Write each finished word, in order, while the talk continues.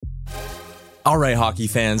All right, hockey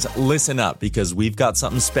fans, listen up because we've got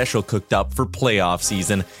something special cooked up for playoff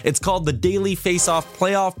season. It's called the Daily Face-Off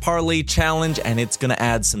Playoff Parlay Challenge, and it's going to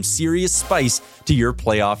add some serious spice to your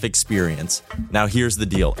playoff experience. Now, here's the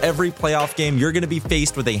deal. Every playoff game, you're going to be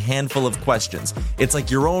faced with a handful of questions. It's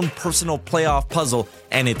like your own personal playoff puzzle,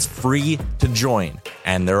 and it's free to join.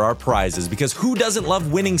 And there are prizes, because who doesn't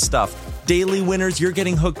love winning stuff? Daily winners, you're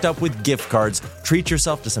getting hooked up with gift cards. Treat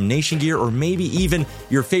yourself to some Nation gear or maybe even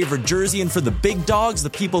your favorite jersey. And for the big dogs, the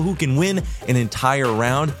people who can win an entire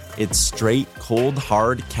round, it's straight, cold,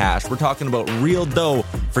 hard cash. We're talking about real dough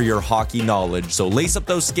for your hockey knowledge. So lace up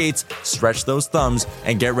those skates, stretch those thumbs,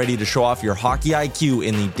 and get ready to show off your hockey IQ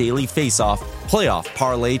in the Daily Face-Off Playoff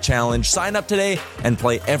Parlay Challenge. Sign up today and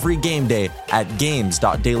play every game day at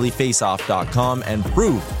games.dailyfaceoff.com and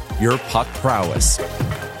prove your puck prowess.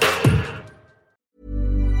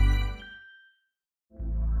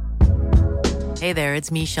 Hey there,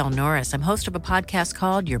 it's Michelle Norris. I'm host of a podcast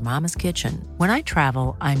called Your Mama's Kitchen. When I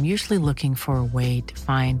travel, I'm usually looking for a way to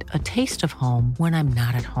find a taste of home when I'm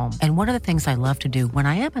not at home. And one of the things I love to do when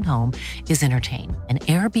I am at home is entertain. And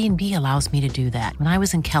Airbnb allows me to do that. When I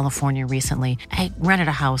was in California recently, I rented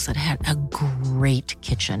a house that had a great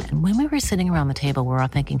kitchen. And when we were sitting around the table, we're all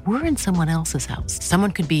thinking, we're in someone else's house.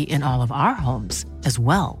 Someone could be in all of our homes as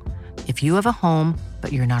well. If you have a home,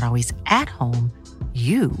 but you're not always at home,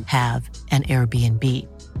 you have an Airbnb.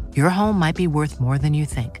 Your home might be worth more than you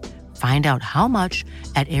think. Find out how much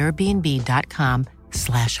at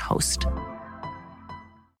airbnb.com/host.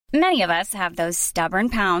 Many of us have those stubborn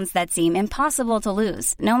pounds that seem impossible to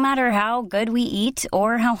lose, no matter how good we eat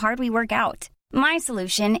or how hard we work out. My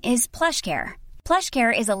solution is PlushCare.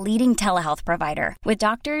 PlushCare is a leading telehealth provider with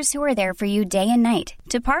doctors who are there for you day and night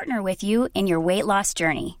to partner with you in your weight loss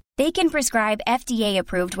journey. They can prescribe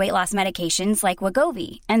FDA-approved weight loss medications like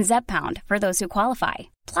Wegovy and Zepbound for those who qualify.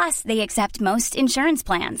 Plus, they accept most insurance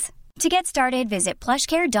plans. To get started, visit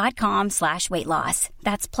plushcare.com/weightloss.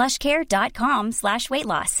 That's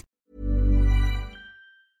plushcare.com/weightloss.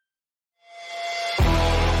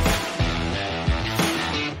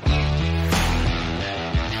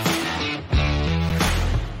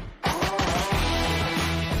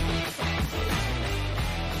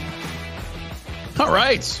 All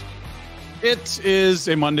right. It is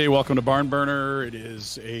a Monday. Welcome to Barn Burner. It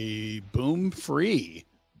is a boom-free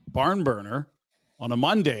barn burner on a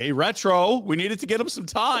Monday. Retro. We needed to get him some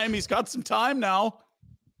time. He's got some time now.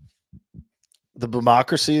 The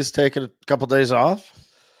boomocracy is taking a couple days off?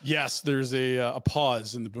 Yes, there's a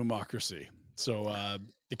pause in the boomocracy. So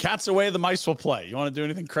the cat's away, the mice will play. You want to do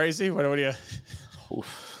anything crazy? What do you...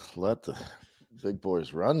 Oof, let the big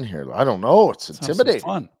boys run here. I don't know. It's intimidating.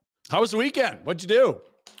 Fun. How was the weekend? What'd you do?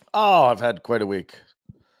 Oh, I've had quite a week.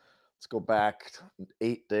 Let's go back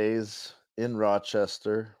 8 days in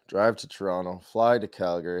Rochester, drive to Toronto, fly to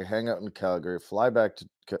Calgary, hang out in Calgary, fly back to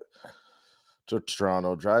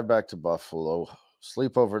Toronto, drive back to Buffalo,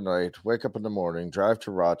 sleep overnight, wake up in the morning, drive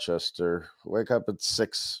to Rochester, wake up at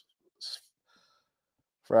 6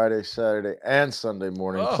 Friday, Saturday, and Sunday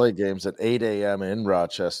morning, play games at 8 a.m. in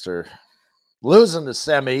Rochester. Losing the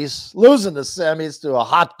semis to a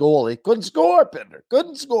hot goalie. Couldn't score, Pinder.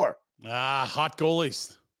 Couldn't score. Hot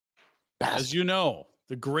goalies. As you know,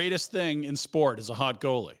 the greatest thing in sport is a hot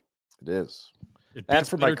goalie. It is. It and beats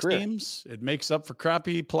for my better career. Teams. It makes up for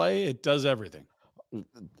crappy play. It does everything.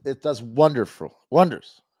 It does wonders for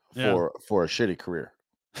a shitty career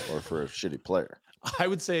or for a shitty player. I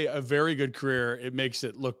would say a very good career. It makes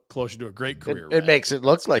it look closer to a great career. It makes it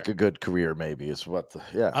look like a good career, maybe, is what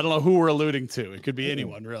I don't know who we're alluding to. It could be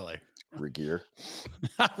anyone, really. Rick Gear.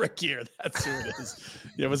 Rick Gear, that's who it is.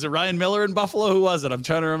 Yeah, was it Ryan Miller in Buffalo? Who was it? I'm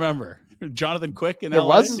trying to remember. Jonathan Quick in LA? It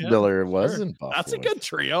wasn't Miller. It wasn't Buffalo. That's a good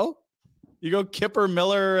trio. You go Kipper,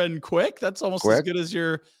 Miller, and Quick. That's almost as good as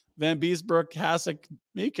your Van Beesbrook, Hasek,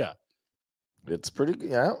 Mika. It's pretty,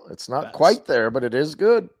 it's not quite there, but it is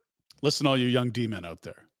good. Listen, all you young D-men out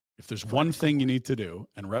there, if there's one thing you need to do,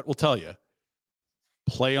 and Rhett will tell you,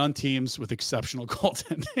 play on teams with exceptional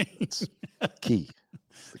goaltending. Key.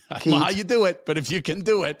 I don't know how you do it, but if you can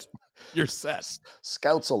do it, you're set.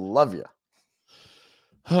 Scouts will love you.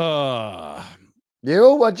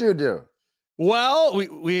 What'd you do? Well,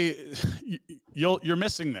 you're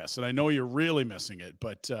missing this, and I know you're really missing it,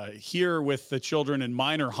 but here with the children in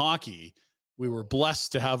minor hockey, we were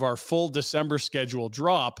blessed to have our full December schedule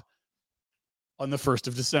drop on the 1st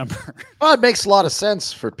of December. Well, it makes a lot of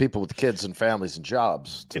sense for people with kids and families and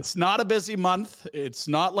jobs. It's not a busy month. It's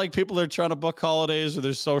not like people are trying to book holidays or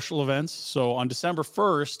there's social events. So on December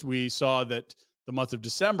 1st, we saw that the month of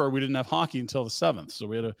December, we didn't have hockey until the 7th. So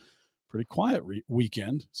we had a pretty quiet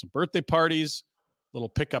weekend, some birthday parties, little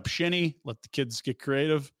pickup shinny, let the kids get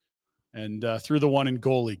creative, and threw the one in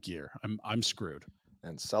goalie gear. I'm screwed.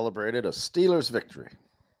 And celebrated a Steelers victory.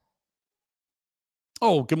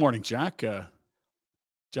 Oh, good morning, Jack.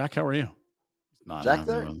 Jack, how are you? Jack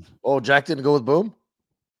there? Oh, Jack didn't go with Boom?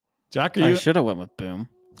 Jack, are you? I should have went with Boom.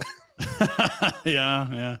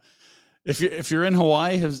 Yeah. If you're in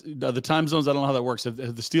Hawaii, the time zones, I don't know how that works. Have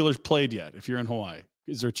the Steelers played yet? If you're in Hawaii,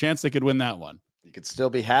 is there a chance they could win that one? You could still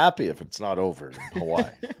be happy if it's not over in Hawaii.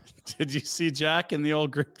 Did you see Jack in the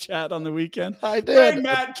old group chat on the weekend? I did. Bring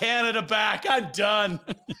Matt Canada back. I'm done.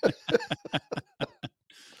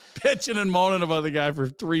 Pitching and moaning about the guy for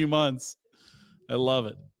 3 months. I love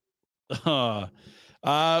it.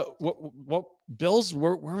 What Bills?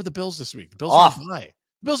 Where were the Bills this week? The Bills are on bye.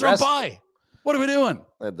 Bills are on bye. What are we doing?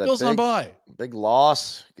 Bills on bye. Big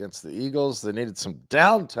loss against the Eagles. They needed some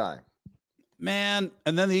downtime. Man,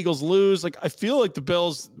 and then the Eagles lose. Like, I feel like the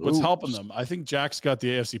Bills, what's helping them? I think Jack's got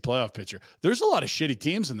the AFC playoff picture. There's a lot of shitty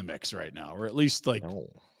teams in the mix right now, or at least I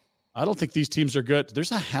don't think these teams are good.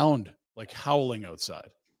 There's a hound like howling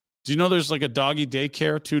outside. Do you know there's like a doggy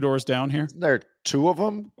daycare 2 doors down here? Isn't there 2 of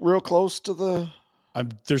them real close to the?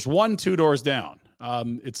 There's one 2 doors down.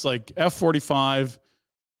 It's like F45,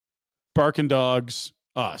 barking dogs,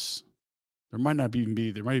 us. There might even be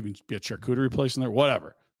a charcuterie place in there,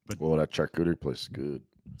 whatever. But that charcuterie place is good.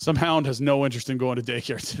 Some hound has no interest in going to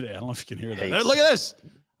daycare today. I don't know if you can hear that. Look at this.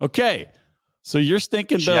 Okay. So you're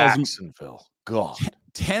thinking Jacksonville. God.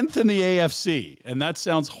 10th in the AFC, and that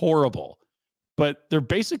sounds horrible. But they're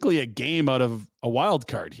basically a game out of a wild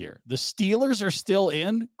card here. The Steelers are still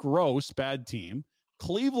in. Gross, bad team.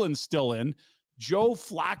 Cleveland's still in. Joe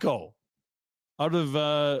Flacco out of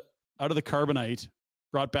the carbonite,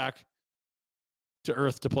 brought back to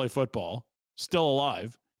earth to play football, still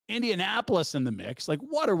alive. Indianapolis in the mix. Like,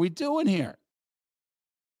 what are we doing here?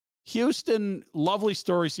 Houston, lovely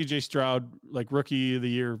story. CJ Stroud, like rookie of the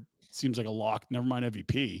year, seems like a lock. Never mind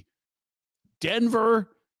MVP. Denver,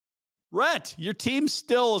 Rhett, your team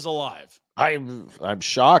still is alive. I'm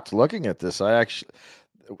shocked looking at this. I actually,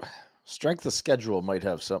 strength of schedule might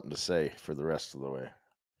have something to say for the rest of the way.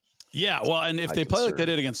 Yeah, well, and if they play like they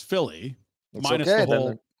did against Philly, it's minus okay, the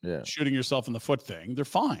whole shooting yourself in the foot thing, they're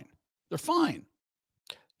fine. They're fine.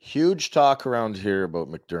 Huge talk around here about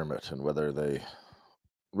McDermott and whether they,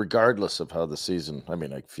 regardless of how the season, I mean,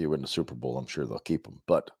 like if you win the Super Bowl, I'm sure they'll keep him.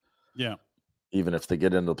 But yeah, even if they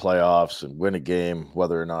get into the playoffs and win a game,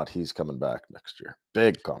 whether or not he's coming back next year,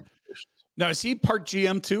 big conversation. Now, is he part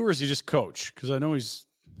GM too, or is he just coach? Because I know he's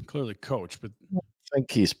clearly coach, but I think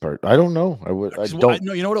he's part. I don't know. I don't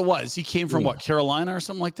know. You know what it was? He came from Carolina or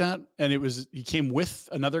something like that, and he came with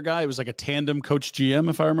another guy. It was like a tandem coach GM,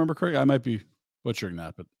 if I remember correctly. I might be butchering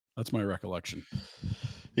that, but that's my recollection.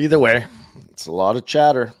 Either way, it's a lot of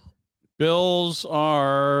chatter. Bills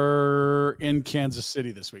are in Kansas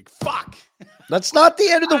City this week. Fuck. That's not the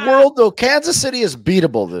end of the world, though. Kansas City is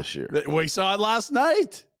beatable this year. We saw it last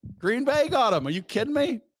night. Green Bay got them. Are you kidding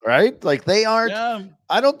me? Right? Like they aren't. Yeah.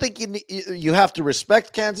 I don't think you have to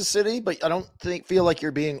respect Kansas City, but I don't feel like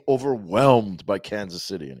you're being overwhelmed by Kansas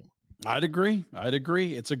City anymore. I'd agree.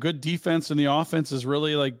 It's a good defense, and the offense is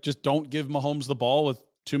really like just don't give Mahomes the ball with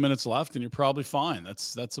 2 minutes left, and you're probably fine.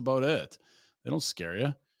 That's about it. They don't scare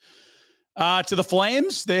you. To the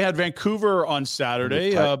Flames, they had Vancouver on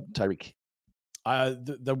Saturday. Tyreek.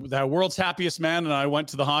 The world's happiest man and I went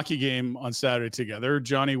to the hockey game on Saturday together.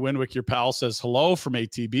 Johnny Winwick, your pal, says hello from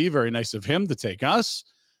ATB. Very nice of him to take us.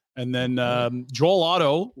 And then Joel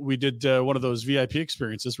Otto, we did one of those VIP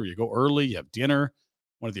experiences where you go early, you have dinner,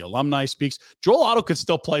 one of the alumni speaks. Joel Otto could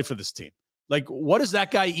still play for this team. Like, what is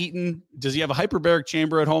that guy eating? Does he have a hyperbaric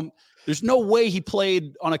chamber at home? There's no way he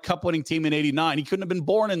played on a cup-winning team in 89. He couldn't have been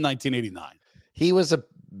born in 1989. He was a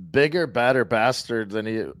bigger, badder bastard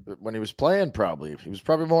than when he was playing, probably. He was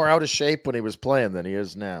probably more out of shape when he was playing than he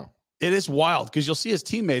is now. It is wild because you'll see his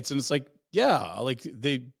teammates, and it's like, yeah, like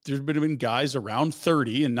there's been guys around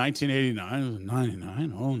 30 in 1989,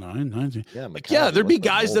 99, 09, 19. Yeah, like, there'd be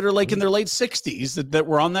guys that are like in their late 60s that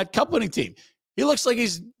were on that cup-winning team. He looks like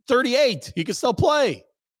he's 38. He can still play.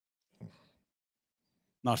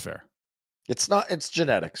 Not fair. It's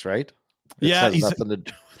genetics, right? He's nothing to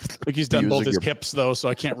do. Like he's done both his hips though, so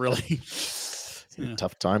I can't really.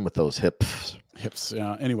 Tough time with those hips.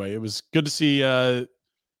 Yeah. Anyway, it was good to see the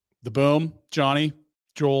Boom, Johnny.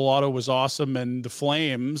 Joel Otto was awesome, and the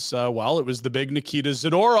Flames. It was the big Nikita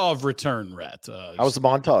Zadorov return. Rhett, how was the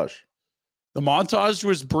montage? The montage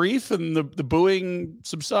was brief, and the booing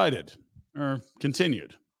subsided or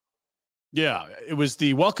continued. Yeah, it was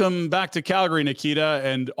the welcome back to Calgary, Nikita,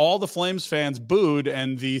 and all the Flames fans booed,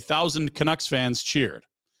 and the 1,000 Canucks fans cheered.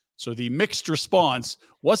 So the mixed response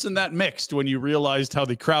wasn't that mixed when you realized how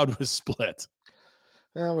the crowd was split.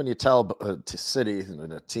 Yeah, when you tell to City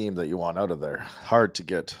and a team that you want out of there, hard to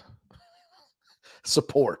get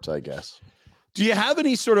support, I guess. Do you have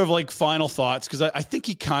any sort of like final thoughts? Because I think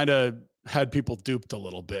he kind of had people duped a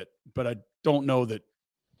little bit, but I don't know that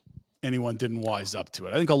anyone didn't wise up to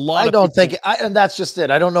it. I think a lot of people, and that's just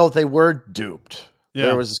it. I don't know if they were duped. Yeah.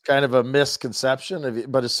 There was kind of a misconception of it,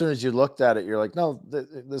 but as soon as you looked at it, you're like, no,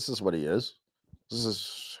 this is what he is. This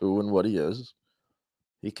is who and what he is.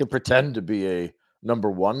 He can pretend to be a number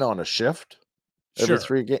one on a shift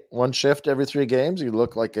one shift every 3 games. You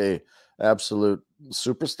look like a absolute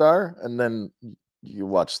superstar, and then you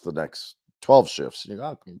watch the next 12 shifts and you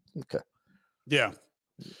go, okay. Yeah.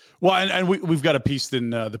 Well, and we've got a piece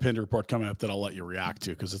in the Pinned Report coming up that I'll let you react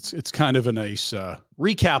to, because it's kind of a nice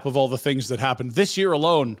recap of all the things that happened this year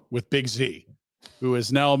alone with Big Z, who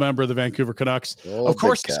is now a member of the Vancouver Canucks. Of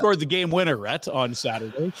course, he scored the game winner, Rhett, on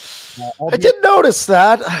Saturday. I did notice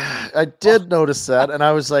that. And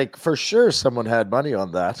I was like, for sure someone had money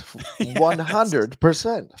on that.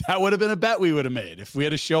 100%. That would have been a bet we would have made if we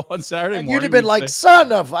had a show on Saturday morning. You'd have been like,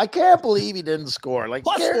 son of, I can't believe he didn't score. Like,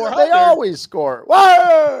 they always score.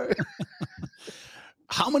 Whoa!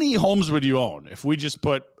 How many homes would you own if we just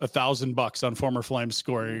put $1,000 on former Flames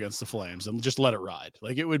scoring against the Flames and just let it ride?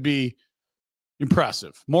 Like, it would be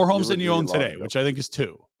impressive. More homes than you own today, which I think is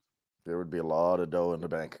 2. There would be a lot of dough in the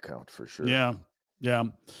bank account for sure. Yeah. Yeah.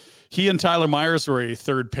 He and Tyler Myers were a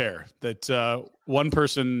third pair that one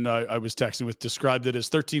person I was texting with described it as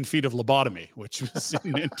 13 feet of lobotomy, which was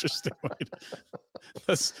an interesting way.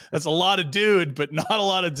 That's a lot of dude, but not a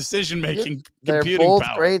lot of decision-making. They're both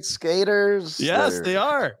great skaters. Yes, they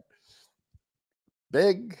are.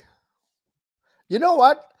 Big. You know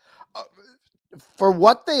what? For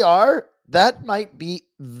what they are, that might be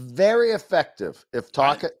very effective if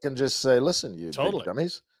Tocchet can just say, listen, you big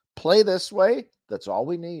dummies, play this way. That's all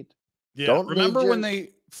we need. Yeah. Don't remember when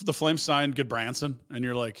the Flames signed Goodbranson and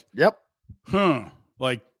you're like, yep.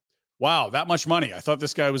 Like, wow, that much money. I thought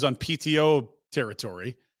this guy was on PTO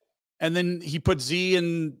territory. And then he put Z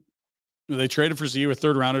in, they traded for Z with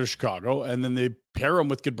 3rd rounder to Chicago. And then they pair him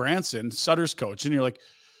with Goodbranson, Sutter's coach. And you're like,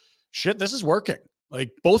 shit, this is working.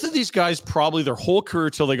 Like, both of these guys probably their whole career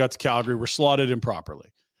till they got to Calgary were slotted improperly.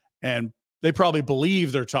 And they probably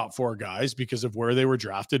believe they're top 4 guys because of where they were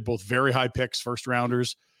drafted, both very high picks, 1st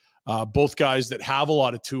rounders, both guys that have a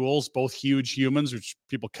lot of tools, both huge humans, which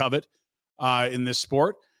people covet in this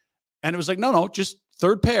sport. And it was like, no, just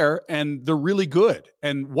 3rd pair, and they're really good.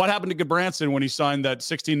 And what happened to Goodbranson when he signed that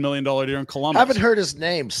 $16 million deal in Columbus? I haven't heard his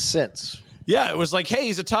name since. Yeah, it was like, hey,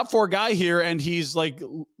 he's a top 4 guy here, and he's like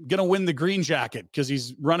going to win the green jacket because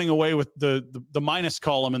he's running away with the minus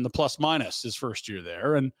column and the plus minus his first year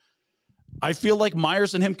there. And I feel like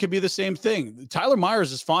Myers and him could be the same thing. Tyler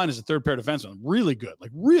Myers is fine as a 3rd pair defenseman. Really good,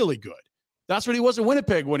 like really good. That's what he was in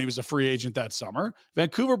Winnipeg when he was a free agent that summer.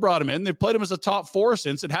 Vancouver brought him in. They've played him as a top 4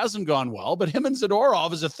 since. It hasn't gone well, but him and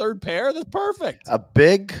Zadorov as a 3rd pair, that's perfect. A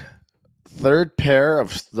big 3rd pair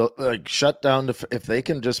of shutdown. If they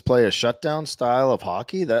can just play a shutdown style of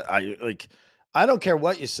hockey, that I don't care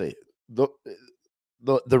what you say.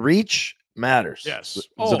 The reach matters. Yes.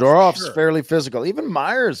 Zadorov's fairly physical. Even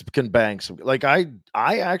Myers can bang some. Like, I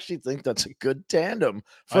actually think that's a good tandem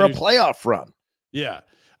for a playoff run. Yeah.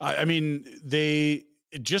 I mean, they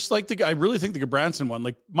just like the guy. I really think the Goodbranson one,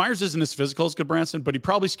 like, Myers isn't as physical as Goodbranson, but he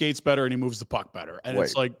probably skates better and he moves the puck better. And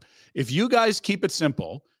it's like, if you guys keep it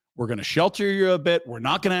simple, we're going to shelter you a bit. We're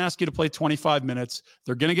not going to ask you to play 25 minutes.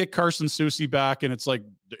 They're going to get Carson Soucy back. And it's like,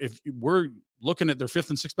 if we're looking at their 5th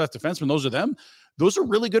and 6th best defensemen, those are them. Those are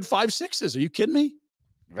really good 5-6s. Are you kidding me?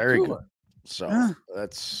 Very good. So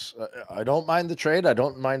that's, I don't mind the trade. I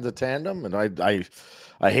don't mind the tandem. And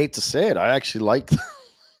I hate to say it, I actually like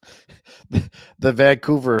the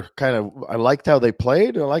Vancouver kind of, I liked how they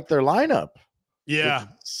played. I like their lineup. Yeah.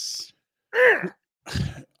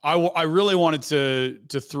 I really wanted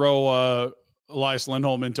to throw Elias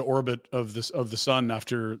Lindholm into orbit of the sun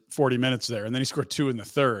after 40 minutes there, and then he scored 2 in the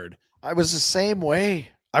 3rd. I was the same way.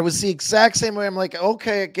 I was the exact same way. I'm like,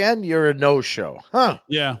 okay, again, you're a no-show, huh?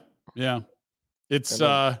 Yeah. It's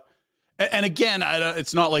and again,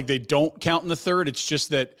 it's not like they don't count in the 3rd. It's just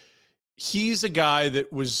that he's a guy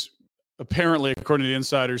that was apparently, according to the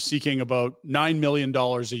insiders, seeking about $9 million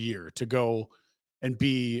a year to go and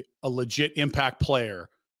be a legit impact player,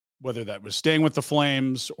 whether that was staying with the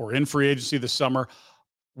Flames or in free agency this summer.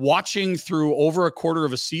 Watching through over a quarter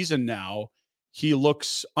of a season now, he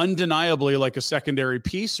looks undeniably like a secondary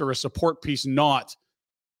piece or a support piece, not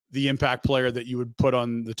the impact player that you would put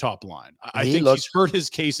on the top line. I think he's hurt his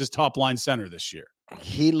case as top line center this year.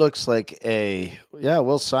 he looks like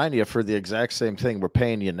we'll sign you for the exact same thing we're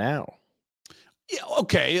paying you now. Yeah,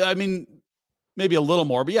 okay. I mean, maybe a little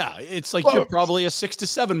more, but yeah, it's like you're probably a $6 to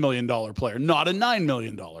 $7 million player, not a $9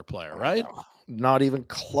 million player, right? Not even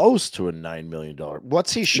close to a $9 million.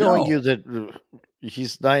 What's he showing you that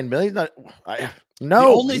he's $9 million? No. The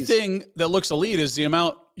only thing that looks elite is the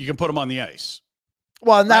amount you can put him on the ice.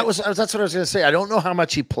 Well, and that's what I was going to say. I don't know how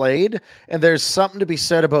much he played, and there's something to be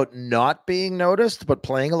said about not being noticed, but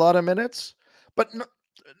playing a lot of minutes, but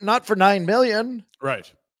not for $9 million.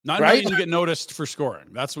 Right. $9 million you get noticed for scoring.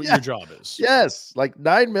 That's what your job is. Yes. Like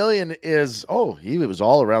 $9 million is, he was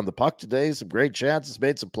all around the puck today. Some great chances,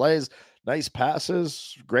 made some plays, nice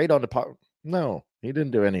passes, great on the puck. No, he didn't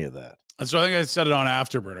do any of that. And so I think I said it on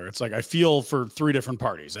Afterburner. It's like I feel for three different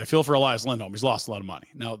parties. I feel for Elias Lindholm. He's lost a lot of money.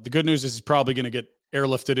 Now, the good news is he's probably going to get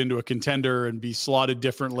airlifted into a contender and be slotted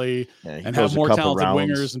differently and have more talented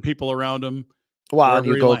wingers and people around him. Well, and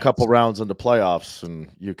you go a couple rounds in the playoffs and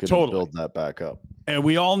you can build that back up. And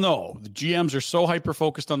we all know the GMs are so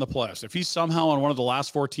hyper-focused on the playoffs. If he's somehow on one of the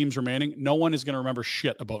last 4 teams remaining, no one is going to remember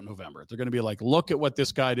shit about November. They're going to be like, look at what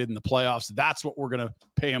this guy did in the playoffs. That's what we're going to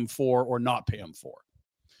pay him for or not pay him for.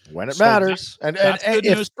 When it matters. That's good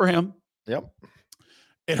news for him. Yep.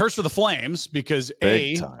 It hurts for the Flames because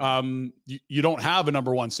you don't have a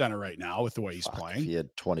number 1 center right now with the way he's playing. He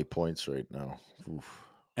had 20 points right now. Oof.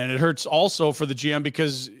 And it hurts also for the GM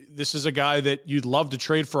because this is a guy that you'd love to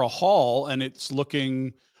trade for a haul, and it's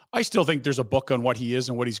looking – I still think there's a book on what he is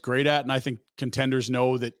and what he's great at, and I think contenders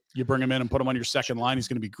know that you bring him in and put him on your second line, he's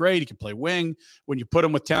going to be great. He can play wing. When you put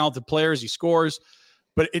him with talented players, he scores.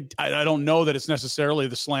 But I don't know that it's necessarily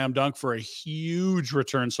the slam dunk for a huge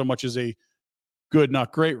return so much as a good,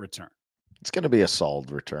 not great return. It's going to be a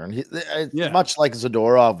solid return. Much like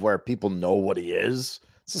Zadorov, where people know what he is.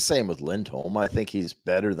 It's the same with Lindholm. I think he's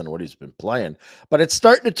better than what he's been playing, but it's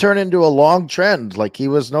starting to turn into a long trend. Like he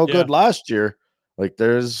was no good last year. Like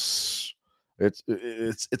it's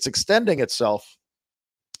extending itself.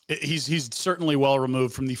 He's certainly well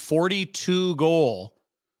removed from the 42 goal,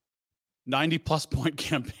 90+ point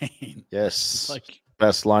campaign. Yes. Like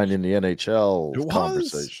best line in the NHL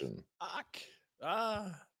conversation.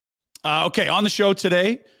 Okay. On the show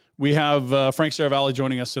today, we have Frank Seravalli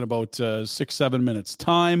joining us in about 6-7 minutes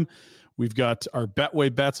time. We've got our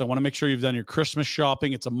Betway bets. I want to make sure you've done your Christmas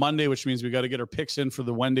shopping. It's a Monday, which means we got to get our picks in for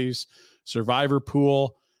the Wendy's Survivor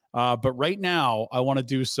Pool. But right now, I want to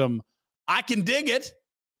do some I can dig it.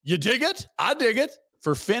 You dig it? I dig it.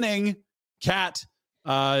 For Finning, Cat.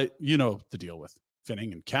 You know the deal with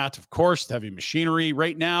Finning and Cat, of course, the heavy machinery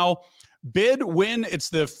right now. Bid, win. It's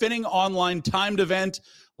the Finning online timed event.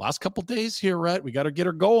 Last couple days here, Rhett. We got to get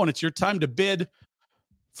her going. It's your time to bid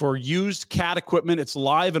for used Cat equipment. It's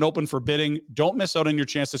live and open for bidding. Don't miss out on your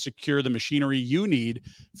chance to secure the machinery you need.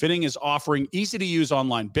 Finning is offering easy-to-use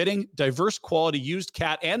online bidding, diverse quality used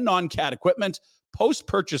Cat and non-Cat equipment,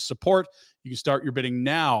 post-purchase support. You can start your bidding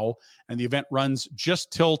now, and the event runs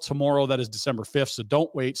just till tomorrow. That is December 5th, so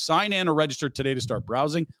don't wait. Sign in or register today to start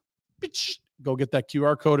browsing. Go get that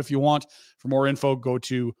QR code if you want. For more info, go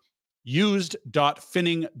to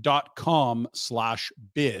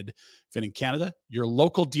used.finning.com/bid. Finning Canada, your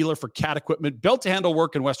local dealer for Cat equipment, built to handle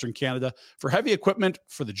work in Western Canada. For heavy equipment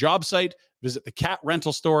for the job site, visit the Cat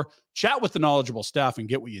rental store, chat with the knowledgeable staff, and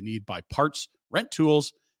get what you need. Buy parts, rent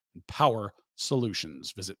tools, and power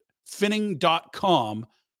solutions. Visit finning.com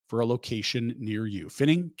for a location near you.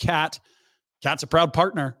 Finning Cat. Cat's a proud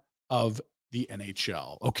partner of the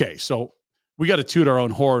NHL. Okay, so we got to toot our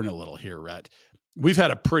own horn a little here, Rhett. We've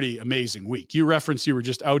had a pretty amazing week. You referenced you were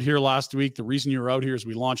just out here last week. The reason you were out here is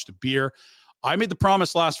we launched a beer. I made the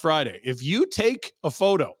promise last Friday. If you take a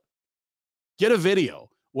photo, get a video,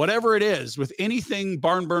 whatever it is, with anything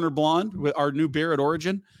Barn Burner Blonde, with our new beer at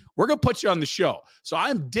Origin, we're going to put you on the show. So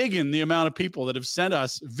I'm digging the amount of people that have sent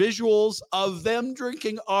us visuals of them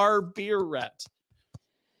drinking our beer, Rhett.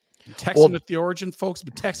 Texting with the Origin folks,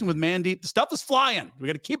 but texting with Mandeep. The stuff is flying. We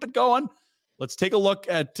got to keep it going. Let's take a look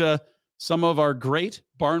at some of our great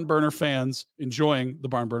Barn Burner fans enjoying the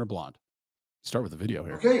Barn Burner Blonde. Start with the video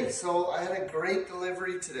here. Okay, so I had a great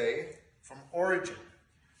delivery today from Origin.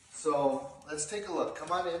 So let's take a look.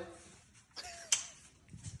 Come on in.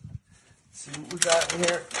 See what we got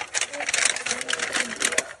here.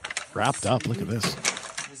 Wrapped up. Look at this.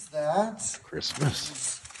 Is that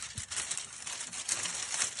Christmas?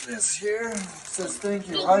 This here says thank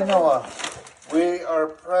you. Hi, Noah. We are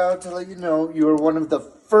proud to let you know you are one of the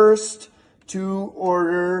first to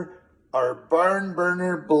order our Barn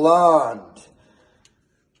Burner Blonde.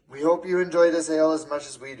 We hope you enjoy this ale as much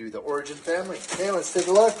as we do, the Origin family. Okay, let's take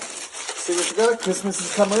a look. See what you got. Christmas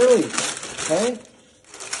has come early. Okay?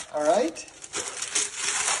 All right?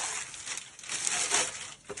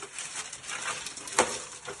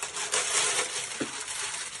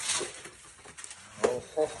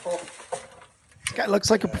 This guy looks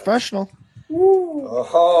like a professional.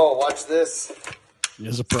 Oh, watch this. He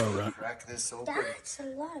is a pro, right? Crack this open. That's a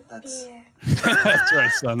lot of beer. That's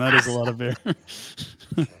right, son. That is a lot of beer.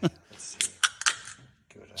 Let's see.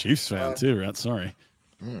 Give it a Chiefs fan, too, right? Sorry.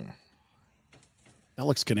 Mm. That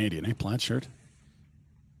looks Canadian, eh? Plaid shirt.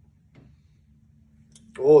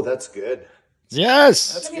 Oh, that's good.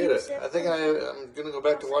 Yes. That's good. I think I'm going to go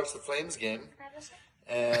back to watch the Flames game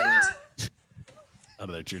and Out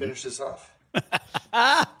of there, Junior. finish this off.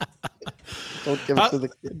 Don't give it to the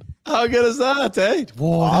kid. How good is that, eh?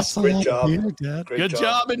 Whoa, that's a Great lot job. of beer, Dad. Great Good job.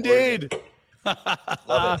 job indeed.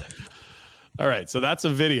 Love it. All right, so that's a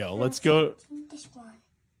video. Let's go. This one.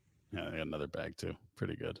 Yeah, I got another bag too.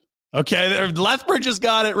 Pretty good. Okay, there, Lethbridge has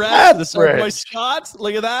got it right. The Surf Boy Lethbridge. Scott.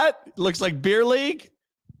 Look at that. Looks like beer league.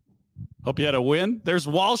 Hope you had a win. There's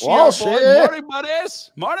Walsh. Walsh, Boy. yeah. Morning,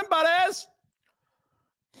 buddies. Morning, buddies.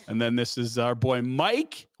 And then this is our boy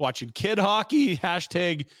Mike watching kid hockey.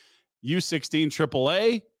 Hashtag U16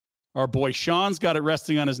 AAA. Our boy Sean's got it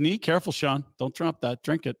resting on his knee. Careful, Sean. Don't drop that.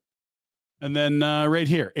 Drink it. And then right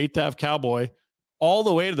here, 8th Ave Cowboy, all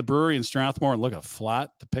the way to the brewery in Strathmore. And look at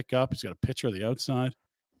flat to pick up. He's got a picture of the outside.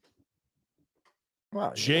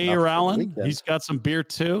 Wow, Jay enough for the Allen, weekend. he's got some beer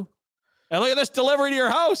too. And look at this delivery to your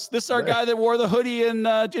house. This is our guy that wore the hoodie in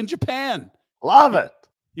Japan. Love it.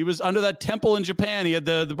 He was under that temple in Japan. He had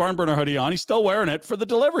the barn burner hoodie on. He's still wearing it for the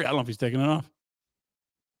delivery. I don't know if he's taking it off.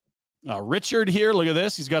 Richard here, look at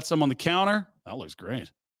this. He's got some on the counter. That looks great.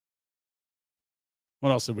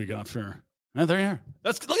 What else have we got for? And there you are.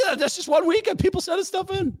 Look at that. That's just one weekend. People sending stuff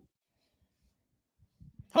in.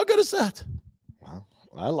 How good is that? Well,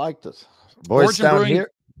 I liked it. Boys Origin down Brewing-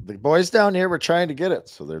 here. The boys down here were trying to get it,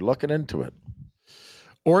 so they're looking into it.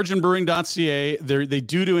 OriginBrewing.ca. They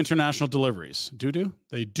do international deliveries.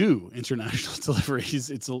 They do international deliveries.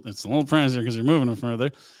 It's a little pricier because you're moving them further.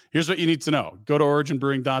 Here's what you need to know. Go to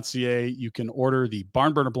OriginBrewing.ca. You can order the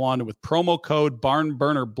Barn Burner Blonde with promo code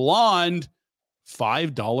BarnBurnerBlonde.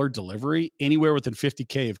 $5 delivery anywhere within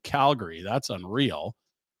 50K of Calgary. That's unreal.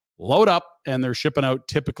 Load up, and they're shipping out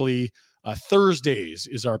typically Thursdays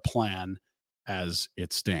is our plan as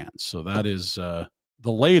it stands. So that is the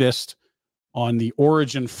latest on the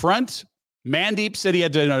Origin front. Mandeep said he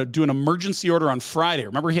had to do an emergency order on Friday.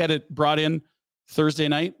 Remember, he had it brought in Thursday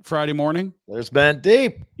night, Friday morning. There's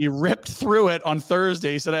Mandeep. He ripped through it on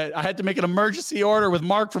Thursday. He said, I had to make an emergency order with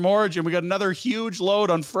Mark from Origin. We got another huge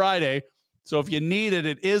load on Friday. So if you need it,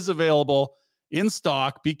 it is available in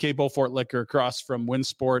stock. BK Beaufort Liquor across from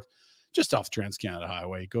Winsport, just off Trans-Canada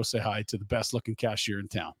Highway. Go say hi to the best looking cashier in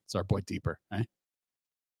town. It's our boy Deeper, eh?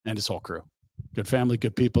 And his whole crew. Good family,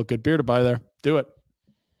 good people, good beer to buy there. Do it.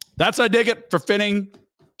 That's I Dig It for Finning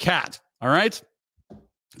Cat. All right.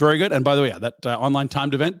 Very good. And by the way, that online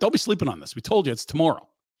timed event, don't be sleeping on this. We told you it's tomorrow.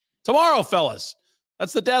 Tomorrow, fellas.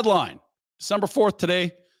 That's the deadline. December 4th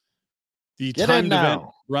today. The Get timed in now. event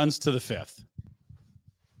runs to the 5th.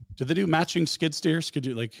 Did they do matching skid steers? Could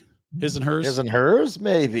you like his and hers? His and hers,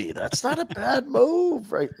 maybe. That's not a bad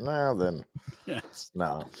move right now, then. Yes.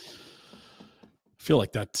 No. I feel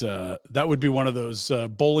like that would be one of those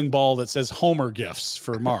bowling ball that says Homer gifts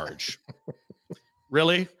for Marge.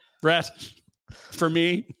 Really, Brett? For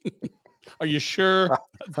me? Are you sure?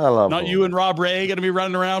 I love Not Homer. you and Rob Ray going to be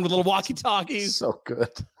running around with little walkie-talkies? So good.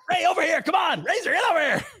 Ray, over here. Come on. Razor, get over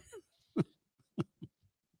here.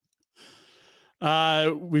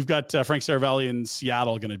 We've got Frank Seravalli in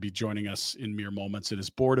Seattle going to be joining us in mere moments at his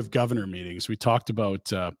Board of Governor meetings. We talked about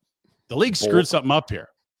the league screwed something up here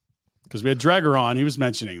because we had Dreger on. He was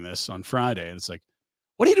mentioning this on Friday. And it's like,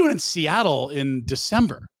 what are you doing in Seattle in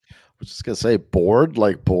December? I was just going to say board,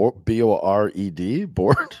 like board, B-O-R-E-D,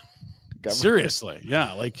 board. Government. Seriously.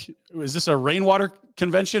 Yeah. Like, is this a rainwater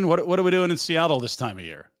convention? What are we doing in Seattle this time of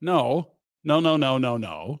year? No.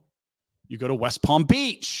 You go to West Palm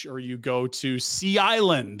Beach, or you go to Sea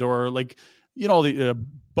Island, or like, the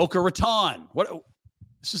Boca Raton. What?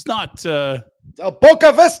 This is not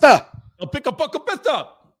Boca Vista. I'll pick up Boca Vista.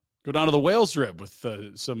 Go down to the Whales Rib with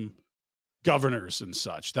some governors and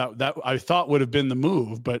such. That I thought would have been the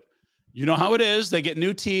move, but you know how it is. They get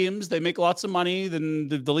new teams, they make lots of money. Then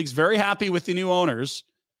the league's very happy with the new owners.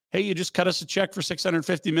 Hey, you just cut us a check for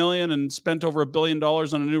 $650 million and spent over $1 billion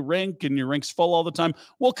on a new rink, and your rink's full all the time.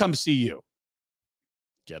 We'll come see you.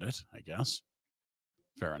 Get it? I guess.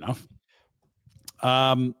 Fair enough.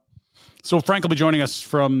 So Frank will be joining us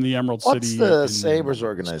from the Emerald What's City. the Sabres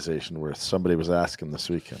organization where somebody was asking this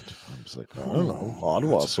weekend? I was like, I don't know.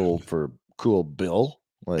 Ottawa sold for cool bill.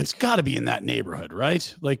 Like, it's got to be in that neighborhood,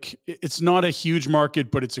 right? Like, it's not a huge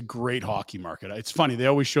market, but it's a great hockey market. It's funny, they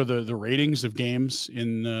always show the ratings of games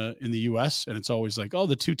in the U.S. and it's always like, oh,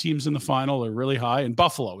 the two teams in the final are really high, and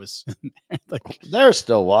Buffalo is like, they're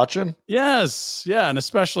still watching. yes, yeah, and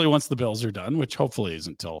especially once the Bills are done, which hopefully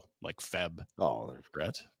isn't until like Feb. Oh, they're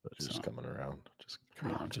Brett, but just coming around. Just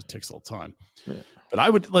coming around, just takes a little time. Yeah.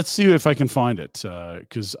 But let's see if I can find it,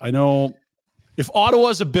 because I know. If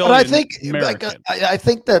Ottawa's a billion, but I think American. I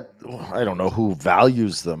think that I don't know who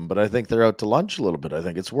values them, but I think they're out to lunch a little bit. I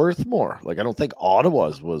think it's worth more. Like, I don't think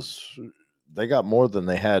Ottawa's they got more than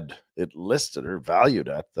they had it listed or valued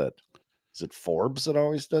at. That is it. Forbes that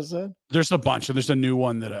always does that. There's a bunch, and there's a new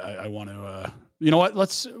one that I want to. You know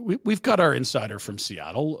what? We've got our insider from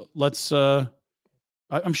Seattle. Let's.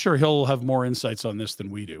 I'm sure he'll have more insights on this than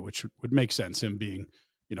we do, which would make sense. Him being,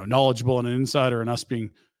 knowledgeable and an insider, and us being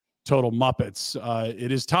total Muppets.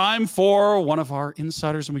 It is time for one of our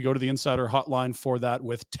insiders, and we go to the insider hotline for that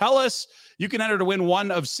with TELUS. You can enter to win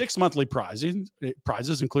one of 6 monthly prizes,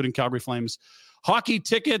 including Calgary Flames hockey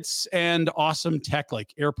tickets and awesome tech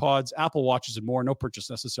like AirPods, Apple Watches, and more. No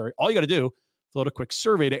purchase necessary. All you got to do, fill out a quick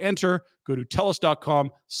survey to enter. Go to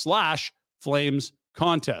TELUS.com/Flames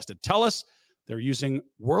contest. At TELUS, they're using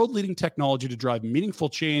world-leading technology to drive meaningful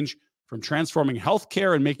change, from transforming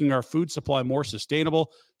healthcare and making our food supply more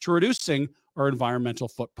sustainable to reducing our environmental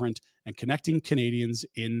footprint and connecting Canadians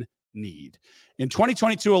in need. In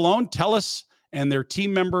 2022 alone, TELUS and their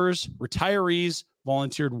team members, retirees,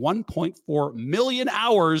 volunteered 1.4 million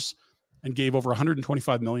hours and gave over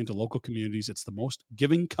 125 million to local communities. It's the most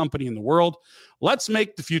giving company in the world. Let's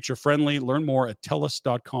make the future friendly. Learn more at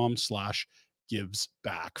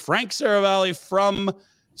TELUS.com/givesback. Frank Seravalli from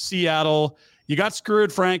Seattle. You got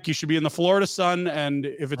screwed, Frank. You should be in the Florida sun. And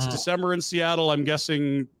if it's December in Seattle, I'm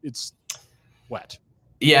guessing it's wet.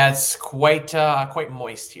 Yeah, it's quite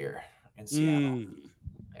moist here in Seattle. Yeah.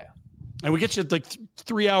 And we get you like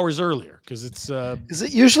 3 hours earlier because it's is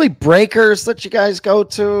it usually Breakers that you guys go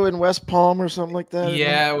to in West Palm or something like that?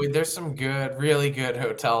 Yeah, there's some really good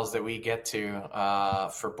hotels that we get to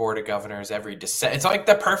for Board of Governors every December. It's like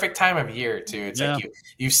the perfect time of year too. It's like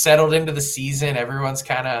you've settled into the season. Everyone's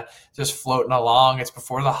kind of just floating along. It's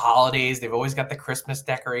before the holidays. They've always got the Christmas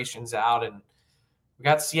decorations out, and we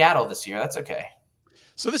got Seattle this year. That's okay.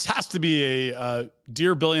 So this has to be a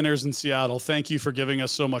dear billionaires in Seattle, thank you for giving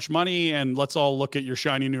us so much money, and let's all look at your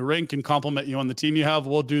shiny new rink and compliment you on the team you have.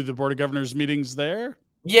 We'll do the Board of Governors meetings there.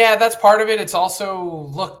 Yeah, that's part of it. It's also,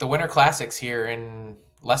 look, the Winter Classic's here in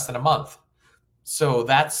less than a month. So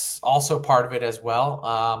that's also part of it as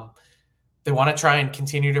well. They want to try and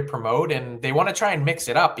continue to promote, and they want to try and mix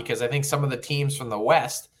it up, because I think some of the teams from the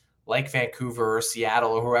West, like Vancouver or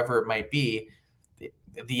Seattle or whoever it might be,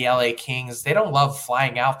 the LA Kings, they don't love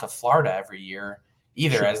flying out to Florida every year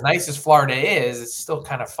either. Sure. As nice as Florida is, it's still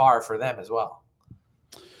kind of far for them as well.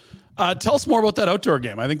 Tell us more about that outdoor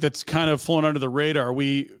game. I think that's kind of flown under the radar.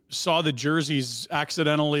 We saw the jerseys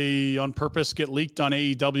accidentally on purpose get leaked on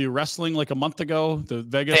AEW Wrestling like a month ago. The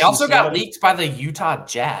Vegas. They also got leaked by the Utah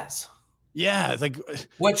Jazz. Yeah,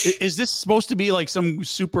 is this supposed to be like some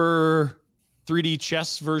super 3D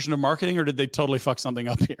chess version of marketing, or did they totally fuck something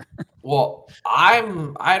up here? Well, I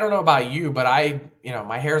don't know about you, but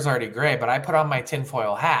my hair's already gray, but I put on my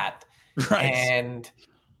tinfoil hat, right, and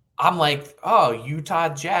I'm like, oh, Utah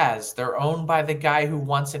Jazz, they're owned by the guy who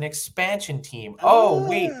wants an expansion team. Oh,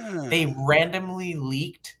 wait, they randomly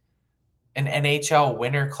leaked an NHL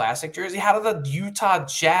Winter Classic jersey? How did the Utah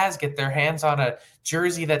Jazz get their hands on a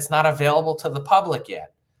jersey that's not available to the public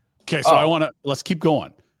yet? Okay, so let's keep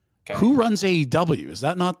going. Okay. Who runs AEW? Is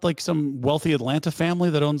that not like some wealthy Atlanta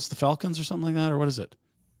family that owns the Falcons or something like that? Or what is it?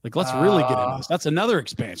 Like, let's really get into this. That's another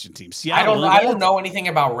expansion team. Seattle. I don't know anything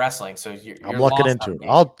about wrestling, so I'm looking into it.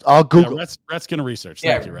 I'll Google. Yeah, Rhett's going to research.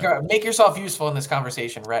 Yeah, thank you, Rhett. Make yourself useful in this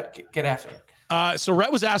conversation, Rhett. Get after it. So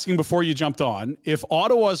Rhett was asking before you jumped on, if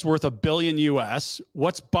Ottawa's worth $1 billion US,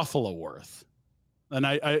 what's Buffalo worth? And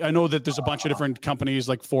I know that there's a bunch of different companies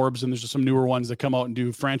like Forbes, and there's just some newer ones that come out and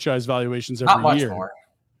do franchise valuations every year. Not much more.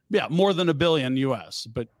 Yeah, more than $1 billion US,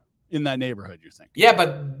 but in that neighborhood, you think? Yeah,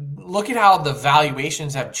 but look at how the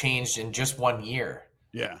valuations have changed in just 1 year.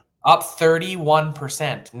 Yeah. Up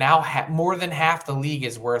 31%. Now more than half the league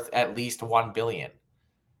is worth at least $1 billion.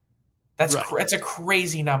 That's a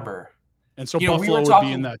crazy number. And so Buffalo would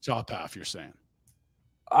be in that top half, you're saying?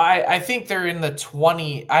 I think they're in the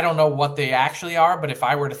 20. I don't know what they actually are, but if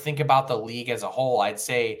I were to think about the league as a whole, I'd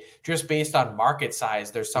say just based on market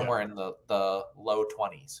size, they're somewhere in the low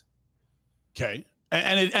 20s. Okay.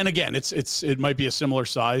 And again, it might be a similar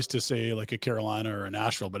size to say like a Carolina or a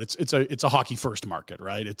Nashville, but it's a hockey first market,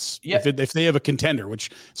 right? If they have a contender, which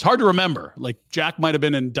it's hard to remember. Like Jack might have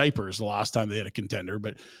been in diapers the last time they had a contender,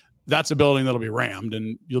 but that's a building that'll be rammed,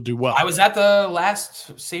 and you'll do well. I was at the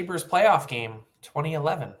last Sabres playoff game,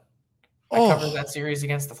 2011. I covered that series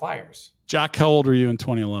against the Flyers. Jack, how old were you in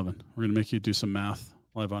 2011? We're gonna make you do some math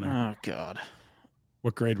live on air. Oh God,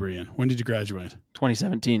 what grade were you in? When did you graduate?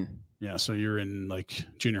 2017. Yeah, so you're in like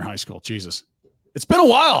junior high school. Jesus, it's been a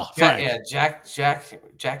while. Frank. Yeah,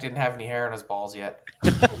 Jack didn't have any hair on his balls yet.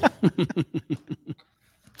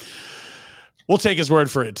 We'll take his word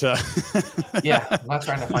for it. Yeah, I'm not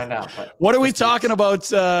trying to find out. But what are we talking about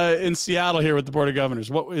in Seattle here with the Board of Governors?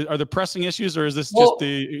 What are the pressing issues, or is this just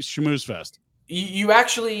the schmooze fest? You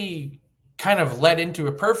actually kind of led into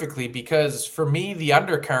it perfectly, because for me, the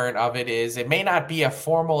undercurrent of it is it may not be a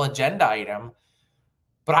formal agenda item,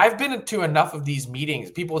 but I've been to enough of these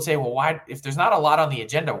meetings. People would say, well, why, if there's not a lot on the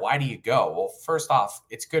agenda, why do you go? Well, first off,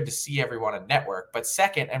 it's good to see everyone at network. But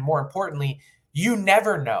second, and more importantly, you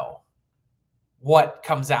never know what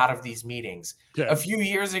comes out of these meetings. Yeah. A few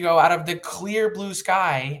years ago, out of the clear blue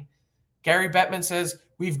sky, Gary Bettman says,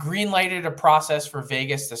 we've greenlighted a process for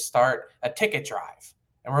Vegas to start a ticket drive.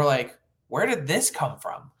 And we're like, where did this come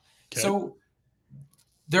from? Okay. So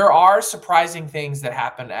there are surprising things that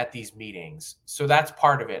happen at these meetings. So that's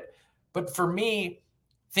part of it. But for me,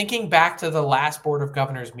 thinking back to the last Board of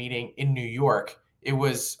Governors meeting in New York, it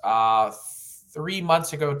was 3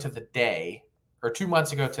 months ago to the day, or 2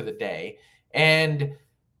 months ago to the day. And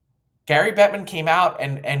Gary Bettman came out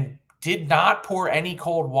and did not pour any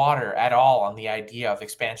cold water at all on the idea of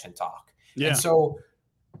expansion talk. Yeah. And so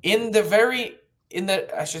in the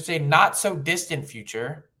I should say, not so distant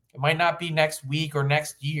future, it might not be next week or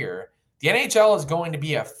next year, the NHL is going to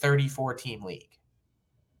be a 34-team league.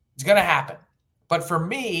 It's going to happen. But for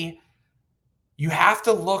me, you have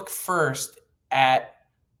to look first at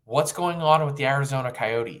what's going on with the Arizona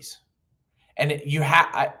Coyotes. And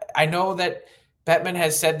I know that Bettman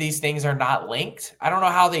has said these things are not linked. I don't know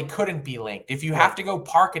how they couldn't be linked. If you have to go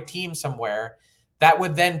park a team somewhere, that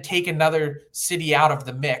would then take another city out of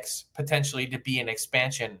the mix, potentially, to be an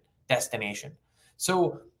expansion destination.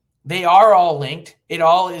 So they are all linked. It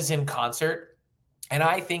all is in concert. And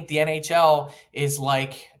I think the NHL is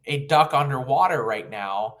like a duck underwater right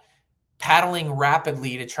now, paddling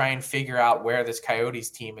rapidly to try and figure out where this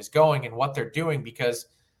Coyotes team is going and what they're doing, because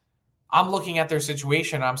I'm looking at their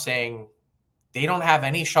situation. I'm saying they don't have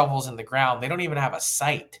any shovels in the ground. They don't even have a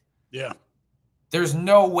site. Yeah. There's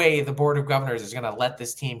no way the Board of Governors is going to let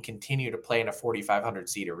this team continue to play in a 4,500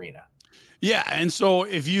 seat arena. Yeah. And so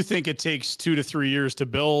if you think it takes 2 to 3 years to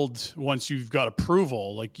build once you've got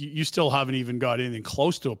approval, like you still haven't even got anything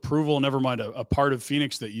close to approval, never mind a part of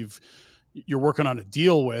Phoenix that you're working on a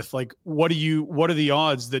deal with. Like, what are the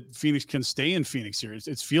odds that Phoenix can stay in Phoenix here?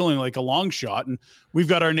 It's feeling like a long shot. And we've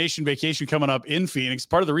got our nation vacation coming up in Phoenix.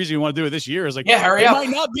 Part of the reason we want to do it this year is like, hurry up. Might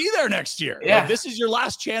not be there next year. Yeah. Like, this is your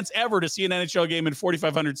last chance ever to see an NHL game in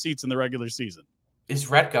 4,500 seats in the regular season. Is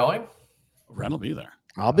Rhett going? Rhett will be there.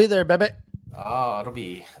 I'll be there, baby. Oh, it'll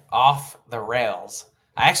be off the rails.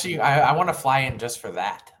 I want to fly in just for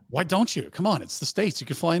that. Why don't you? Come on. It's the States. You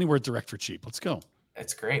can fly anywhere direct for cheap. Let's go.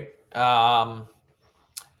 It's great. I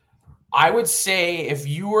would say if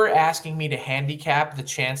you were asking me to handicap the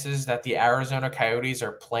chances that the Arizona Coyotes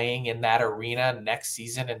are playing in that arena next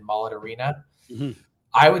season in Mullet Arena,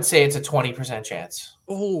 I would say it's a 20% chance.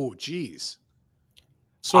 Oh, geez.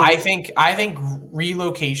 So I think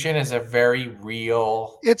relocation is a very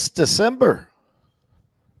real. It's December.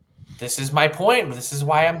 This is my point. This is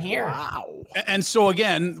why I'm here. Wow. And so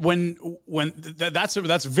again, when that's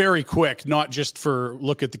very quick, not just for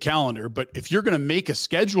look at the calendar, but if you're going to make a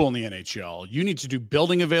schedule in the NHL, you need to do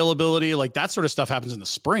building availability. Like that sort of stuff happens in the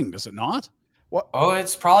spring, does it not? What? Oh,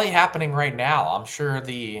 it's probably happening right now. I'm sure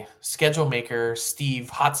the schedule maker, Steve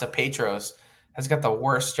Hatzapetros, has got the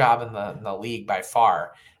worst job in the league by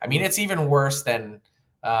far. I mean, it's even worse than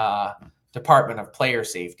Department of Player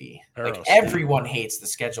Safety. Like everyone hates the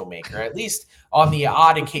schedule maker. At least on the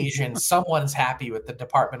odd occasion, someone's happy with the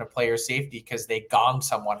Department of Player Safety because they gonged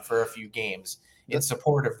someone for a few games in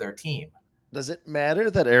support of their team. Does it matter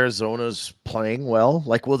that Arizona's playing well?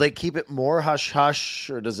 Like, will they keep it more hush hush,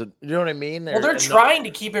 or does it? You know what I mean? Well, they're trying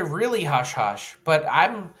to keep it really hush hush, but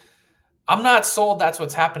I'm not sold that's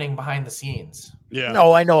what's happening behind the scenes. Yeah.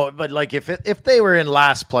 No, I know, but like if they were in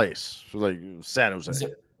last place, like San Jose.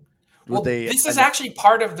 Well, this is actually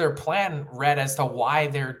part of their plan, Red, as to why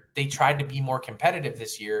they tried to be more competitive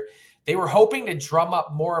this year. They were hoping to drum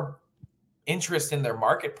up more interest in their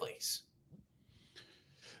marketplace.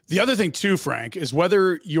 The other thing too, Frank, is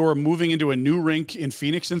whether you're moving into a new rink in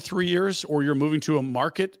Phoenix in 3 years or you're moving to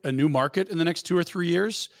a new market in the next 2 or 3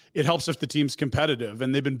 years, it helps if the team's competitive,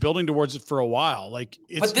 and they've been building towards it for a while. Like,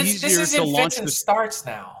 it's this easier is to in launch fits and this. starts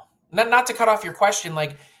now. Not to cut off your question,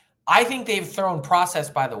 like I think they've thrown process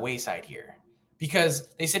by the wayside here because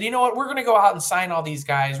they said, you know what, we're going to go out and sign all these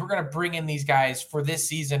guys. We're going to bring in these guys for this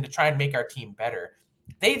season to try and make our team better.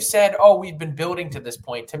 They've said, oh, we've been building to this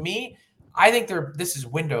point. To me, I think this is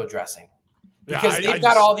window dressing. Because they've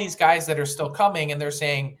got all these guys that are still coming, and they're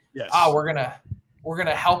saying, yes, we're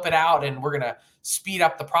gonna help it out, and we're gonna speed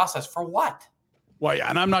up the process for what? Well, yeah,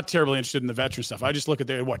 and I'm not terribly interested in the veteran stuff. I just look at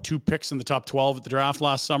they had 2 picks in the top 12 at the draft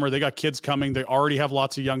last summer. They got kids coming. They already have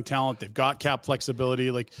lots of young talent. They've got cap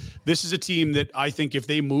flexibility. Like, this is a team that I think if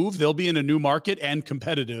they move, they'll be in a new market and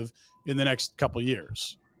competitive in the next couple of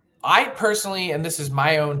years. I personally, and this is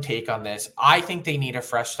my own take on this, I think they need a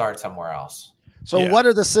fresh start somewhere else. So what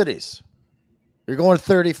are the cities? You're going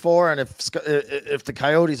 34, and if the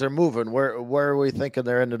Coyotes are moving, where are we thinking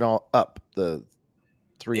they're ending up? The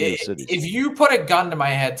 3 new cities. If you put a gun to my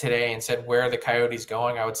head today and said where are the Coyotes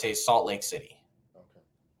going, I would say Salt Lake City. Okay.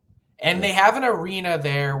 And they have an arena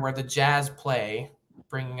there where the Jazz play,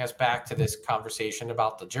 bringing us back to this conversation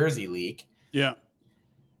about the Jersey League. Yeah.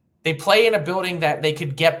 They play in a building that they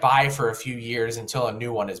could get by for a few years until a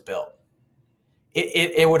new one is built.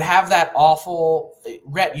 It would have that awful –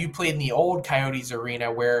 Rhett, you played in the old Coyotes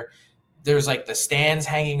arena where there's like the stands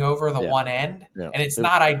hanging over the one end, and it's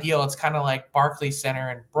not ideal. It's kind of like Barclays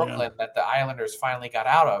Center in Brooklyn that the Islanders finally got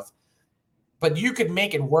out of. But you could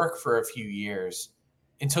make it work for a few years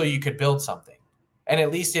until you could build something. And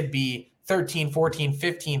at least it'd be 13, 14,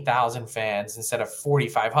 15,000 fans instead of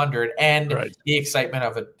 4,500 and the excitement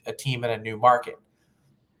of a team in a new market.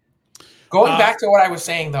 Going back to what I was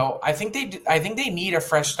saying, though, I think they need a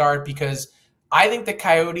fresh start because I think the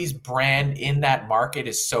Coyotes brand in that market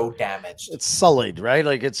is so damaged. It's sullied, right?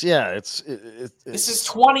 Like it's this is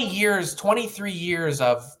 20 years, 23 years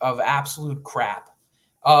of absolute crap,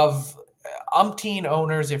 of umpteen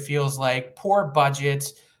owners. It feels like poor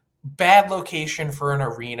budgets, bad location for an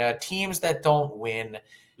arena, teams that don't win.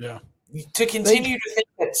 Yeah. To continue to think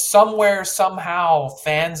that somewhere, somehow,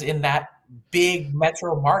 fans in that big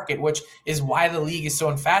metro market, which is why the league is so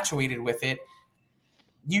infatuated with it,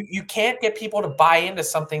 you can't get people to buy into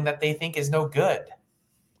something that they think is no good.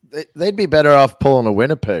 They'd be better off pulling a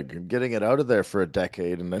Winnipeg and getting it out of there for a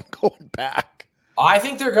decade and then going back. I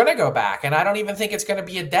think they're going to go back, and I don't even think it's going to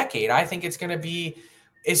be a decade. I think it's going to be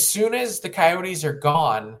as soon as the Coyotes are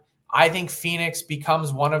gone, I think Phoenix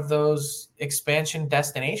becomes one of those expansion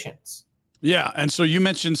destinations. Yeah, and so you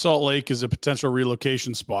mentioned Salt Lake as a potential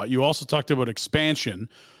relocation spot. You also talked about expansion.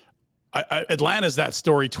 Atlanta's that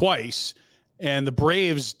story twice, and the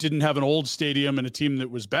Braves didn't have an old stadium and a team that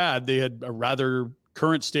was bad. They had a rather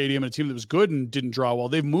current stadium and a team that was good and didn't draw well.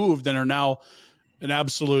 They've moved and are now an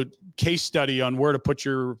absolute case study on where to put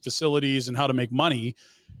your facilities and how to make money.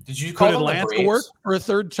 Did you call them Atlanta the Braves? Work for a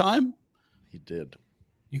third time? He did.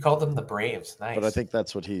 You called them the Braves. Nice. But I think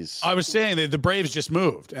that's what I was saying that the Braves just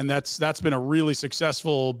moved, and that's been a really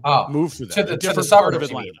successful move for them. To the part of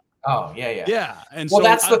Atlanta. Oh, yeah. Yeah. And well,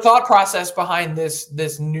 that's the thought process behind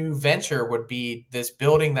this new venture would be this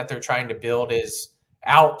building that they're trying to build is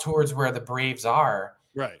out towards where the Braves are.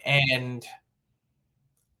 Right. And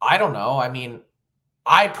I don't know. I mean,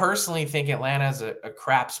 I personally think Atlanta is a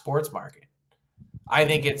crap sports market. I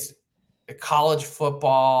think it's a college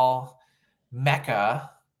football mecca.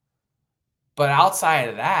 But outside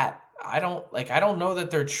of that, I don't know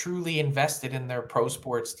that they're truly invested in their pro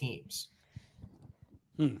sports teams.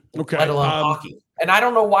 Okay. Let alone hockey. And I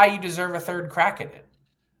don't know why you deserve a third crack at it.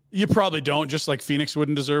 You probably don't, just like Phoenix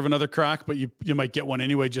wouldn't deserve another crack, but you might get one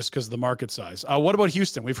anyway just because of the market size. What about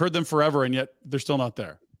Houston? We've heard them forever, and yet they're still not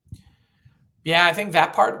there. Yeah, I think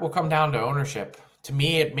that part will come down to ownership. To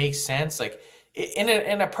me, it makes sense. Like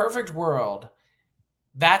in a perfect world,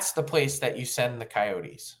 that's the place that you send the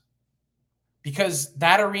Coyotes. Because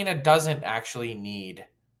that arena doesn't actually need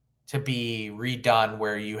to be redone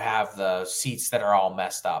where you have the seats that are all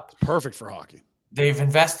messed up. Perfect for hockey. They've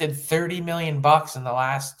invested $30 million in the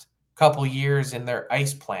last couple years in their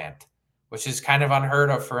ice plant, which is kind of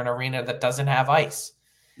unheard of for an arena that doesn't have ice.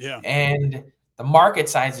 Yeah. And the market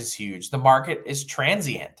size is huge. The market is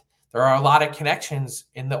transient. There are a lot of connections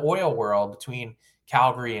in the oil world between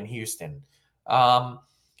Calgary and Houston. I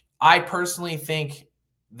personally think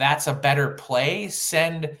that's a better play.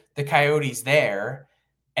 Send the Coyotes there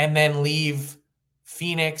and then leave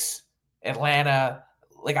Phoenix, Atlanta.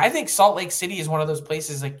 Like, I think Salt Lake City is one of those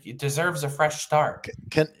places like it deserves a fresh start.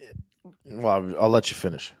 Well, I'll let you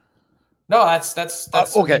finish. No, that's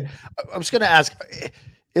Okay. I was going to ask,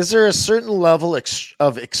 is there a certain level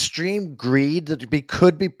of extreme greed that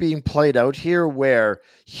could be being played out here where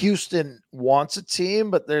Houston wants a team,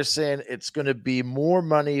 but they're saying it's going to be more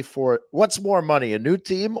money for what's more money, a new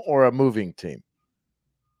team or a moving team?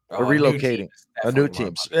 Or relocating a new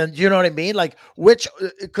team. And you know what I mean? Like which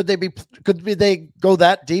could they go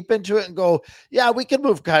that deep into it and go, yeah, we can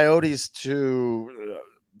move Coyotes to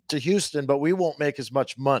Houston, but we won't make as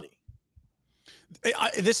much money.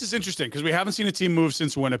 This is interesting because we haven't seen a team move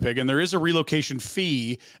since Winnipeg, and there is a relocation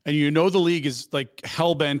fee, and the league is like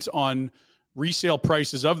hell-bent on resale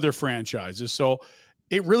prices of their franchises. So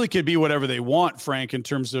it really could be whatever they want, Frank, in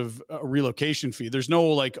terms of a relocation fee. There's no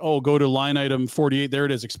like, oh, go to line item 48. There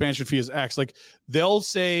it is. Expansion fee is X. Like they'll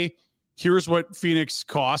say, here's what Phoenix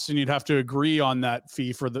costs, and you'd have to agree on that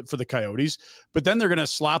fee for the Coyotes. But then they're going to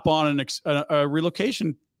slap on a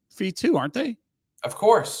relocation fee too, aren't they? Of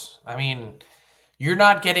course. I mean, you're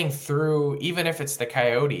not getting through, even if it's the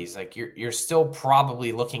Coyotes, like you're still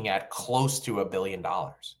probably looking at close to $1 billion.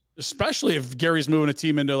 Especially if Gary's moving a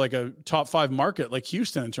team into like a top 5 market like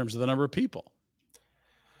Houston in terms of the number of people.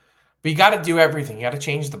 But you got to do everything. You got to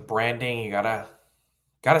change the branding. You got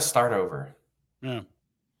to start over. Yeah.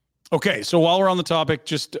 Okay, so while we're on the topic,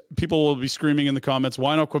 just people will be screaming in the comments,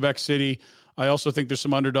 why not Quebec City? I also think there's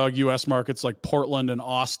some underdog U.S. markets like Portland and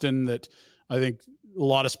Austin that I think a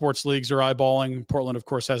lot of sports leagues are eyeballing. Portland, of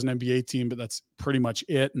course, has an NBA team, but that's pretty much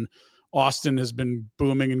it. And Austin has been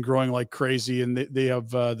booming and growing like crazy, and they have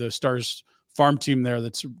the Stars farm team there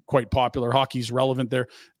that's quite popular. Hockey's relevant there.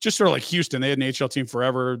 Just sort of like Houston. They had an HL team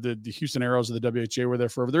forever. The Houston Aeros of the WHA were there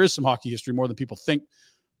forever. There is some hockey history, more than people think,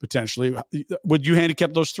 potentially. Would you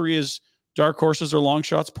handicap those three as dark horses or long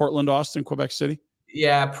shots? Portland, Austin, Quebec City?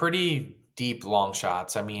 Yeah, pretty deep long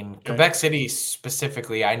shots. I mean, okay. Quebec City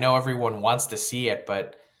specifically, I know everyone wants to see it,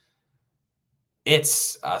 but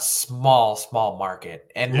it's a small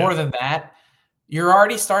market. And more than that, you're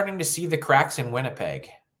already starting to see the cracks in Winnipeg.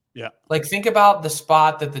 Yeah. Like, think about the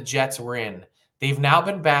spot that the Jets were in. They've now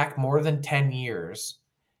been back more than 10 years.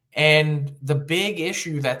 And the big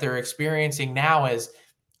issue that they're experiencing now is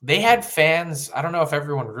they had fans. I don't know if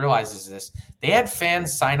everyone realizes this. They had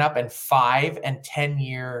fans sign up in 5 and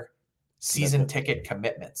 10-year season ticket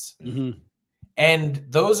commitments. Mm-hmm. And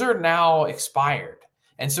those are now expired.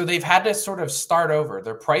 And so they've had to sort of start over.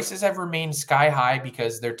 Their prices have remained sky high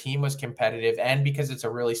because their team was competitive and because it's a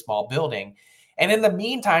really small building. And in the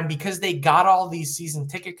meantime, because they got all these season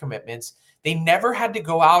ticket commitments, they never had to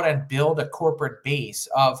go out and build a corporate base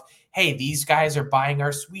of, hey, these guys are buying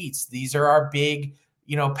our suites. These are our big,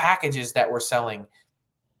 packages that we're selling.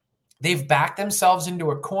 They've backed themselves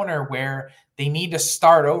into a corner where they need to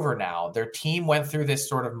start over now. Their team went through this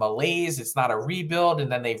sort of malaise. It's not a rebuild.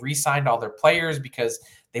 And then they've re-signed all their players because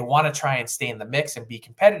they want to try and stay in the mix and be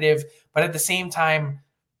competitive. But at the same time,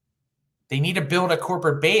 they need to build a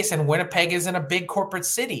corporate base, and Winnipeg isn't a big corporate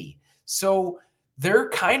city. So they're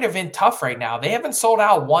kind of in tough right now. They haven't sold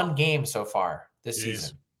out one game so far this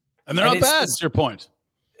season. And they're not bad, to your point.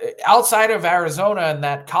 Outside of Arizona and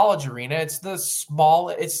that college arena, it's the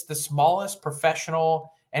smallest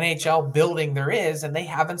professional NHL building there is, and they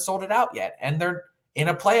haven't sold it out yet. And they're in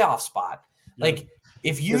a playoff spot. Yeah. Like,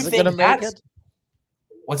 if you think that's it?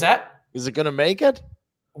 What's that? Is it going to make it?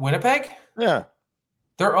 Winnipeg? Yeah.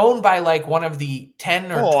 They're owned by like one of the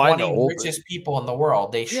 10 or 20 richest people in the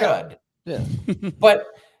world. They should. Yeah. But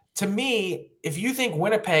to me, if you think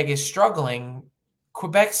Winnipeg is struggling,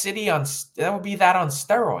 Quebec City that would be that on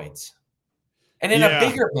steroids, and in a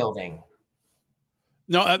bigger building.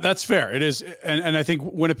 No, that's fair. It is, and I think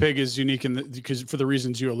Winnipeg is unique because for the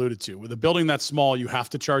reasons you alluded to. With a building that small, you have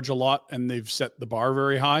to charge a lot, and they've set the bar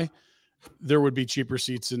very high. There would be cheaper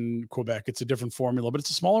seats in Quebec. It's a different formula, but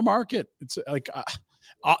it's a smaller market. It's like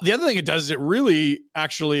the other thing it does is it really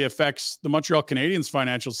actually affects the Montreal Canadiens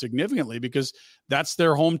financials significantly because that's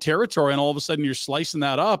their home territory. And all of a sudden you're slicing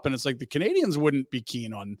that up. And it's like the Canadiens wouldn't be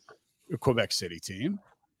keen on a Quebec City team.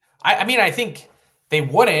 I mean, I think they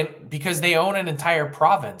wouldn't because they own an entire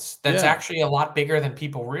province that's actually a lot bigger than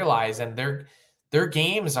people realize. And their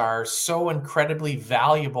games are so incredibly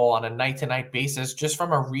valuable on a night-to-night basis just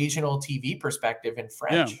from a regional TV perspective in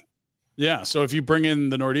French. Yeah. So if you bring in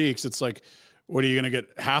the Nordiques, it's like, what are you going to get?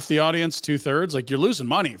 Half the audience, 2/3? Like you're losing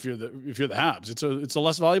money if you're the Habs. It's a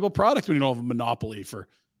less valuable product when you don't have a monopoly for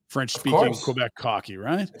French-speaking Quebec hockey,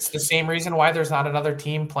 right? It's the same reason why there's not another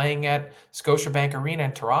team playing at Scotiabank Arena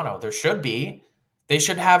in Toronto. There should be. They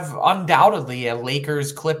should have undoubtedly a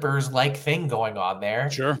Lakers-Clippers-like thing going on there.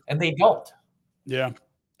 Sure. And they don't. Yeah.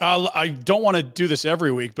 I don't want to do this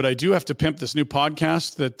every week, but I do have to pimp this new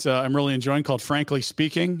podcast that I'm really enjoying called Frankly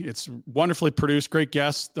Speaking. It's wonderfully produced, great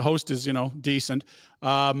guests. The host is, decent.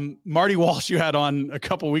 Marty Walsh you had on a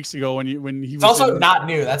couple weeks ago when he It's was also not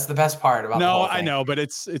new. That's the best part about the whole thing. I know, but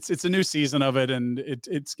it's a new season of it, and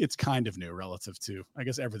it's kind of new relative to, I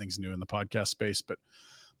guess everything's new in the podcast space, but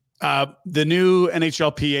the new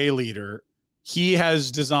NHLPA leader, he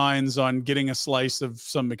has designs on getting a slice of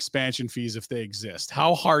some expansion fees if they exist.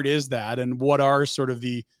 How hard is that? And what are sort of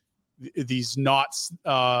these knots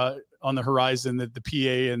on the horizon that the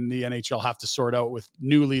PA and the NHL have to sort out with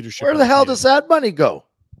new leadership? Where the hell does that money go?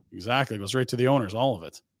 Exactly. It goes right to the owners, all of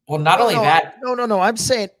it. Well, not only that. No. I'm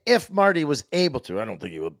saying if Marty was able to, I don't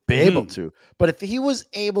think he would be able to, but if he was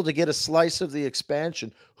able to get a slice of the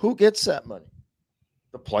expansion, who gets that money?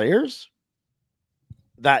 The players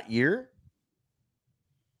that year?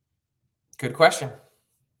 Good question.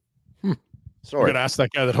 Sorry. We're going to ask that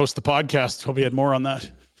guy that hosts the podcast. Hope he had more on that.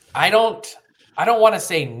 I don't want to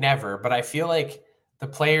say never, but I feel like the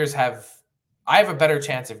players I have a better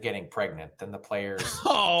chance of getting pregnant than the players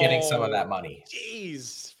getting some of that money.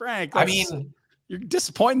 Jeez, Frank. I mean, you're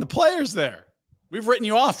disappointing the players there. We've written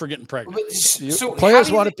you off for getting pregnant. So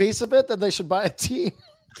players want a piece of it, then they should buy a team.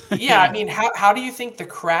 Yeah, I mean, how do you think the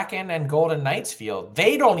Kraken and Golden Knights feel?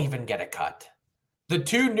 They don't even get a cut. The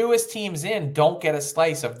two newest teams in don't get a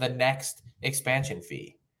slice of the next expansion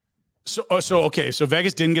fee. So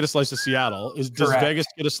Vegas didn't get a slice of Seattle. Does Vegas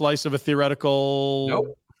get a slice of a theoretical?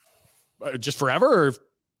 Nope. Just forever? Or?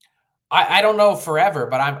 I don't know forever,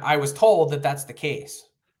 but I was told that that's the case.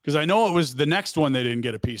 Because I know it was the next one they didn't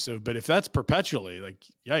get a piece of, but if that's perpetually, like,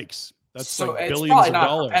 yikes. That's so like it's billions probably of not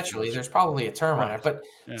dollars. perpetually. There's probably a term on it, but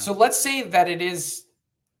So let's say that it is.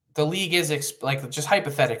 The league is just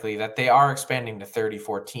hypothetically that they are expanding to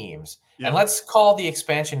 34 teams. Yeah. And let's call the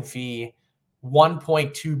expansion fee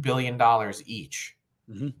 $1.2 billion each.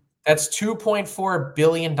 Mm-hmm. That's $2.4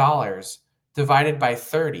 billion divided by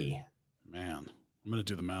 30. Man, I'm going to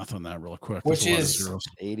do the math on that real quick. Which is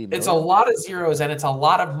 80 million. It's a lot of zeros and it's a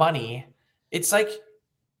lot of money. It's like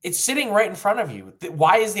it's sitting right in front of you.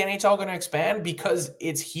 Why is the NHL going to expand? Because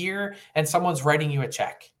it's here and someone's writing you a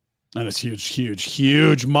check. And it's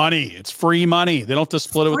huge money. It's free money. They don't have to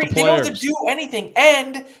split it with the players. They don't have to do anything.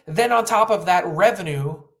 And then on top of that,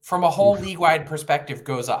 revenue from a whole league-wide perspective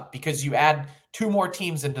goes up because you add two more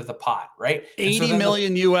teams into the pot, right? 80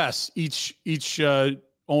 million US each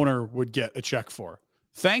owner would get a check for.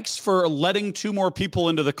 Thanks for letting two more people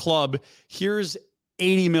into the club. Here's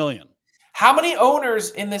 80 million. How many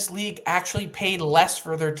owners in this league actually paid less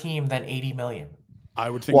for their team than 80 million? I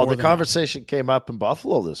would think. Well, the conversation came up in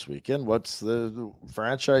Buffalo this weekend. What's the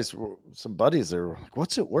franchise? Some buddies there were like,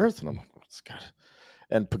 "What's it worth?" And I'm like,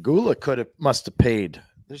 and Pagula must have paid.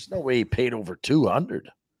 There's no way he paid over 200.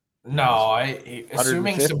 No,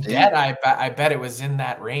 assuming some debt, I bet it was in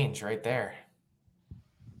that range right there.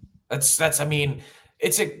 That's. I mean,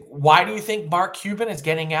 why do you think Mark Cuban is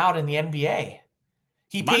getting out in the NBA?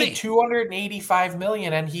 He paid $285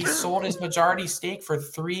 million, and he sold his majority stake for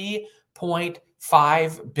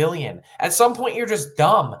 $3.5 billion. At some point, you're just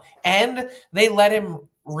dumb, and they let him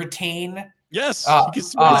retain. Yes, he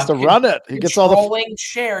gets to run it. He gets all the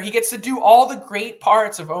share. He gets to do all the great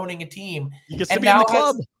parts of owning a team. He gets to be in the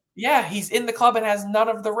club. He's in the club and has none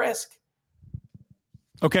of the risk.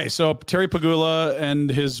 Okay, so Terry Pagula and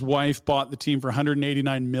his wife bought the team for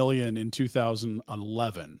 $189 million in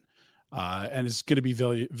 2011. And it's going to be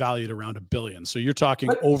valued around $1 billion. So you're talking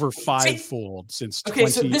over fivefold since. Okay,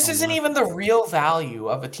 so this isn't even the real value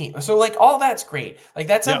of a team. So like all that's great. Like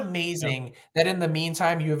that's amazing that in the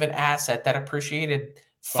meantime you have an asset that appreciated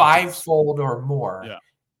fivefold or more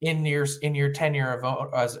in your tenure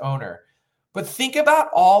as owner. But think about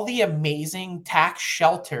all the amazing tax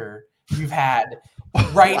shelter you've had,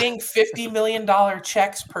 writing $50 million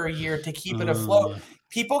checks per year to keep it afloat.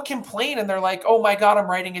 People complain and they're like, "Oh my God, I'm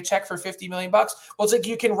writing a check for $50 million." Well, it's like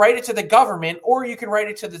you can write it to the government or you can write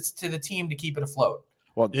it to the team to keep it afloat.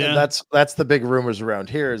 Well, that's the big rumors around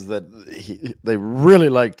here is that they really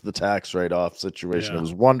liked the tax write-off situation. It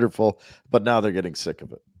was wonderful, but now they're getting sick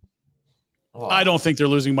of it. Well, I don't think they're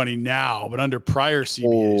losing money now, but under prior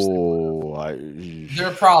CBAs,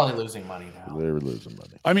 they're probably losing money now. They were losing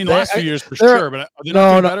money. I mean, last few years for sure, but they're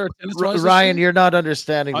not better. Ryan, you're not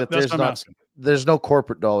understanding that there's no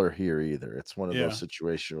corporate dollar here either. It's one of those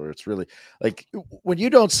situations where it's really like when you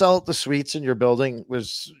don't sell the suites in your building,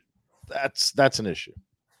 that's an issue.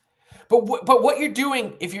 But what you're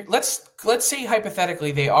doing, if you're let's say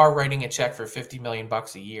hypothetically they are writing a check for $50 million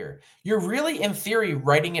a year, you're really in theory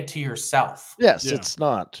writing it to yourself. Yes, it's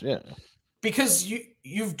not. Yeah, because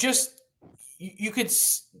you could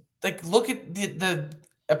like look at the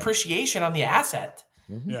appreciation on the asset.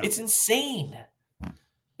 Mhm. Yeah. It's insane.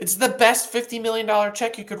 It's the best $50 million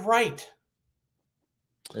check you could write.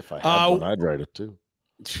 If I had one, I'd write it too.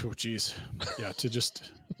 Oh, geez. Yeah,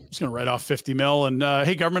 just going to write off 50 mil and,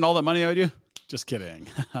 hey, government, all that money owed you? Just kidding.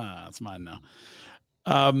 It's mine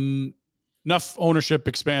now. Enough ownership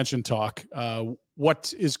expansion talk.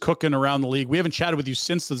 What is cooking around the league? We haven't chatted with you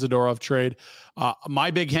since the Zadorov trade.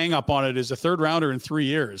 My big hang up on it is a third rounder in 3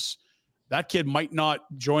 years. That kid might not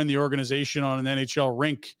join the organization on an NHL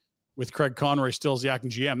rink with Craig Conroy still as the acting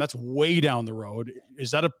GM. That's way down the road.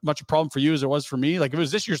 Is that much a problem for you as it was for me? Like, if it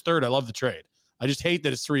was this year's third, I love the trade. I just hate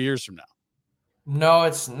that it's 3 years from now. No,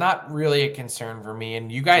 it's not really a concern for me.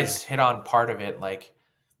 And you guys hit on part of it. Like,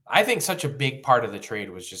 I think such a big part of the trade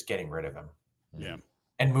was just getting rid of him. Yeah.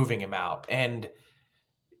 And moving him out. And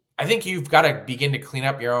I think you've got to begin to clean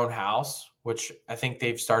up your own house, which I think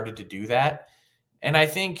they've started to do that. And I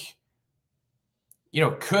think,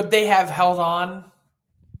 could they have held on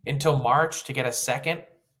until March to get a second?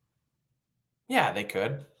 Yeah, they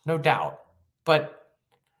could, no doubt. But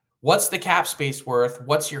what's the cap space worth?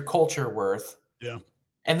 What's your culture worth? Yeah.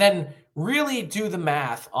 And then really do the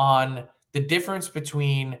math on the difference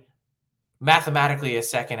between mathematically a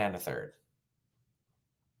second and a third.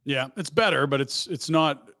 Yeah, it's better, but it's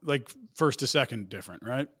not like first to second different,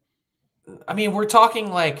 right? I mean, we're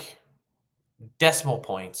talking like decimal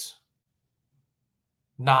points,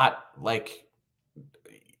 not like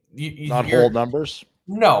not whole numbers.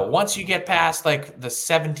 No, once you get past like the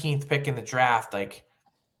 17th pick in the draft, like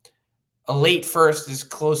a late first is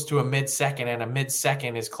close to a mid second, and a mid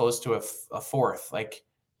second is close to a fourth. Like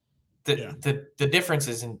the difference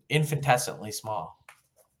is infinitesimally small.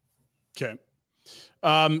 Okay.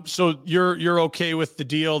 So you're okay with the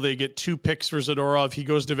deal? They get 2 picks for Zadorov. He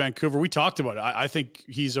goes to Vancouver. We talked about it. I think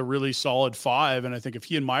he's a really solid 5. And I think if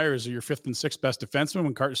he and Myers are your 5th and 6th best defenseman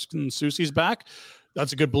when Carson Soucy's back,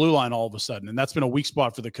 that's a good blue line all of a sudden. And that's been a weak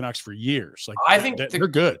spot for the Canucks for years. Like, I think they're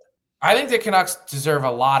good. I think the Canucks deserve a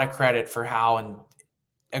lot of credit for how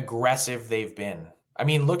aggressive they've been. I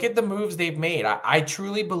mean, look at the moves they've made. I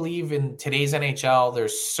truly believe in today's NHL,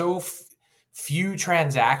 there's so few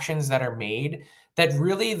transactions that are made that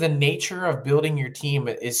really the nature of building your team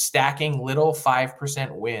is stacking little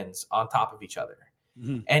 5% wins on top of each other.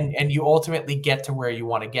 Mm-hmm. And you ultimately get to where you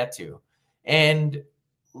want to get to. And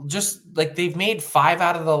just like they've made 5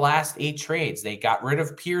 out of the last 8 trades. They got rid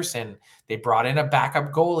of Pearson. They brought in a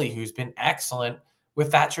backup goalie who's been excellent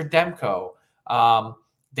with Thatcher Demko.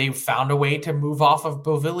 They've found a way to move off of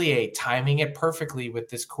Beauvillier, timing it perfectly with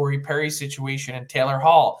this Corey Perry situation and Taylor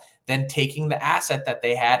Hall, then taking the asset that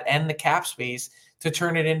they had and the cap space to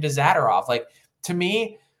turn it into Zadorov. Like, to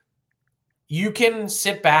me, you can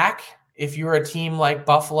sit back if you're a team like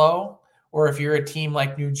Buffalo or if you're a team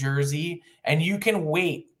like New Jersey, and you can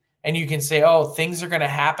wait and you can say, oh, things are going to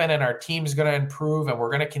happen and our team's going to improve and we're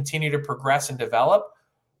going to continue to progress and develop.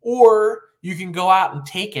 Or you can go out and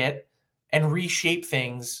take it and reshape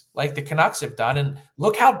things like the Canucks have done. And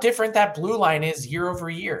look how different that blue line is year over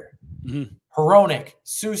year. Mm-hmm. Hronek,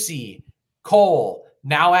 Soucy, Cole,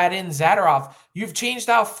 now add in Zadorov. You've changed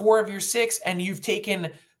out 4 of your 6, and you've taken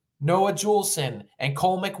Noah Juleson and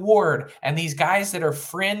Cole McWard and these guys that are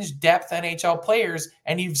fringe depth NHL players,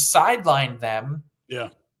 and you've sidelined them. Yeah.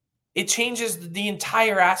 It changes the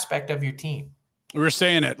entire aspect of your team. We were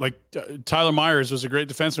saying it, like Tyler Myers was a great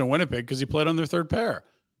defenseman in Winnipeg because he played on their third pair,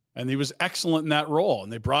 and he was excellent in that role.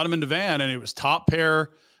 And they brought him into Van, and it was top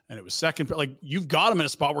pair, and it was second pair. Like, you've got him in a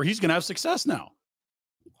spot where he's going to have success now.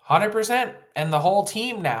 100%. And the whole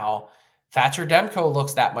team now, Thatcher Demko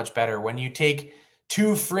looks that much better when you take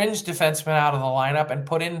 2 fringe defensemen out of the lineup and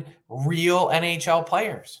put in real NHL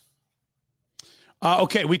players.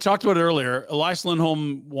 Okay, we talked about it earlier. Elias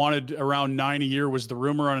Lindholm wanted around 9 a year was the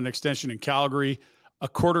rumor on an extension in Calgary. A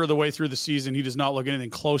quarter of the way through the season, he does not look anything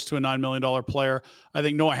close to a $9 million player. I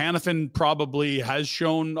think Noah Hanifin probably has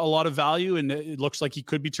shown a lot of value, and it looks like he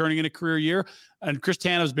could be turning in a career year. And Chris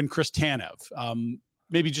Tanev's been Chris Tanev.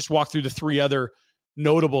 Maybe just walk through the 3 other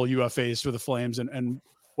notable UFAs for the Flames and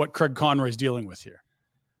what Craig Conroy's dealing with here.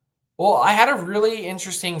 Well, I had a really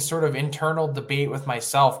interesting sort of internal debate with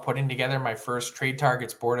myself putting together my first trade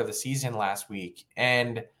targets board of the season last week.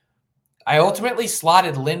 And I ultimately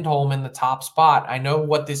slotted Lindholm in the top spot. I know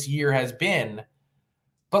what this year has been,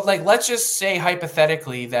 but like, let's just say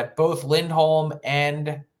hypothetically that both Lindholm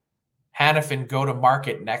and Hanifin go to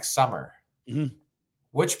market next summer. Mm-hmm.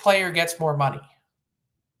 Which player gets more money?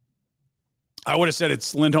 I would have said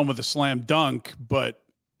it's Lindholm with a slam dunk, but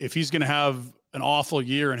if he's going to have an awful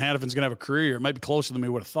year and Hanifin's going to have a career year, it might be closer than we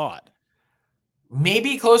would have thought.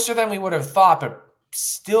 maybe closer than we would have thought, but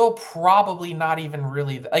still probably not even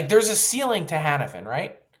really. Like, there's a ceiling to Hanifin,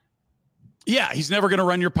 right? Yeah, he's never going to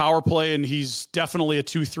run your power play, and he's definitely a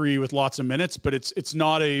 2-3 with lots of minutes, but it's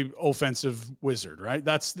not a offensive wizard, right?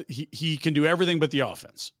 He can do everything but the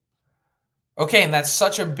offense. Okay, and that's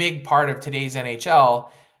such a big part of today's NHL.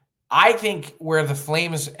 I think where the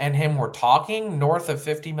Flames and him were talking, north of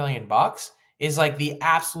 $50 million is like the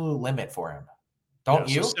absolute limit for him. Don't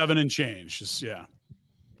you? So 7 and change.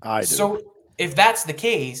 I do. So if that's the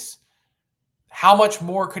case, how much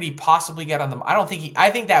more could he possibly get on them? I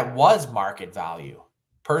think that was market value,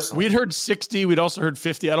 personally. We'd heard 60. We'd also heard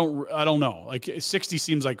 50. I don't know. Like 60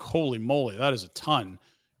 seems like, holy moly, that is a ton.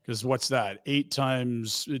 Because what's that? 8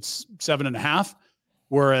 times, it's 7.5.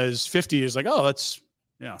 Whereas 50 is like, oh, that's,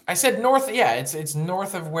 yeah. I said north. Yeah, it's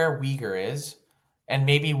north of where Uyghur is, and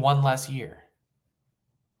maybe one less year.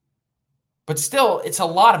 But still, it's a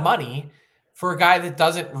lot of money for a guy that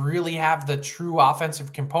doesn't really have the true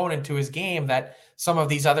offensive component to his game that some of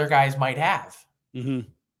these other guys might have. Mm-hmm.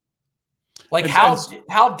 Like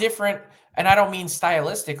how different, and I don't mean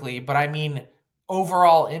stylistically, but I mean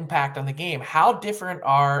overall impact on the game. How different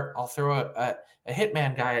I'll throw a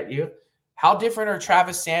hitman guy at you. How different are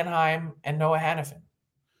Travis Sanheim and Noah Hanifin?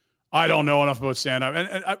 I don't know enough about Sanheim.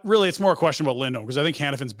 And really, it's more a question about Lindholm, because I think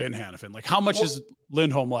Hannifin's been Hanifin. Like, how much is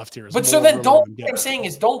Lindholm left here? But so then what I'm saying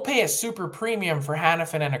is don't pay a super premium for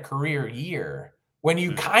Hanifin in a career year when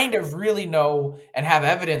you kind of really know and have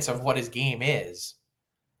evidence of what his game is.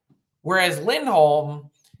 Whereas Lindholm,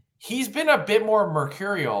 he's been a bit more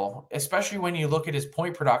mercurial, especially when you look at his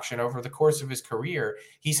point production over the course of his career.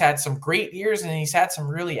 He's had some great years and he's had some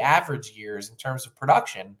really average years in terms of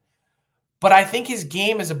production. But I think his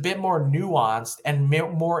game is a bit more nuanced and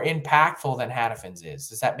more impactful than Hanifin's is.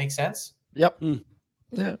 Does that make sense? Yep.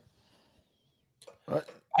 Yeah.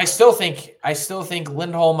 I still think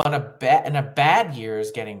Lindholm in a bad year is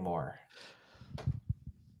getting more.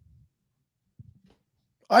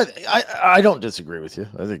 I don't disagree with you.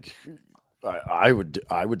 I think I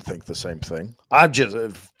would think the same thing. I'm just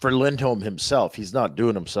for Lindholm himself, he's not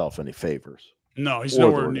doing himself any favors. No, he's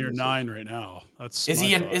nowhere near 9 right now. Is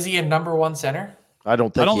he a number one center? I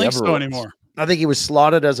don't think so anymore. I think he was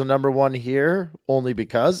slotted as a number one here only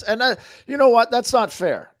because, and you know what? That's not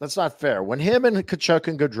fair. That's not fair. When him and Kachuk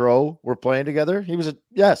and Gaudreau were playing together, he was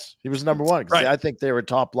number one. Right. I think they were a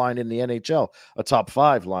top line in the NHL, a top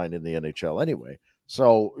 5 line in the NHL anyway.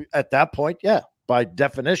 So at that point, yeah, by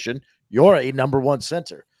definition, you're a number one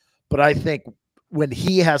center. But I think when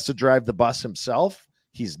he has to drive the bus himself,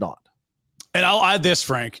 he's not. And I'll add this,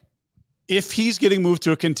 Frank. If he's getting moved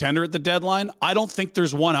to a contender at the deadline, I don't think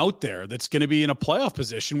there's one out there that's going to be in a playoff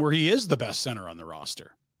position where he is the best center on the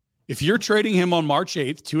roster. If you're trading him on March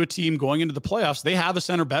 8th to a team going into the playoffs, they have a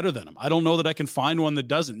center better than him. I don't know that I can find one that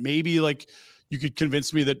doesn't. Maybe like you could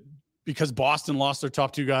convince me that because Boston lost their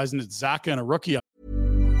top 2 guys and it's Zacha and a rookie.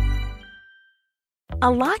 A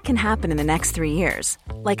lot can happen in the next 3 years.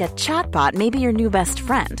 Like a chatbot may be your new best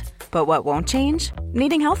friend. But what won't change?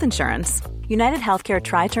 Needing health insurance. United Healthcare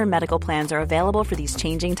Tri-Term Medical Plans are available for these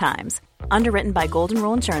changing times. Underwritten by Golden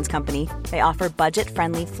Rule Insurance Company, they offer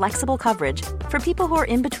budget-friendly, flexible coverage for people who are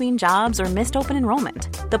in between jobs or missed open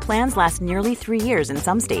enrollment. The plans last nearly 3 years in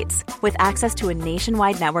some states, with access to a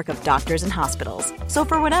nationwide network of doctors and hospitals. So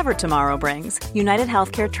for whatever tomorrow brings, United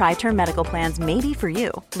Healthcare Tri-Term Medical Plans may be for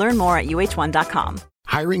you. Learn more at uh1.com.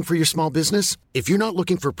 Hiring for your small business? If you're not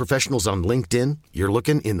looking for professionals on LinkedIn, you're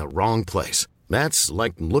looking in the wrong place. That's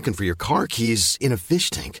like looking for your car keys in a fish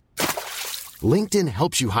tank. LinkedIn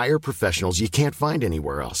helps you hire professionals you can't find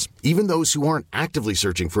anywhere else, even those who aren't actively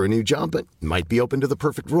searching for a new job but might be open to the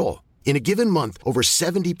perfect role. In a given month, over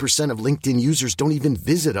 70% of LinkedIn users don't even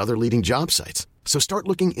visit other leading job sites. So start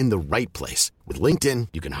looking in the right place. With LinkedIn,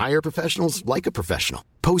 you can hire professionals like a professional.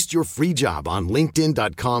 Post your free job on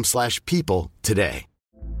linkedin.com/people today.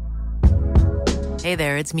 Hey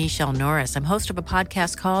there, it's Michelle Norris. I'm host of a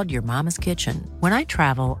podcast called Your Mama's Kitchen. When I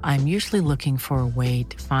travel, I'm usually looking for a way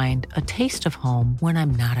to find a taste of home when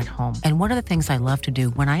I'm not at home. And one of the things I love to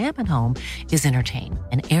do when I am at home is entertain.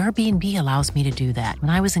 And Airbnb allows me to do that.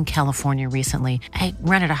 When I was in California recently, I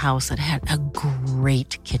rented a house that had a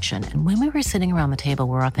great kitchen. And when we were sitting around the table,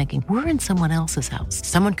 we were all thinking, we're in someone else's house.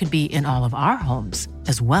 Someone could be in all of our homes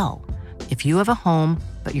as well. If you have a home,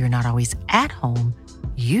 but you're not always at home,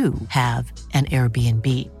 you have an Airbnb.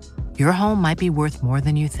 Your home might be worth more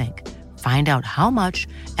than you think. Find out how much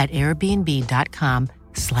at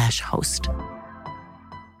airbnb.com/host.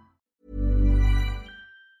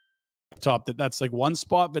 That's like one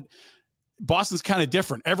spot, but Boston's kind of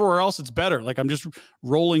different. Everywhere else, it's better. Like I'm just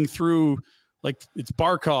rolling through Like it's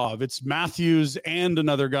Barkov, it's Matthews and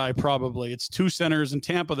another guy probably. It's two centers in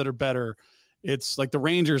Tampa that are better. It's like the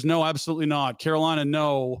Rangers, no, absolutely not. Carolina,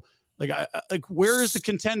 no. Like where is the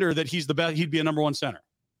contender that he's the best? He'd be a number one center.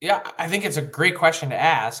 Yeah, I think it's a great question to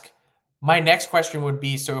ask. My next question would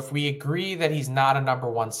be, so if we agree that he's not a number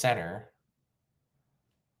one center,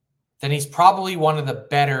 then he's probably one of the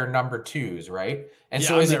better number twos, right? And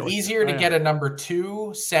so is it easier to get a number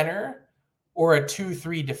two center or a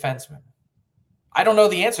 2-3 defenseman? I don't know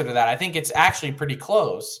the answer to that. I think it's actually pretty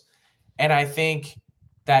close. And I think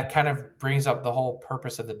that kind of brings up the whole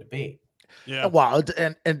purpose of the debate. Yeah. Well,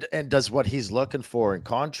 and does what he's looking for in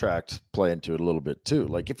contract play into it a little bit too?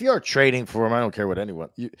 Like if you're trading for him, I don't care what anyone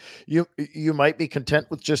you might be content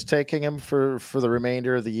with just taking him for the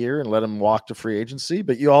remainder of the year and let him walk to free agency,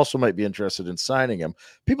 but you also might be interested in signing him.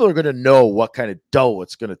 People are going to know what kind of dough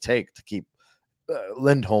it's going to take to keep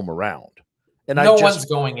Lindholm around. And no one's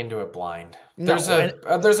going into it blind. There's a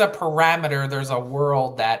parameter, there's a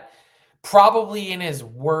world that probably in his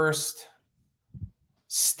worst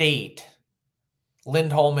state,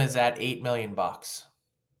 Lindholm is at $8 million. Really?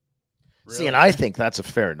 See, and I think that's a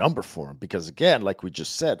fair number for him because, again, like we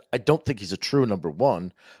just said, I don't think he's a true number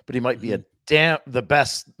one, but he might be the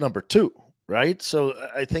best number two, right? So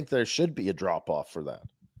I think there should be a drop off for that.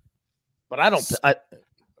 But I don't.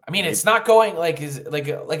 I mean, it's not going like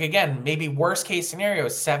again, maybe worst case scenario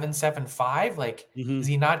is 7.75. Like, is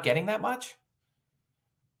he not getting that much?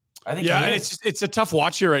 I think and it's a tough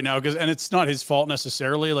watch here right now and it's not his fault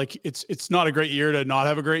necessarily. Like it's not a great year to not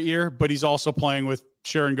have a great year, but he's also playing with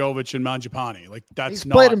Sharon Govich and Mangiapane. Like he's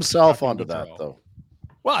played himself onto that though.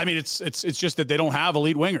 Well, I mean, it's just that they don't have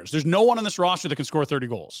elite wingers. There's no one on this roster that can score 30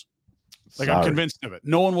 goals. Like I'm convinced of it.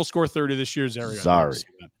 No one will score 30 this year, Zary. Sorry.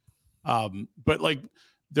 But like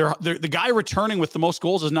the guy returning with the most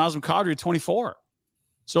goals is Nazem Kadri at 24.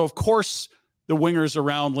 So of course the wingers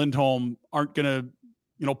around Lindholm aren't going to,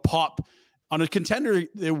 pop on a contender.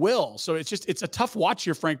 They will. So it's a tough watch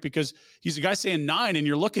here, Frank, because he's a guy saying 9 and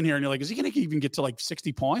you're looking here and you're like, is he going to even get to like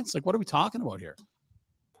 60 points? Like, what are we talking about here?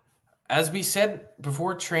 As we said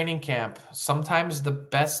before training camp, sometimes the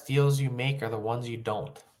best deals you make are the ones you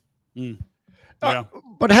don't. Yeah.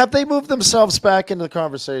 But have they moved themselves back into the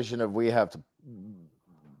conversation of we have to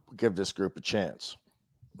give this group a chance?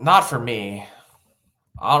 Not for me.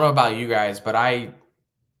 I don't know about you guys, but I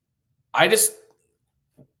just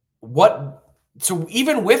so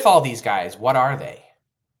even with all these guys, what are they?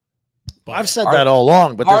 I've said that all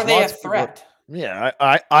along, but are they a threat?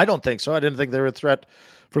 I don't think so. I didn't think they were a threat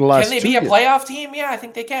for the last 2 years. Can they be a playoff team? Yeah, I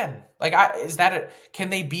think they can. Like, can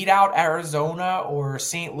they beat out Arizona or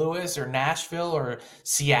St. Louis or Nashville or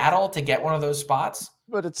Seattle to get one of those spots?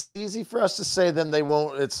 But it's easy for us to say then they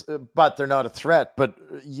won't. But they're not a threat. But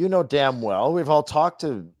damn well, we've all talked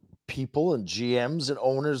to people and GMs and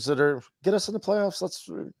owners that are get us in the playoffs. Let's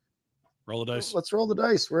roll the dice. Let's roll the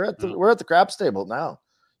dice. We're at the craps table now.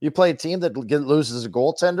 You play a team that loses a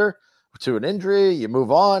goaltender to an injury. You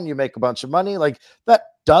move on. You make a bunch of money. Like that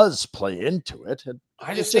does play into it.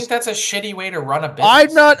 I just think that's a shitty way to run a business.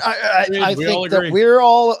 I'm not. I think that we're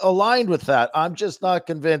all aligned with that. I'm just not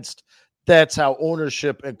convinced that's how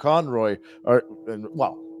ownership and Conroy are.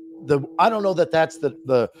 I don't know that that's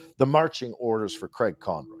the marching orders for Craig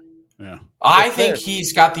Conroy. Yeah, I think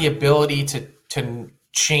he's got the ability to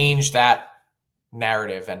change that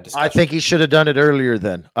narrative and discussion. I think he should have done it earlier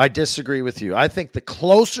then. I disagree with you. I think the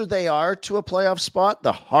closer they are to a playoff spot,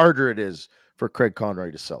 the harder it is for Craig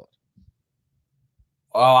Conroy to sell it.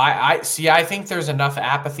 Oh, I see. I think there's enough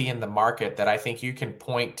apathy in the market that I think you can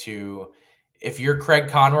point to if you're Craig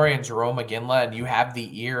Conroy and Jerome McGinley and you have the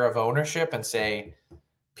ear of ownership and say,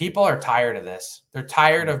 people are tired of this. They're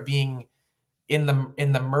tired of being in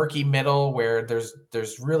the murky middle where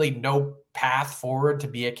there's really no path forward to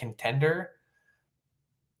be a contender.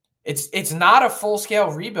 It's not a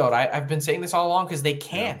full-scale rebuild. I've been saying this all along because they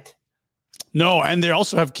can't. No, and they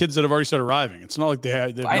also have kids that have already started arriving. It's not like they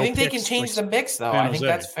have I think they can change the mix, though. I think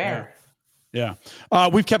that's fair. Yeah.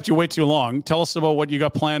 We've kept you way too long. Tell us about what you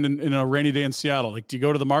got planned in a rainy day in Seattle. Like, do you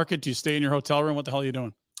go to the market? Do you stay in your hotel room? What the hell are you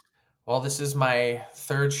doing? Well, this is my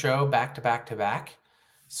third show back to back to back.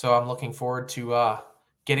 So I'm looking forward to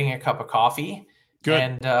getting a cup of coffee. Good.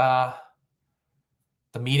 And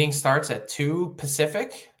the meeting starts at 2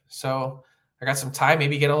 Pacific. So I got some time.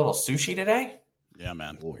 Maybe get a little sushi today. Yeah,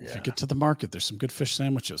 man. If you get to the market, there's some good fish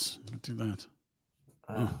sandwiches. Do that.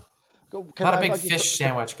 Not a big fish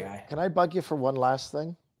sandwich guy. Can I bug you for one last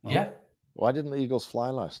thing? Yeah. Why didn't the Eagles fly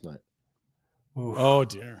last night? Oof. Oh,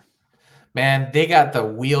 dear. Man, they got the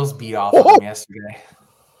wheels beat off of them yesterday.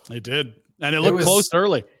 They did. And it looked close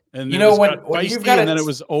early. And when you've got and then it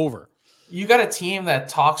was over. You got a team that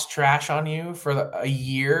talks trash on you for a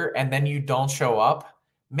year and then you don't show up.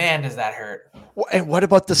 Man, does that hurt. And what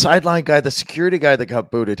about the sideline guy, the security guy that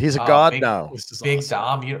got booted? He's a god now. Big awesome.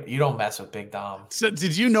 Dom, you don't mess with Big Dom. So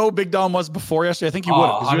did you know Big Dom was before yesterday? I think you would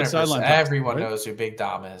have, because you had sideline. Everyone knows who Big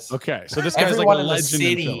Dom is. Okay, so this guy's like a legend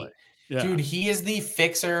in Philly. Yeah. Dude, he is the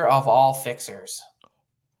fixer of all fixers.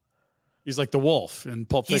 He's like the wolf in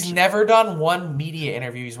Pulp Fiction. He's never done one media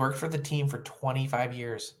interview. He's worked for the team for 25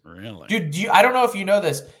 years. Really? Dude, I don't know if you know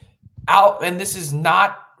this. And this is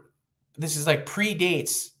like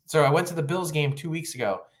predates. So I went to the Bills game 2 weeks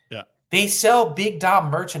ago. Yeah. They sell Big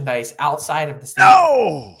Dom merchandise outside of the stadium.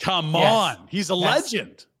 No! Come on. He's a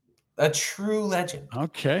legend. A true legend.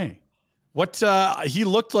 Okay. What he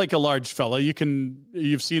looked like a large fella.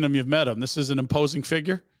 You've seen him, you've met him. This is an imposing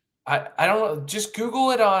figure. I don't know. Just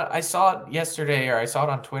Google it I saw it yesterday, or I saw it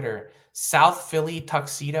on Twitter. South Philly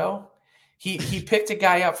tuxedo. He picked a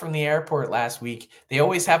guy up from the airport last week. They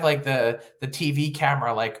always have like the TV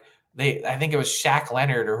camera, like I think it was Shaq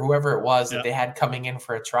Leonard or whoever it was that they had coming in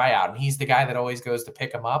for a tryout. And he's the guy that always goes to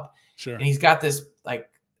pick him up. Sure. And he's got this like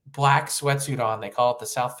black sweatsuit on. They call it the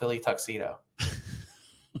South Philly tuxedo.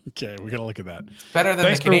 Okay, we got to look at that. Better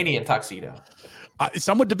than the Canadian tuxedo.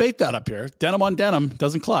 Some would debate that up here. Denim on denim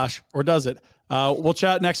doesn't clash, or does it? We'll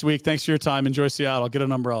chat next week. Thanks for your time. Enjoy Seattle. Get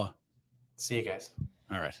an umbrella. See you guys.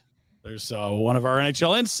 All right. There's one of our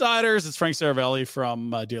NHL insiders. It's Frank Seravalli from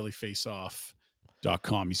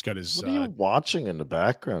dailyfaceoff.com. He's got his. What are you watching in the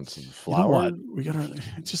background? Some flower. You know we got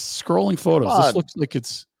just scrolling photos. This looks like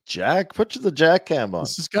it's Jack. Put the Jack cam on.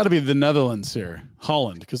 This has got to be the Netherlands here,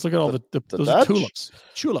 Holland, because look at all those are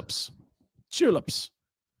tulips.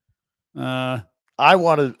 I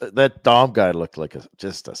wanted that Dom guy looked like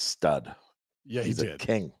just a stud. Yeah, he's a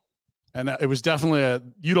king. And it was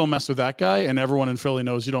definitely you don't mess with that guy, and everyone in Philly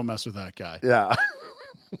knows you don't mess with that guy. Yeah.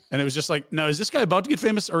 And it was just like, now, is this guy about to get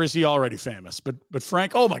famous, or is he already famous? But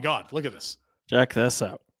Frank, oh my God, look at this. Check this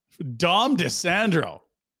out. Dom DeSandro.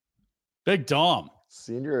 Big Dom.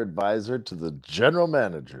 Senior advisor to the general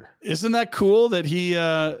manager. Isn't that cool that he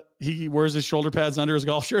wears his shoulder pads under his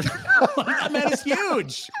golf shirt? That man is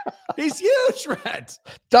huge. He's huge, Red.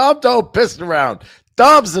 Dom don't piss around.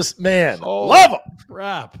 Dom's this man. Oh, love him.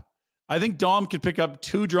 Crap. I think Dom could pick up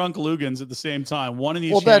 2 drunk Lugans at the same time, one in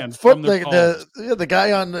each hand. That foot, the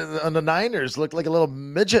guy on the Niners looked like a little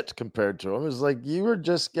midget compared to him. It was like, you were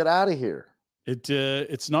just get out of here.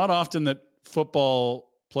 It's not often that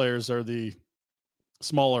football players are the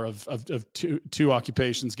smaller of two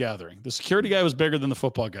occupations gathering. The security guy was bigger than the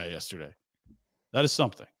football guy yesterday. That is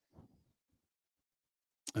something.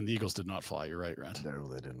 And the Eagles did not fly. You're right, Rent. No,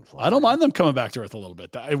 they didn't fly. I don't mind them coming back to earth a little bit.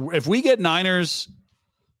 If we get Niners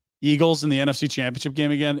Eagles in the NFC Championship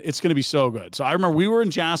game again, it's going to be so good. So I remember we were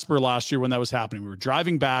in Jasper last year when that was happening. We were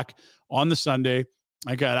driving back on the Sunday.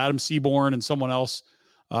 I got Adam Seaborn and someone else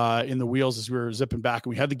in the wheels as we were zipping back,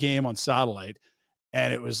 and we had the game on satellite,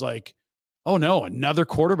 and it was like, oh no, another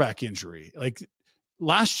quarterback injury. Like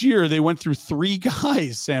last year they went through 3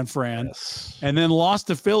 guys, San Fran, and then lost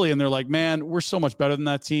to Philly, and they're like, man, we're so much better than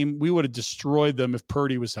that team. We would have destroyed them if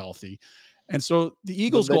Purdy was healthy. And so the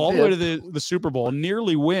Eagles go all the way to the Super Bowl,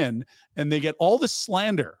 nearly win, and they get all this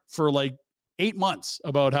slander for like 8 months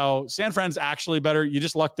about how San Fran's actually better. You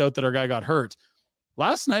just lucked out that our guy got hurt.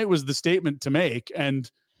 Last night was the statement to make,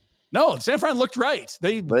 and no, San Fran looked right.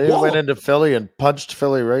 They went into Philly and punched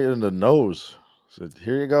Philly right in the nose. Said,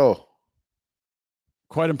 here you go.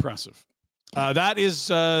 Quite impressive. That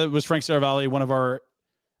was Frank Seravalli, one of our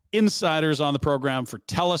insiders on the program for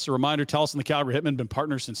TELUS. A reminder, TELUS and the Calgary Hitmen have been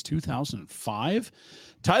partners since 2005.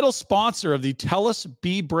 Title sponsor of the TELUS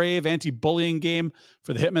Be Brave anti-bullying game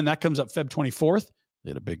for the Hitmen. That comes up Feb 24th. They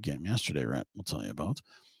had a big game yesterday, right? We'll tell you about.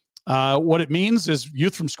 What it means is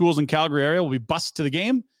youth from schools in Calgary area will be bused to the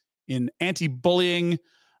game in anti-bullying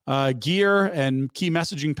gear and key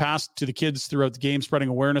messaging passed to the kids throughout the game, spreading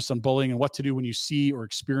awareness on bullying and what to do when you see or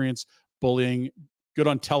experience bullying. Good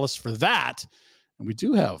on TELUS for that. And we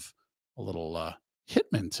do have a little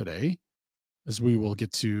Hitman today, as we will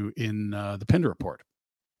get to in the Pinder Report.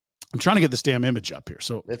 I'm trying to get this damn image up here.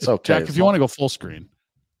 So it's okay. Jack, if you want to go full screen.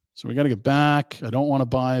 So we got to get back. I don't want to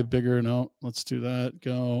buy bigger. No, let's do that.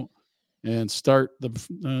 Go and start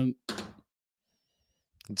the.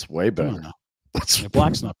 It's way better.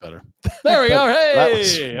 Black's not better. There we go.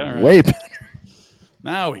 Hey, all right. Way better.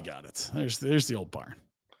 Now we got it. There's the old barn.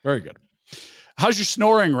 Very good. How's your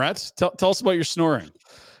snoring, Rhett? Tell us about your snoring.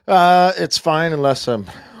 It's fine unless I'm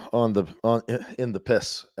in the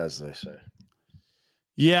piss, as they say.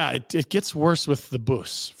 Yeah, it gets worse with the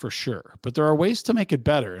booze for sure, but there are ways to make it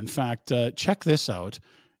better. In fact, check this out.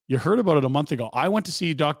 You heard about it a month ago. I went to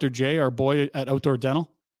see Dr. J, our boy at Outdoor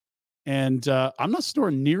Dental, and I'm not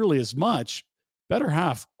snoring nearly as much. Better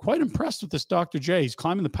half. Quite impressed with this Dr. J. He's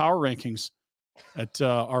climbing the power rankings at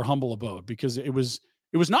our humble abode because it was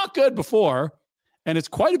not good before, and it's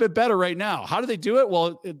quite a bit better right now. How do they do it?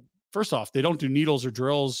 Well, first off, they don't do needles or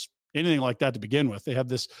drills, anything like that to begin with. They have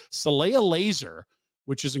this Celea laser,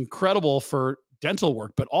 which is incredible for dental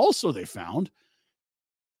work, but also they found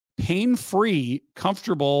pain-free,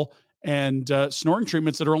 comfortable, and snoring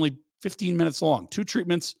treatments that are only 15 minutes long. 2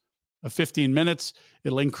 treatments of 15 minutes.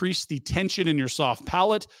 It'll increase the tension in your soft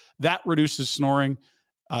palate. That reduces snoring.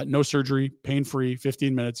 No surgery, pain-free,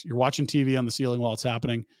 15 minutes. You're watching TV on the ceiling while it's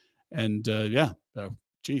happening. And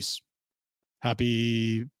geez,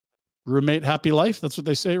 happy roommate, happy life. That's what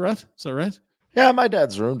they say, Rhett? Is that right? Yeah, my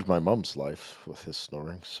dad's ruined my mom's life with his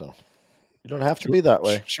snoring, so you don't have to be that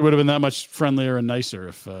way. She would have been that much friendlier and nicer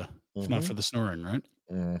if not for the snoring, right?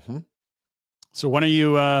 Mm-hmm. So when are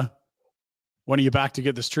you back to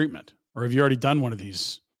get this treatment? Or have you already done one of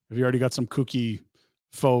these? Have you already got some kooky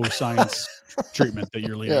faux science treatment that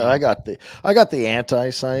you're leading? Yeah, I got the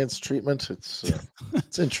anti-science treatment.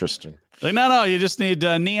 It's interesting. Like, no, you just need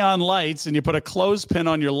neon lights, and you put a clothespin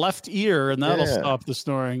on your left ear, and that'll stop the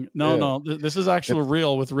snoring. No, this is actually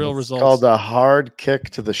real with real results. It's called a hard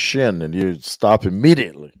kick to the shin, and you stop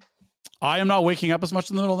immediately. I am not waking up as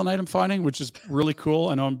much in the middle of the night, I'm finding, which is really cool.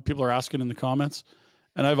 I know people are asking in the comments,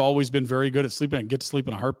 and I've always been very good at sleeping. I can get to sleep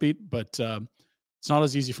in a heartbeat, but it's not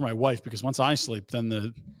as easy for my wife because once I sleep,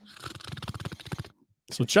 then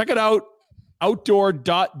So check it out.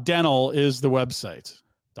 Outdoor.dental is the website.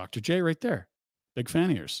 Dr. J right there. Big fan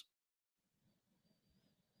of yours.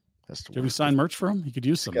 Do you have signed merch for him? He could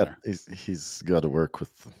use some there. He's got to work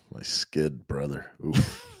with my skid brother.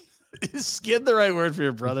 Is skid the right word for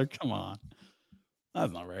your brother? Come on.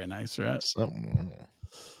 That's not very nice, right?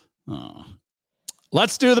 Oh.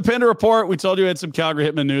 Let's do the Pinder Report. We told you we had some Calgary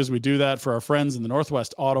Hitman news. We do that for our friends in the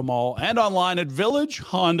Northwest Auto Mall and online at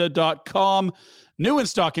villagehonda.com. New in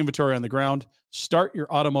stock inventory on the ground. Start your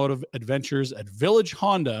automotive adventures at Village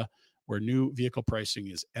Honda, where new vehicle pricing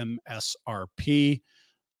is MSRP.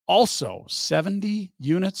 Also, 70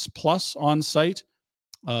 units plus on site,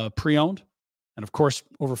 pre-owned. And of course,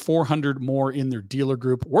 over 400 more in their dealer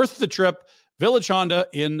group. Worth the trip. Village Honda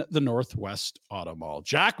in the Northwest Auto Mall.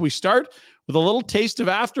 Jack, we start with a little taste of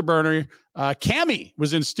Afterburner. Cammie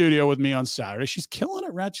was in studio with me on Saturday. She's killing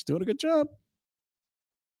it, Rat. She's doing a good job.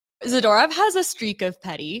 Zadorov has a streak of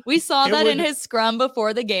petty. We saw that in his scrum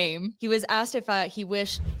before the game. He was asked if he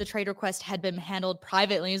wished the trade request had been handled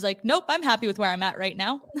privately. He's like, nope, I'm happy with where I'm at right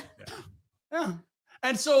now. Yeah.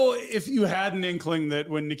 And so if you had an inkling that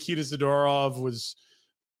when Nikita Zadorov was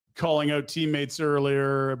calling out teammates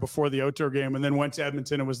earlier before the outdoor game and then went to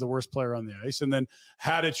Edmonton and was the worst player on the ice and then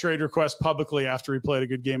had a trade request publicly after he played a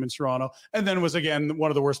good game in Toronto and then was again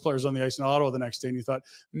one of the worst players on the ice in Ottawa the next day, and you thought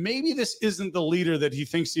maybe this isn't the leader that he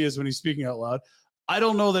thinks he is when he's speaking out loud. I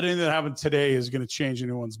don't know that anything that happened today is going to change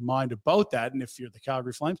anyone's mind about that. And if you're the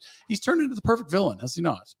Calgary Flames, he's turned into the perfect villain, has he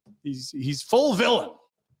not? He's full villain.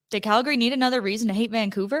 Did Calgary need another reason to hate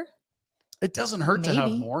Vancouver? It doesn't hurt to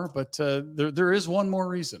have more, but there is one more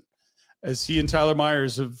reason. As he and Tyler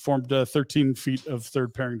Myers have formed 13 feet of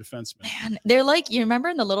third pairing defensemen. Man, they're like, you remember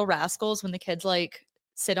in the Little Rascals when the kids like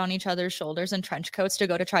sit on each other's shoulders in trench coats to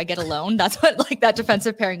go to try get a loan? That's what like that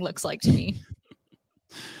defensive pairing looks like to me.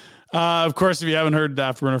 Of course, if you haven't heard the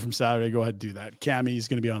Afterburner from Saturday, go ahead and do that. Cammie is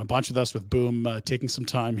going to be on a bunch with us with Boom, taking some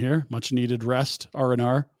time here. Much needed rest,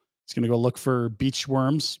 R&R. He's going to go look for beach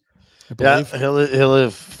worms. Yeah, he'll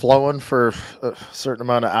have flown for a certain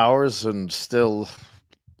amount of hours and still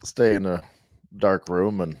stay in a dark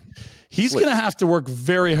room. And he's going to have to work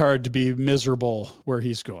very hard to be miserable where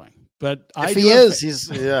he's going. But if he is,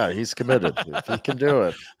 he's committed. If he can do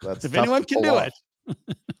it, that's if anyone can do it.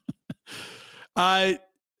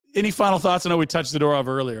 Any final thoughts? I know we touched the door off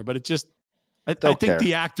earlier, but it just, I think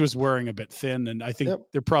the act was wearing a bit thin, and I think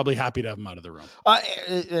they're probably happy to have him out of the room.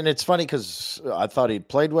 And it's funny because I thought he'd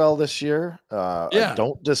played well this year. I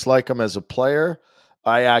don't dislike him as a player.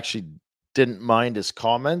 I actually didn't mind his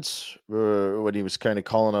comments when he was kind of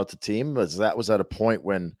calling out the team, because that was at a point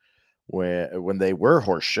when they were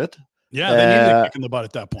horseshit. Yeah, they needed to kick in the butt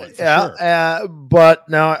at that point. Sure. But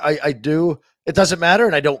now I do. It doesn't matter,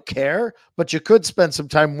 and I don't care. But you could spend some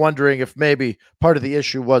time wondering if maybe part of the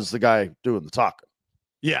issue was the guy doing the talking.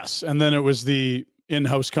 Yes, and then it was the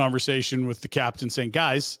in-house conversation with the captain saying,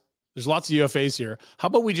 "Guys, there's lots of UFAs here. How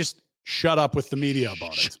about we just shut up with the media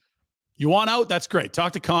about it? You want out? That's great.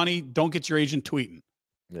 Talk to Connie. Don't get your agent tweeting."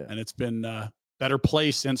 Yeah. And it's been better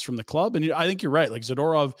play since from the club. And I think you're right. Like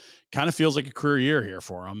Zadorov kind of feels like a career year here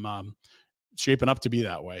for him. Shaping up to be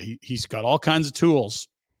that way. He's got all kinds of tools.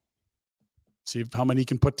 See how many he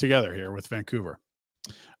can put together here with Vancouver.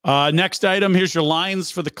 Next item, here's your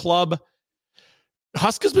lines for the club.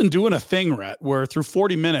 Husk has been doing a thing, Rhett, where through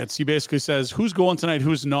 40 minutes, he basically says, who's going tonight,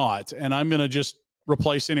 who's not, and I'm going to just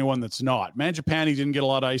replace anyone that's not. Mangiapane didn't get a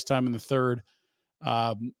lot of ice time in the third.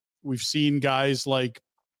 We've seen guys like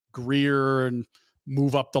Greer and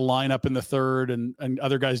move up the lineup in the third, and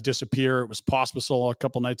other guys disappear. It was Pospisil a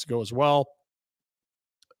couple nights ago as well.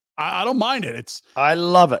 I don't mind it. I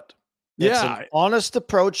love it. It's Yeah. an honest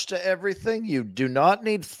approach to everything. You do not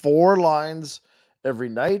need 4 lines every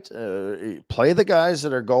night. Play the guys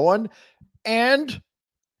that are going, and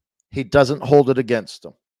he doesn't hold it against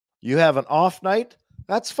them. You have an off night,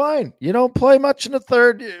 that's fine. You don't play much in the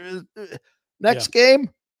third. Next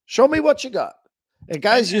game, show me what you got. And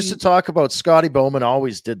guys used to talk about Scotty Bowman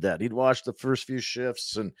always did that. He'd watch the first few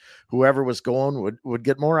shifts, and whoever was going would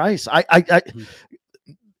get more ice.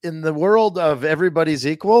 In the world of everybody's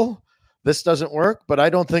equal, this doesn't work, but I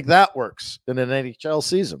don't think that works in an NHL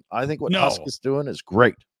season. I think what Husk is doing is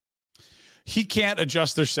great. He can't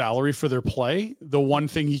adjust their salary for their play. The one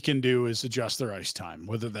thing he can do is adjust their ice time,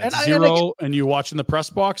 whether that's zero and you watch in the press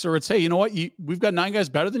box, or it's, hey, you know what? We've got 9 guys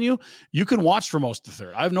better than you. You can watch for most of the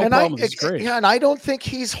third. I have no problem. It's great. Yeah, and I don't think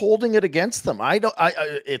he's holding it against them.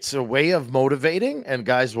 It's a way of motivating, and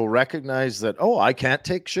guys will recognize that, oh, I can't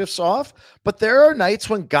take shifts off. But there are nights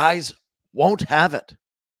when guys won't have it.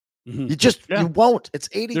 Mm-hmm. You won't. It's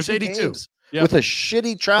 82 There's 82 games with a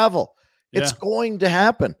shitty travel. It's going to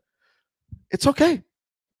happen. It's okay.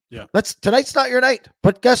 Yeah. Tonight's not your night.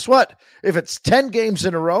 But guess what? If it's 10 games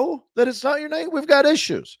in a row that it's not your night, we've got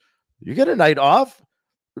issues. You get a night off.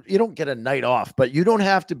 You don't get a night off, but you don't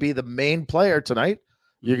have to be the main player tonight.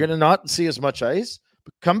 You're going to not see as much ice,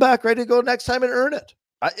 but come back ready to go next time and earn it.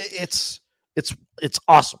 It's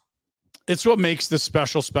awesome. It's what makes the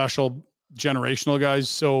special generational guys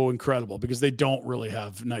so incredible, because they don't really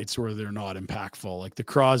have nights where they're not impactful. Like the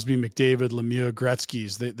Crosby, McDavid, Lemieux,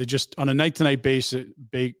 Gretzky's, they just on a night-to-night basis,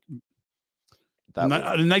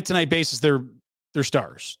 they're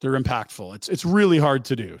stars. They're impactful. It's really hard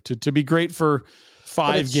to do. To be great for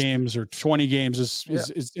 5 games or 20 games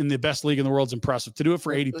is in the best league in the world is impressive. To do it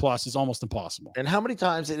for 80 plus is almost impossible. And how many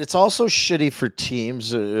times it's also shitty for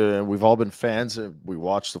teams. We've all been fans. We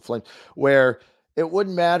watched the Flames where it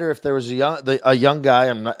wouldn't matter if there was a young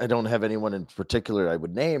guy. I don't have anyone in particular I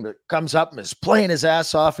would name, that comes up and is playing his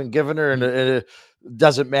ass off and giving her, and it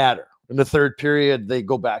doesn't matter. In the third period, they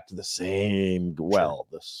go back to the same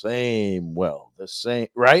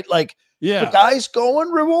right? Like, the guys go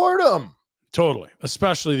and reward them. Totally.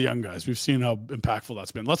 Especially the young guys. We've seen how impactful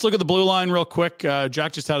that's been. Let's look at the blue line real quick.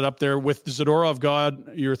 Jack just had it up there with Zadorov.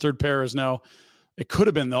 God, your third pair is now. It could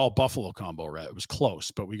have been the all Buffalo combo, right? It was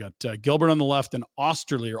close, but we got Gilbert on the left and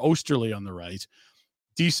Osterley on the right.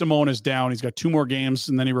 DeSimone is down. He's got 2 more games,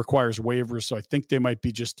 and then he requires waivers. So I think they might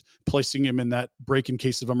be just placing him in that break in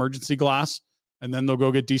case of emergency glass, and then they'll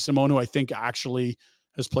go get DeSimone, who I think actually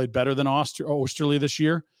has played better than Osterley this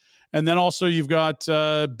year. And then also you've got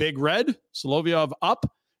Big Red, Solovyov up.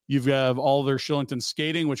 You've got Oliver Shillington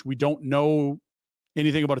skating, which we don't know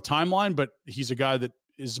anything about a timeline, but he's a guy that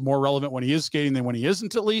is more relevant when he is skating than when he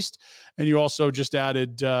isn't, at least. And you also just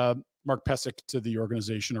added Mark Pesic to the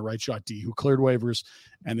organization, a right shot D who cleared waivers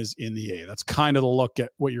and is in the A. That's kind of the look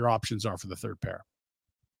at what your options are for the third pair.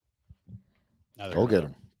 Go get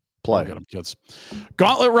him. Play. Go get him, kids.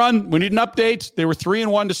 Gauntlet run. We need an update. They were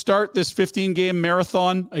 3-1 to start this 15-game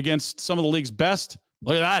marathon against some of the league's best.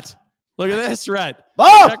 Look at that. Look at this, Rhett.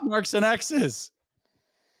 Check marks and X's.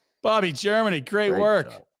 Bobby, Germany, great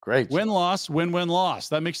work. Job. Great. Win-loss, win-win loss.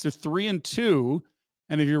 That makes it 3-2.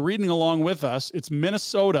 And if you're reading along with us, it's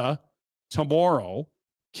Minnesota tomorrow,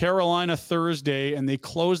 Carolina Thursday, and they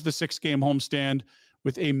close the 6-game homestand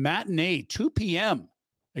with a matinee, 2 p.m.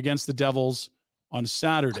 against the Devils on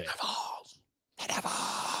Saturday. The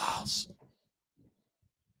Devils.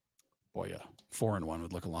 Boy, yeah, 4-1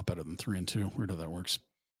 would look a lot better than 3-2. Weird how that works.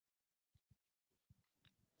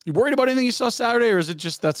 You worried about anything you saw Saturday, or is it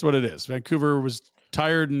just that's what it is? Vancouver was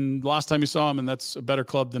tired, and last time you saw them, and that's a better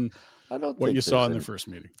club than what you saw in their first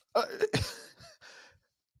meeting.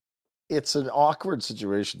 It's an awkward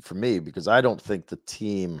situation for me because I don't think the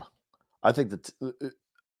team. I think that,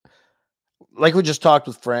 like we just talked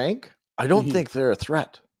with Frank, I don't think they're a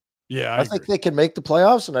threat. Yeah, I think they can make the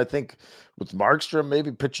playoffs, and I think with Markstrom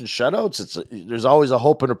maybe pitching shutouts, there's always a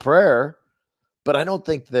hope and a prayer, but I don't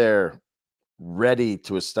think they're ready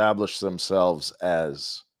to establish themselves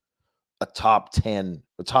as a top 10,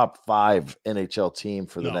 a top 5 NHL team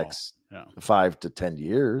for the next 5 to 10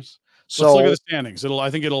 years. So let's look at the standings. I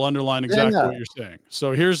think it'll underline exactly what you're saying.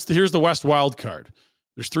 So here's the West wild card.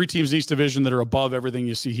 There's 3 teams in East Division that are above everything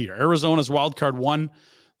you see here. Arizona's wild card 1.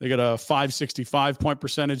 They got a 565 point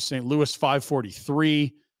percentage. St. Louis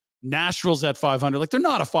 543. Nashville's at 500. Like, they're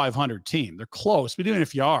not a 500 team. They're close, but even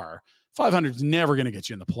if you are, 500 is never going to get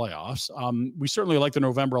you in the playoffs. We certainly like the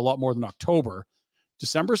November a lot more than October.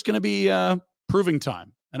 December is going to be proving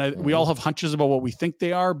time. And we all have hunches about what we think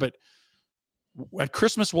they are, but at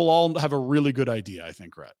Christmas, we'll all have a really good idea, I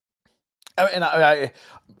think, Rhett. And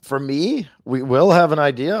for me, we will have an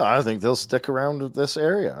idea. I think they'll stick around with this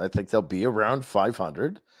area. I think they'll be around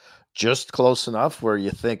 500, just close enough where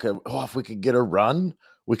you think, if we could get a run,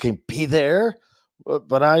 we can be there. But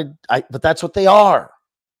but that's what they are.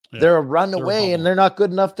 Yeah, they're a run away, and they're not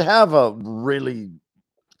good enough to have a really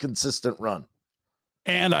consistent run.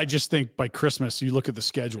 And I just think by Christmas, you look at the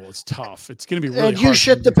schedule, it's tough. It's going to be really hard. And you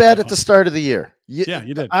shit the bed at the start of the year. You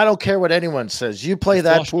did. I don't care what anyone says. You play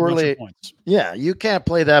that poorly. Yeah, you can't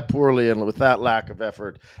play that poorly and with that lack of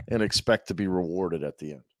effort and expect to be rewarded at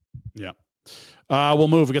the end. Yeah. We'll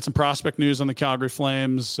move. We got some prospect news on the Calgary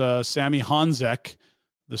Flames. Sami Honzek,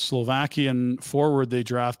 the Slovakian forward they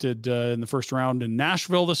drafted in the first round in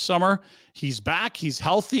Nashville this summer. He's back. He's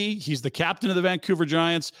healthy. He's the captain of the Vancouver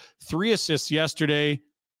Giants. 3 assists yesterday.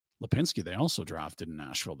 Lipinski, they also drafted in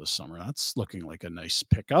Nashville this summer. That's looking like a nice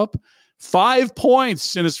pickup. 5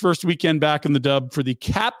 points in his first weekend back in the dub for the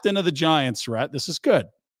captain of the Giants, Rhett. This is good.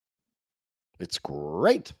 It's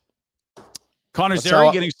great. Connor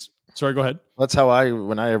Zary getting... Sorry, go ahead. That's how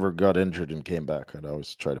when I ever got injured and came back, I'd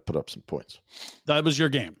always try to put up some points. That was your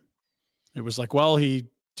game. It was like, well, he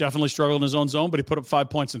definitely struggled in his own zone, but he put up 5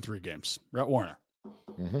 points in 3 games. Rhett Warner.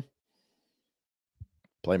 Mm-hmm.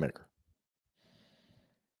 Playmaker.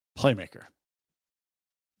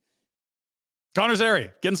 Connor Zary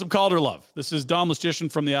getting some Calder love. This is Dom Logician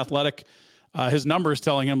from The Athletic. His number is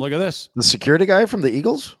telling him, look at this. The security guy from the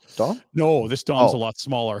Eagles, Dom? No, this Dom's a lot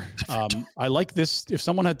smaller. I like this. If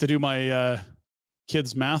someone had to do my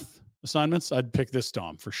kids' math assignments, I'd pick this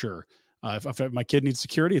Dom for sure. If my kid needs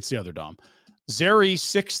security, it's the other Dom. Zary,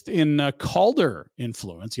 6th in Calder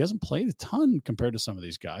influence. He hasn't played a ton compared to some of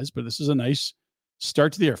these guys, but this is a nice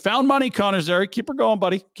start to the year. Found money, Connor Zary. Keep her going,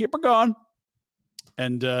 buddy. Keep her going.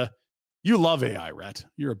 And you love AI, Rhett.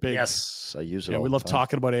 You're a big... Yes, I use it. Yeah, we love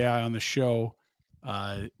talking about AI on the show.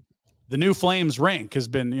 The new Flames rank has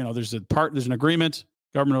been, there's an agreement.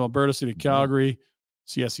 Government of Alberta, City of Calgary,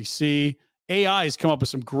 CSEC. AI has come up with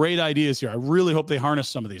some great ideas here. I really hope they harness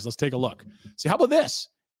some of these. Let's take a look. See, how about this?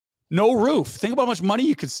 No roof. Think about how much money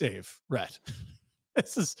you could save, Rhett.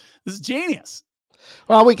 This is genius.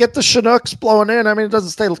 Well, we get the Chinooks blowing in. I mean, it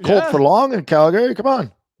doesn't stay cold for long in Calgary. Come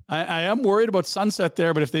on. I am worried about sunset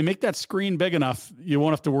there, but if they make that screen big enough, you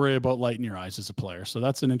won't have to worry about light in your eyes as a player. So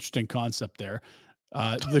that's an interesting concept there.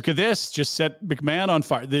 Look at this. Just set McMahon on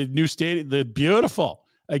fire. The new stadium, the beautiful.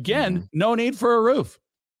 Again, no need for a roof.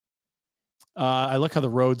 I like how the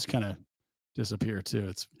roads kind of disappear too.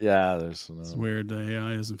 It's weird.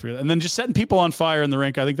 AI isn't for that. And then just setting people on fire in the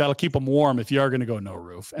rink. I think that'll keep them warm if you are going to go no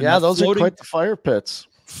roof. And those are quite the fire pits.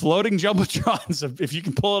 Floating jumbotrons. If you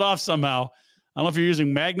can pull it off somehow. I don't know if you're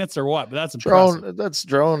using magnets or what, but that's impressive. That's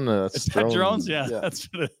drone. It's drones. Yeah. That's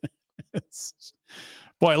what it is.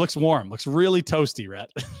 Boy, it looks warm. Looks really toasty, Rhett.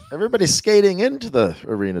 Everybody's skating into the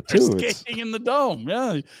arena too. Skating in the dome.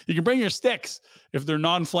 Yeah. You can bring your sticks if they're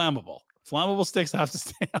non-flammable. Flammable sticks have to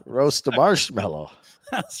stay out. Roast a marshmallow.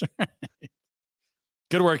 That's right.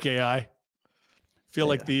 Good work, AI. Feel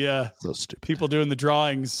like the people doing the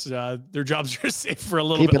drawings, their jobs are safe for a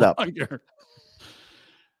little bit longer.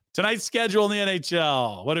 Tonight's schedule in the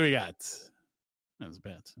NHL. What do we got? That's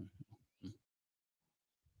bad.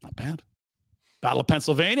 Not bad. Battle of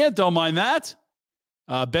Pennsylvania. Don't mind that.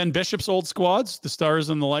 Ben Bishop's old squads, the Stars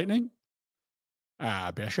and the Lightning.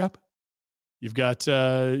 Bishop. You've got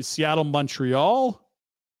Seattle, Montreal,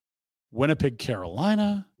 Winnipeg,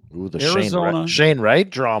 Carolina. Ooh, the Arizona. Shane Wright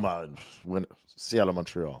drama. Seattle,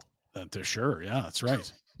 Montreal. Sure. Yeah, that's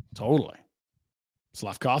right. Totally.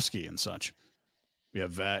 Slavkovsky and such. We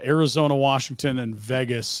have Arizona, Washington, and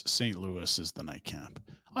Vegas. St. Louis is the nightcap.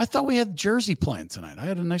 I thought we had Jersey playing tonight. I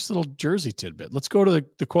had a nice little Jersey tidbit. Let's go to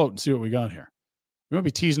the quote and see what we got here. We might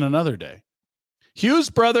be teasing another day. Hughes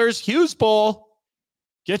Brothers, Hughes Bowl.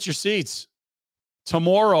 Get your seats.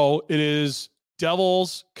 Tomorrow it is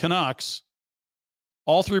Devils, Canucks.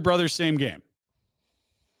 All 3 brothers, same game.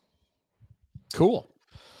 Cool.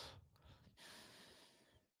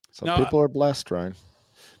 Some people are blessed, Ryan.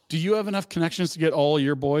 Do you have enough connections to get all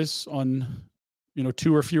your boys on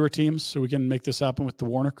 2 or fewer teams so we can make this happen with the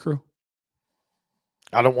Warner crew?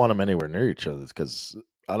 I don't want them anywhere near each other because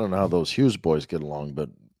I don't know how those Hughes boys get along, but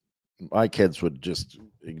my kids would just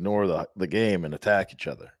ignore the game and attack each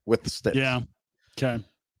other with the sticks. Yeah. Okay.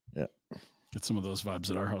 Yeah. Get some of those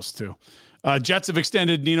vibes at our house too. Jets have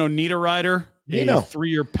extended Nino Niederreiter a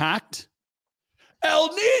 3-year pact. El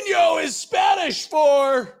Nino is Spanish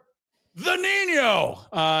for the Nino.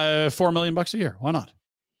 $4 million a year. Why not?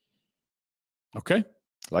 Okay.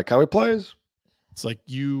 Like how he plays. It's like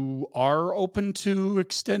you are open to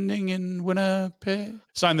extending in Winnipeg.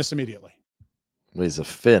 Sign this immediately. Well, he's a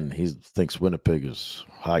Finn. He thinks Winnipeg is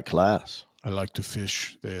high class. I like to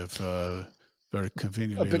fish. They have very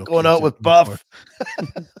convenient. I've been going out with Buff.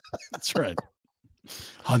 That's right.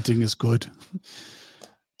 Hunting is good.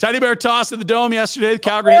 Teddy Bear toss at the Dome yesterday.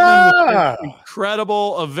 Calgary Hitmen with an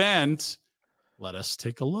incredible event. Let us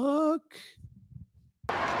take a look.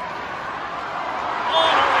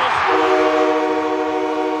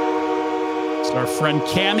 So our friend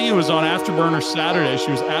Cammie was on Afterburner Saturday. She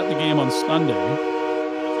was at the game on Sunday.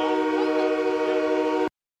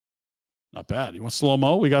 Not bad. You want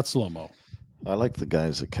slow-mo? We got slow-mo. I like the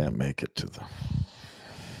guys that can't make it to the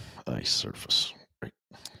ice surface.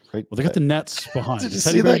 Right. Well, they got the nets behind. Did you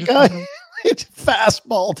see that guy? He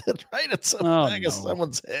fastballed it right at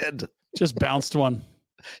someone's head. Just bounced one.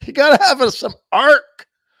 You got to have some arc.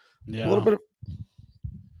 Yeah. A little bit of.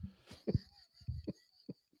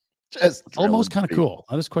 Just almost kind of cool.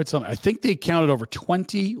 That is quite something. I think they counted over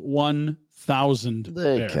 21,000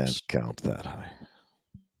 They bears. can't count that high.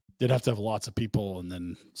 They'd have to have lots of people and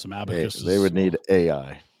then some abacuses. They would need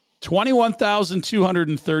AI.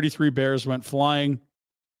 21,233 bears went flying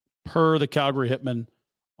per the Calgary Hitmen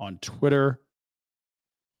on Twitter.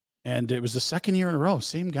 And it was the second year in a row,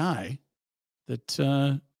 same guy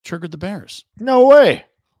that triggered the Bears. No way.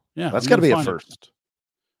 Yeah. That's got to be a first.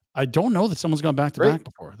 I don't know that someone's gone back to back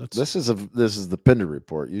before. This is the Pinder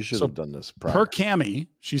report. You should have done this prior. Per Cammie,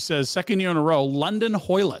 she says second year in a row, London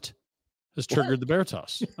Hoylett has triggered the bear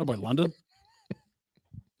toss. Oh boy, London.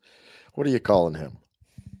 What are you calling him?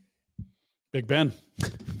 Big Ben.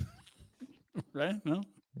 Right? No.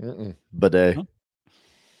 Bidet.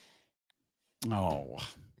 No? Oh.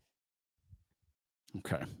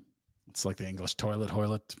 Okay. It's like the English toilet,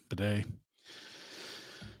 Hoylett, bidet.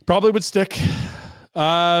 Probably would stick.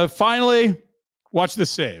 Finally, watch this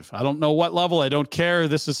save. I don't know what level. I don't care.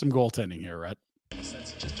 This is some goaltending here, Rhett.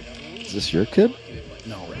 Is this your kid?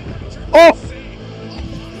 No. Oh!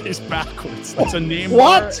 He's backwards. That's a name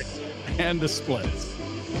what? And a split.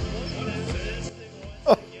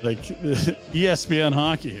 Oh. Like ESPN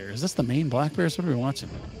hockey here. Is this the Maine Black Bears? What are we watching?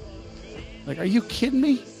 Like, are you kidding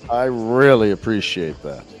me? I really appreciate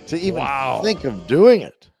that. To even think of doing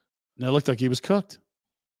it. And it looked like he was cooked.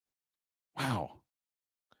 Wow.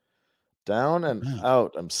 Down and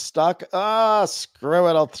out. I'm stuck. Screw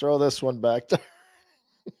it. I'll throw this one back there.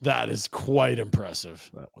 That is quite impressive.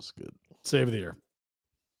 That was good. Save of the year.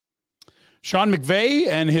 Sean McVay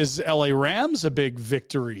and his LA Rams, a big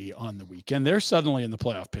victory on the weekend. They're suddenly in the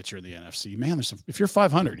playoff picture in the NFC. Man, if you're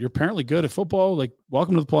 500, you're apparently good at football. Like,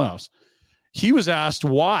 welcome to the playoffs. He was asked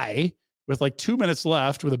why, with like 2 minutes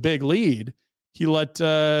left with a big lead, he let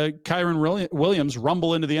Kyron Williams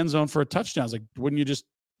rumble into the end zone for a touchdown. I was like, wouldn't you just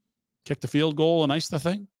kick the field goal and ice the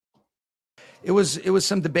thing? It was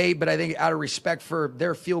some debate, but I think out of respect for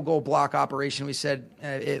their field goal block operation, we said,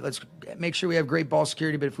 let's make sure we have great ball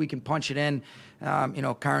security, but if we can punch it in,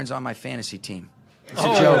 Kyron's on my fantasy team. It's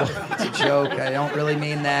a joke. It's a joke. I don't really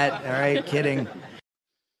mean that. All right, kidding.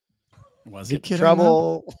 Was he kidding?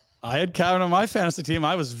 Trouble. I had Kyron on my fantasy team.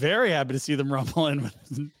 I was very happy to see them rumble in with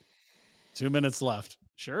 2 minutes left.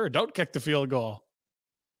 Sure, don't kick the field goal.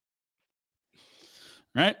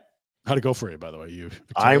 Right? How'd it go for you, by the way?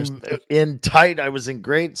 I'm in tight. I was in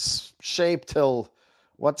great shape till,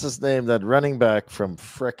 what's his name? That running back from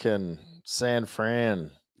frickin' San Fran.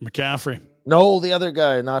 McCaffrey. No, the other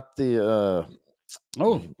guy, not the...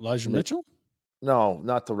 Elijah Mitchell? No,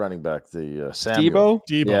 not the running back. The Samuel.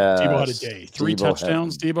 Debo. Yes. Debo had a day. 3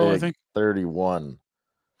 touchdowns, Debo, I think. 31.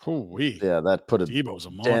 Hoo-wee. Yeah, that put a Debo's a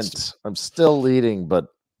monster. dent. I'm still leading, but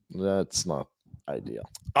that's not ideal.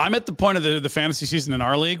 I'm at the point of the fantasy season in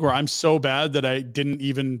our league where I'm so bad that I didn't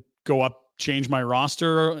even go up, change my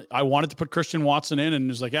roster. I wanted to put Christian Watson in and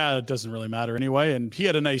was like, it doesn't really matter anyway. And he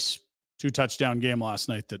had a nice 2-touchdown game last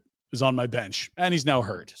night that is on my bench, and he's now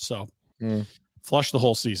hurt. So flush the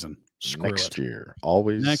whole season. Screw next it. year.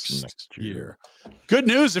 Always next year. Good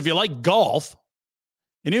news if you like golf,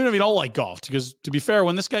 and even if you don't like golf, because to be fair,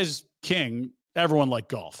 when this guy's king, everyone liked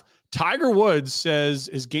golf. Tiger Woods says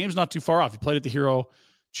his game's not too far off. He played at the Hero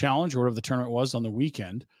Challenge or whatever the tournament was on the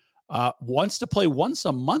weekend, wants to play once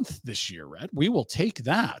a month this year, Red. We will take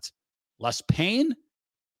that. Less pain.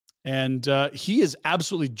 And he is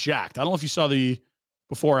absolutely jacked. I don't know if you saw the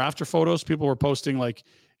before-after photos. People were posting, like,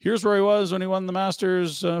 here's where he was when he won the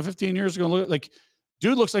Masters 15 years ago. Like,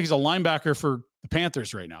 dude looks like he's a linebacker for the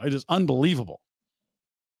Panthers right now. It is unbelievable.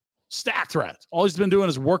 Stat threat. All he's been doing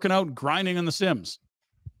is working out and grinding on the Sims.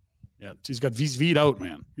 Yeah, he's got V'd out,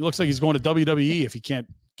 man. He looks like he's going to WWE if he can't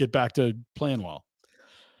get back to playing well.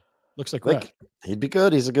 Looks like Red. He'd be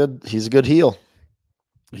good. He's a good heel.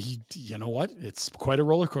 You know what? It's quite a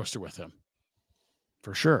roller coaster with him,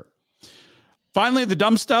 for sure. Finally, the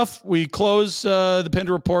dumb stuff. We close the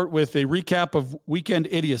Pinder Report with a recap of weekend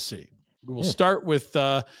idiocy. We will start with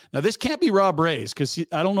now. This can't be Rob Ray's because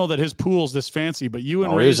I don't know that his pool's this fancy. But you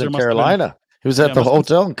and Ray was in Carolina. He was at the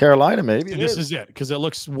hotel in Carolina. Maybe this is it because it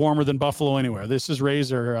looks warmer than Buffalo anywhere. This is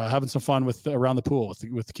Razor having some fun with around the pool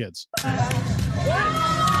with the kids.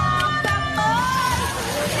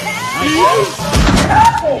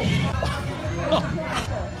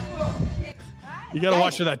 You got to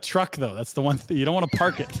watch for that truck, though. That's the one thing. You don't want to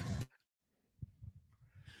park it.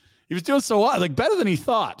 He was doing so well, like better than he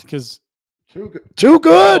thought. Because too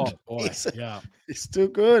good. Oh, boy. He's too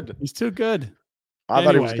good. He's too good. I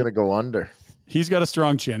thought he was going to go under. He's got a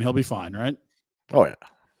strong chin. He'll be fine, right? Oh yeah.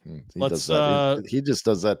 He just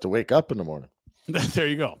does that to wake up in the morning. There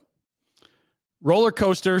you go. Roller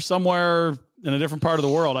coaster somewhere in a different part of the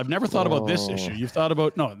world. I've never thought about this issue. You've thought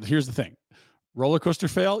about, no, here's the thing. Roller coaster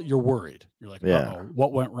fail, you're worried. You're like, uh-oh,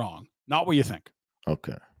 what went wrong? Not what you think.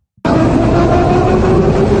 Okay. A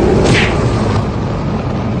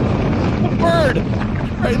bird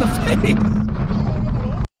right in the face.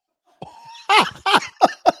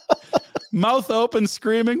 Mouth open,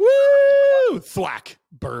 screaming, woo! Thwack,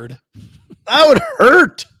 bird. That would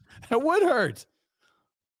hurt. That would hurt.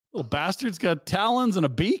 Little bastard's got talons and a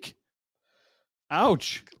beak.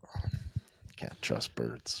 Ouch. Can't trust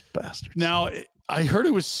birds, bastards. Now, I heard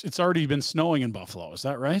it's already been snowing in Buffalo. Is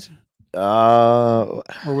that right? Or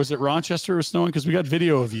was it Rochester was snowing? Because we got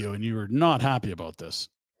video of you and you were not happy about this.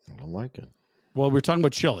 I don't like it. Well, we're talking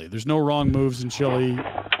about Chile. There's no wrong moves in Chile.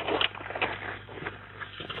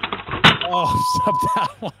 Oh, stop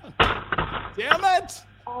that one. Damn it.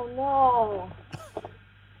 Oh, no.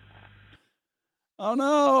 Oh,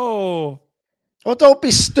 no. Oh, don't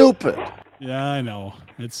be stupid. Yeah, I know.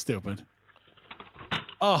 It's stupid.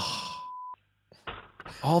 Oh.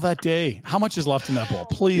 All that day. How much is left in that ball?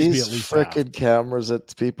 Please be at least freaking cameras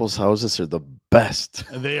at people's houses are the best.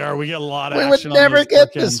 They are. We get a lot of we action would never on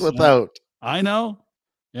get this without. I know.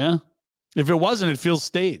 Yeah. If it wasn't, it feels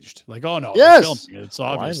staged. Like, oh, no. Yes. It's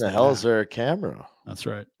obvious. Why in the hell is there a camera? That's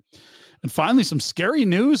right. And finally, some scary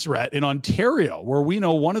news, Rhett, in Ontario, where we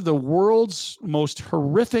know one of the world's most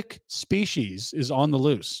horrific species is on the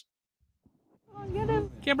loose.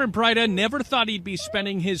 Cameron Prida never thought he'd be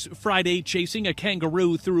spending his Friday chasing a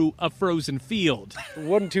kangaroo through a frozen field. It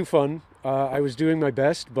wasn't too fun. I was doing my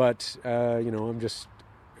best, but, I'm just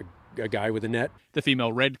a guy with a net. The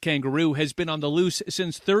female red kangaroo has been on the loose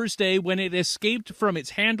since Thursday when it escaped from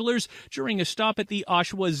its handlers during a stop at the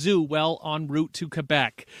Oshawa Zoo while en route to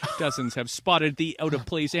Quebec. Dozens have spotted the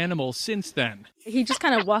out-of-place animal since then. He just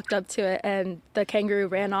kind of walked up to it and the kangaroo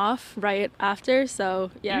ran off right after,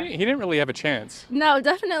 so yeah. He didn't really have a chance. No,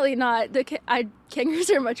 definitely not. Kangaroos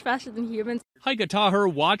are much faster than humans. Heike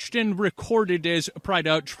Taher watched and recorded as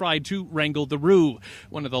Prida tried to wrangle the roo.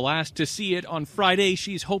 One of the last to see it on Friday,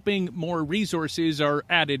 she's hoping more resources are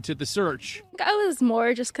added to the search. I was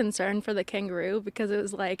more just concerned for the kangaroo because it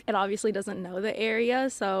was like, it obviously doesn't know the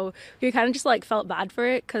area, so we kind of just like felt bad for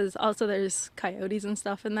it because also there's coyotes and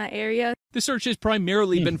stuff in that area. The search has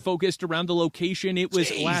primarily been focused around the location it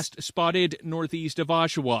was last spotted northeast of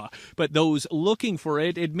Oshawa, but those looking for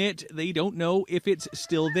it admit they don't know if it's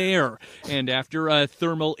still there. And after a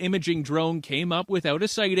thermal imaging drone came up without a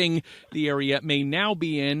sighting, the area may now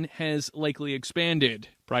be in has likely expanded.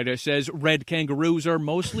 Prida says red kangaroos are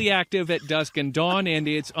mostly active at dusk and dawn, and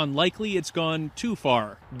it's unlikely it's gone too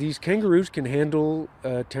far. These kangaroos can handle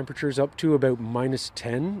temperatures up to about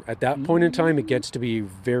 -10. At that point in time, it gets to be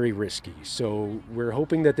very risky. So we're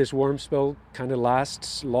hoping that this warm spell kind of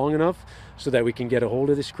lasts long enough so that we can get a hold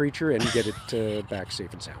of this creature and get it back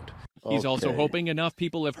safe and sound. He's also hoping enough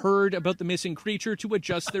people have heard about the missing creature to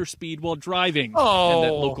adjust their speed while driving. Oh. And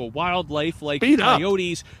that local wildlife like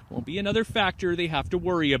coyotes won't be another factor they have to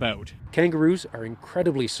worry about. Kangaroos are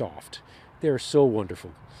incredibly soft. They're so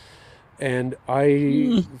wonderful. And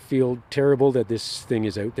I feel terrible that this thing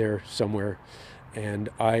is out there somewhere. and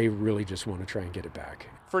I really just want to try and get it back.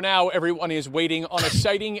 For now, everyone is waiting on a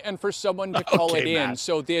sighting and for someone to call it in, Matt.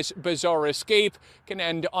 so this bizarre escape can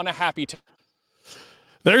end on a happy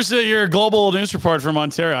There's your global news report from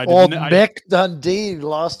Ontario. Mick Dundee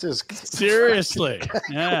lost his... Seriously.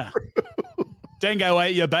 Yeah. Dingo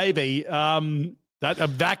ate your baby.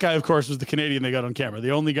 That guy, of course, was the Canadian they got on camera.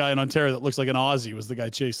 The only guy in Ontario that looks like an Aussie was the guy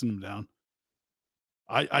chasing him down.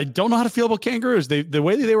 I don't know how to feel about kangaroos. The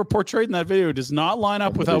way that they were portrayed in that video does not line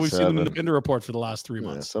up with how we've seen them in the Pinder report for the last 3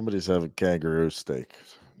 months. Somebody's having kangaroo steak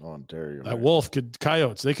in Ontario. That wolf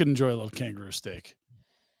coyotes, they could enjoy a little kangaroo steak.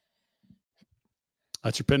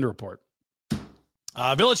 That's your Pinder report.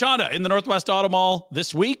 Village Honda in the Northwest Auto Mall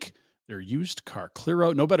this week. Their used car clear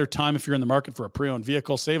out. No better time if you're in the market for a pre-owned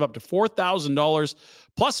vehicle. Save up to $4,000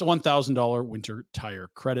 plus a $1,000 winter tire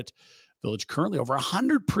credit. Village currently over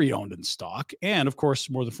 100 pre-owned in stock, and of course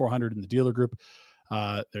more than 400 in the dealer group.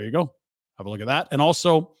 There you go. Have a look at that. And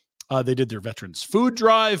also they did their Veterans Food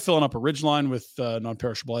Drive, filling up a Ridgeline with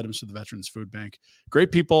non-perishable items to the Veterans Food Bank.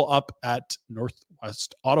 Great people up at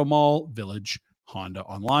Northwest Auto Mall, Village Honda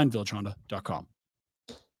online, villagehonda.com.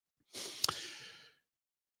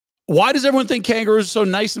 Why does everyone think kangaroos are so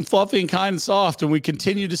nice and fluffy and kind and soft, and we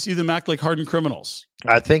continue to see them act like hardened criminals?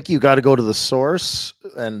 I think you got to go to the source,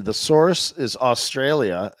 and the source is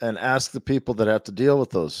Australia, and ask the people that have to deal with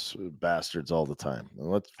those bastards all the time.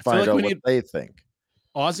 Let's find out what they think.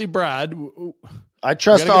 Aussie Brad. I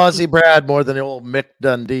trust Aussie Brad more than the old Mick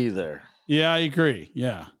Dundee there. Yeah, I agree.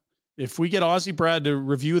 Yeah. If we get Aussie Brad to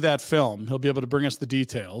review that film, he'll be able to bring us the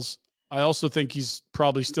details. I also think he's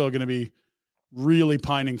probably still going to be really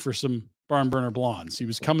pining for some barn burner blondes. He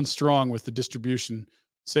was coming strong with the distribution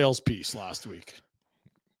sales piece last week.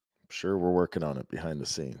 Sure, we're working on it behind the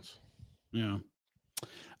scenes. Yeah.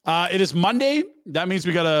 It is Monday. That means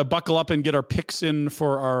we got to buckle up and get our picks in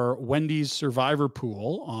for our Wendy's Survivor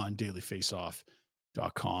Pool on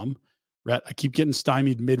dailyfaceoff.com. Rhett, I keep getting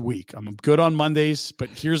stymied midweek. I'm good on Mondays, but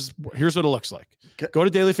here's what it looks like. Go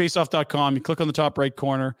to dailyfaceoff.com. You click on the top right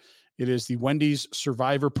corner. It is the Wendy's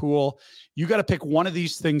Survivor Pool. You got to pick one of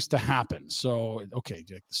these things to happen. So, okay,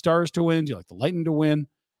 do you like the Stars to win? Do you like the Lightning to win?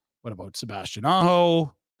 What about Sebastian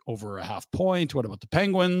Aho over a half point? What about the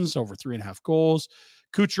Penguins over 3.5 goals?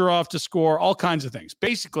 Kucherov to score, all kinds of things.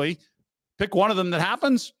 Basically, pick one of them that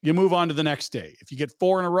happens, you move on to the next day. If you get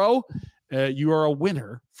 4 in a row, you are a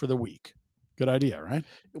winner for the week. Good idea, right?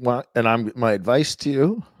 Well, and my advice to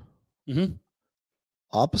you,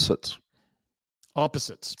 opposites.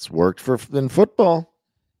 It's worked in football.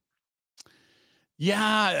 Yeah,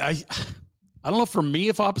 I don't know for me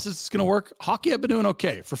if opposites is going to work. Hockey, I've been doing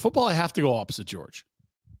okay. For football, I have to go opposite George.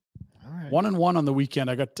 All right. 1-1 on the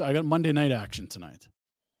weekend. I got Monday night action tonight.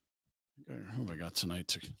 Who have I got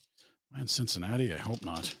tonight? Man, Cincinnati? I hope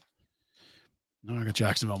not. No, I got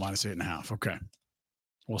Jacksonville minus 8.5. Okay.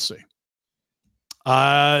 We'll see.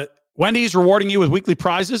 Wendy's rewarding you with weekly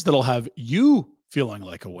prizes that'll have you feeling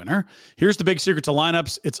like a winner. Here's the big secret to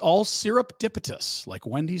lineups. It's all syrup dipitus, like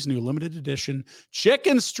Wendy's new limited edition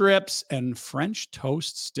chicken strips and French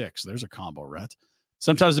toast sticks. There's a combo, Rhett.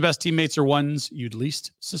 Sometimes the best teammates are ones you'd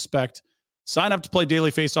least suspect. Sign up to play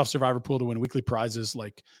Daily Face-Off Survivor Pool to win weekly prizes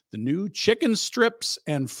like the new chicken strips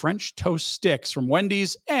and French toast sticks from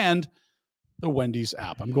Wendy's and the Wendy's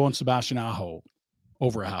app. I'm going Sebastian Aho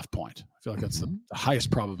over a half point. I feel like that's the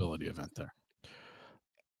highest probability event there.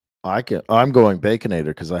 I'm going Baconator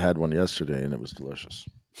because I had one yesterday and it was delicious.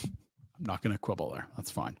 I'm not going to quibble there.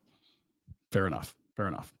 That's fine. Fair enough. We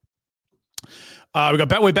got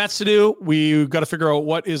Betway bets to do. We've got to figure out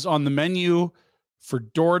what is on the menu for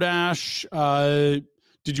DoorDash.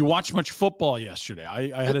 Did you watch much football yesterday?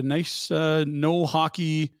 I had a nice no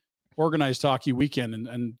hockey, organized hockey weekend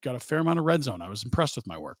and got a fair amount of red zone. I was impressed with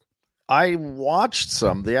my work. I watched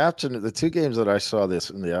some. The 2 games that I saw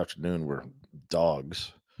this in the afternoon were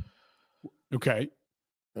dogs. Okay.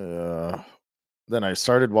 Then I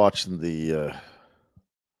started watching the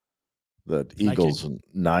Eagles and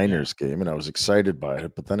Niners game, and I was excited by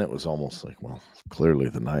it. But then it was almost like, well, clearly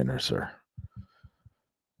the Niners are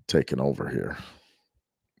taking over here.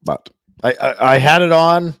 But I had it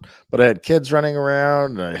on, but I had kids running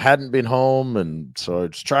around, and I hadn't been home, and so I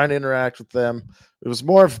was trying to interact with them. It was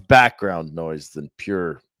more of background noise than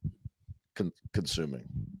pure consuming.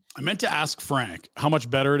 I meant to ask Frank how much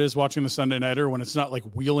better it is watching the Sunday Nighter when it's not like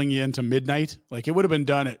wheeling you into midnight. Like it would have been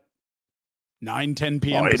done at 9-10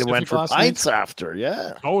 p.m. It went for pints after,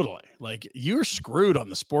 yeah. Totally. Like you're screwed on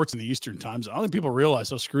the sports in the Eastern time zone. I don't think people realize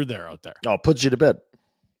how screwed they're out there. Oh, put you to bed.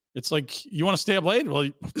 It's like, you want to stay up late? Well,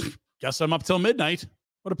 guess I'm up till midnight.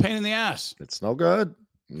 What a pain in the ass. It's no good.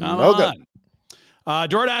 Come on. Good.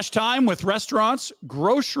 DoorDash time with restaurants,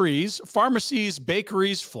 groceries, pharmacies,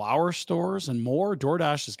 bakeries, flower stores, and more.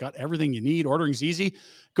 DoorDash has got everything you need. Ordering's easy.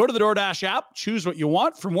 Go to the DoorDash app, choose what you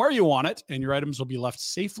want from where you want it, and your items will be left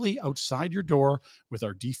safely outside your door with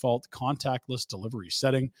our default contactless delivery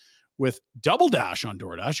setting. With Double Dash on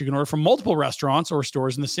DoorDash, you can order from multiple restaurants or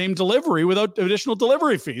stores in the same delivery without additional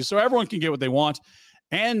delivery fees, so everyone can get what they want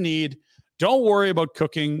and need. Don't worry about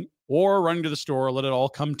cooking or running to the store. Let it all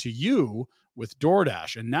come to you with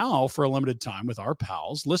DoorDash. And now, for a limited time with our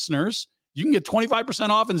pals, listeners, you can get 25%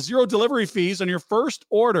 off and 0 delivery fees on your first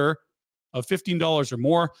order of $15 or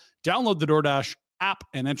more. Download the DoorDash app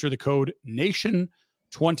and enter the code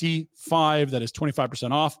NATION25. That is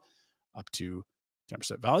 25% off, up to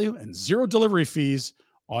 10% value, and 0 delivery fees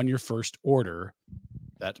on your first order.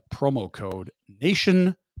 That promo code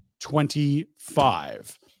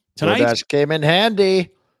NATION25. Tonight, DoorDash came in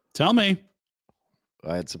handy. Tell me.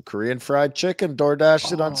 I had some Korean fried chicken.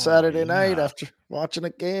 DoorDashed it on Saturday night after watching a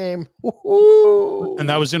game. Woo-hoo. And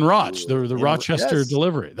that was in the Rochester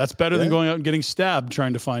delivery. That's better than going out and getting stabbed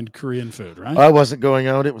trying to find Korean food, right? I wasn't going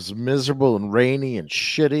out. It was miserable and rainy and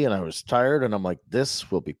shitty, and I was tired, and I'm like, this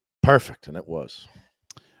will be perfect, and it was.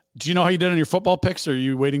 Do you know how you did on your football picks, or are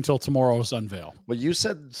you waiting till tomorrow's unveil? Well, you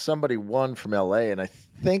said somebody won from LA, and I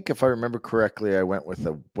think if I remember correctly, I went with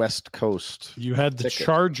the West Coast. You had the ticket.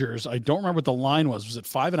 Chargers. I don't remember what the line was. Was it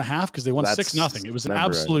 5.5? Because they won 6-0. It was an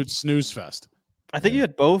absolute snooze fest. I think you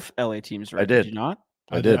had both LA teams right. I did. Did you not?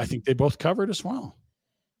 I did. I think they both covered as well.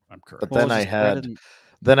 I'm correct. But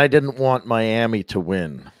then I didn't want Miami to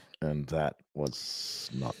win, and that was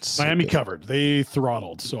not so Miami good. covered. They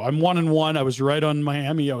throttled. So I'm 1-1. I was right on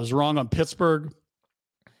Miami. I was wrong on Pittsburgh.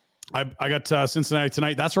 I got Cincinnati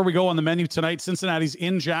tonight. That's where we go on the menu tonight. Cincinnati's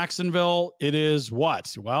in Jacksonville. It is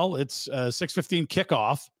what? Well, it's a 6:15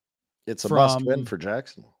 kickoff. It's a must win for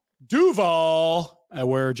Jacksonville. Duval,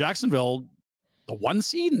 where Jacksonville, the 1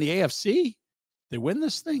 seed in the AFC, they win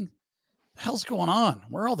this thing. The hell's going on?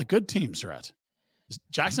 Where all the good teams are at? Is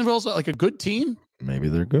Jacksonville's like a good team? Maybe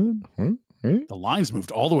they're good. The lines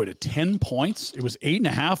moved all the way to 10 points. It was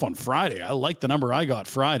 8.5 on Friday. I like the number I got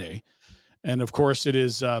Friday. And of course, it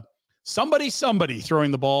is somebody throwing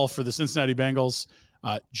the ball for the Cincinnati Bengals.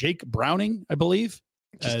 Jake Browning, I believe,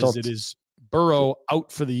 it is Burrow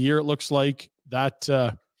out for the year. It looks like that's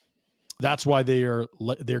why they're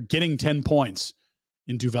getting 10 points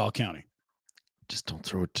in Duval County. Just don't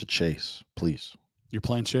throw it to Chase, please. You're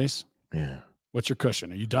playing Chase? Yeah. What's your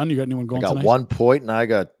cushion? Are you done? You got anyone going I got tonight? 1 point, and I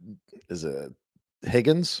got, is it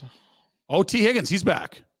Higgins? Oh, T. Higgins. He's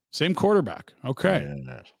back. Same quarterback. Okay.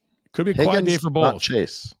 Yeah. Could be a Higgins, quiet day for both. Not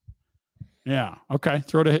Chase. Yeah. Okay.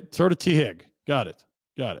 Throw to T. Hig. Got it.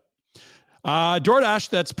 DoorDash,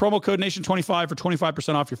 that's promo code NATION25 for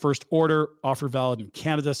 25% off your first order. Offer valid in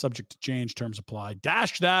Canada, subject to change. Terms apply.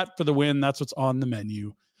 Dash that for the win. That's what's on the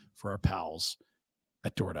menu for our pals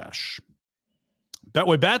at DoorDash.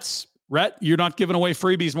 Betway Bets. Rhett, you're not giving away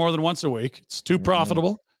freebies more than once a week. It's too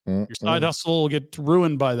profitable. Your side hustle will get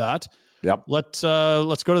ruined by that. Yep. Let's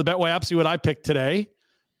go to the Betway app, see what I picked today.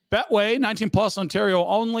 Betway, 19 plus, Ontario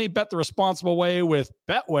only. Bet the responsible way with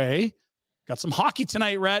Betway. Got some hockey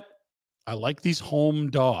tonight, Rhett. I like these home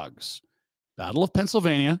dogs. Battle of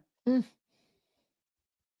Pennsylvania.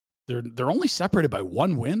 They're only separated by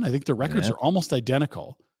 1 win. I think their records are almost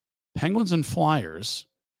identical. Penguins and Flyers.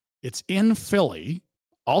 It's in Philly.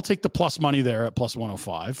 I'll take the plus money there at plus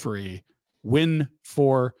 105 for a win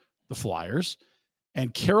for the Flyers.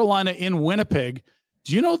 And Carolina in Winnipeg.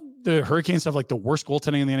 Do you know the Hurricanes have like the worst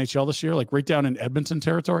goaltending in the NHL this year? Like right down in Edmonton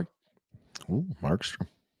territory? Ooh, Markstrom.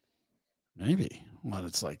 Maybe. Well,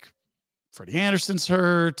 it's like Freddie Anderson's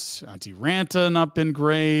hurt. Auntie Ranta not been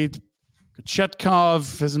great.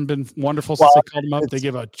 Chetkov hasn't been wonderful since they called him up. They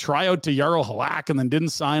gave a tryout to Jarro Halak and then didn't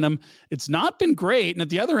sign him. It's not been great. And at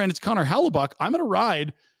the other end, it's Connor Hellebuck. I'm going to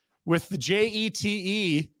ride with the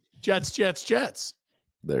JETE Jets.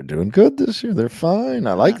 They're doing good this year. They're fine.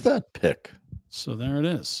 I like that pick. So there it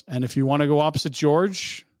is. And if you want to go opposite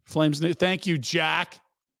George, Flames. Thank you, Jack.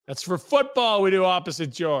 That's for football. We do opposite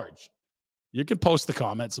George. You can post the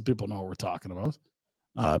comments so people know what we're talking about.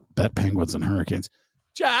 Bet Penguins and Hurricanes.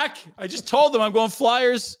 Jack, I just told them I'm going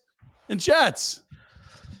Flyers and Jets.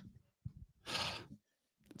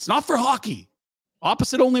 It's not for hockey.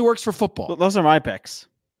 Opposite only works for football. Those are my picks.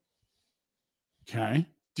 Okay.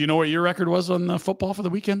 Do you know what your record was on football for the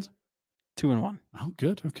weekend? 2-1. Oh,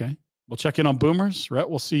 good. Okay. We'll check in on Boomers. Rhett,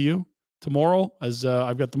 we'll see you tomorrow. As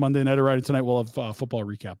I've got the Monday Night Riding tonight. We'll have football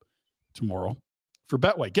recap tomorrow for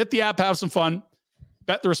Betway. Get the app, have some fun.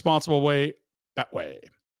 Bet the responsible way. Betway.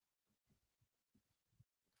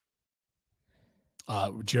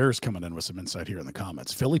 Jer's coming in with some insight here in the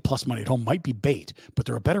comments. Philly plus money at home might be bait, but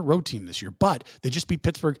they're a better road team this year. But they just beat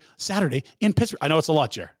Pittsburgh Saturday in Pittsburgh. I know it's a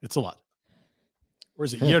lot, Jer. It's a lot. Or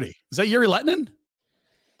is it Yuri? Is that Yuri Lettinen?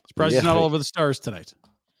 Surprised he's not all over the Stars tonight.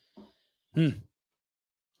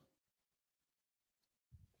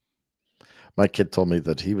 My kid told me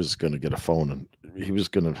that he was going to get a phone and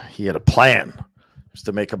he had a plan. It was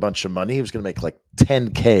to make a bunch of money. He was going to make like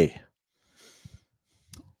 $10K.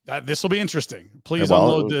 This will be interesting. Please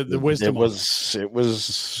unload the wisdom.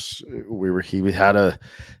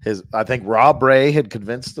 I think Rob Ray had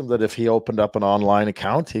convinced him that if he opened up an online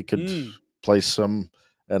account, he could play some,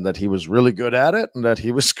 and that he was really good at it, and that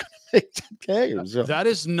he was going to make $10K. So. That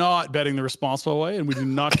is not betting the responsible way, and we do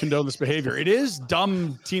not condone this behavior. It is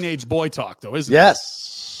dumb teenage boy talk, though, isn't it?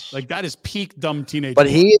 Yes. Like, that is peak dumb teenage But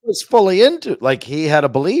boy. he was fully into it. Like, he had a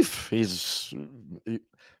belief. You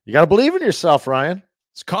got to believe in yourself, Ryan.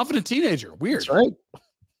 It's a confident teenager. Weird. That's right.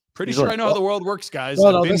 Pretty sure I know how the world works, guys.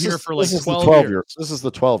 No, I've been here for like 12 years. This is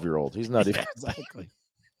the 12-year-old. He's not even. Exactly.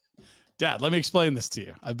 Dad, let me explain this to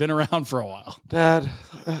you. I've been around for a while. Dad,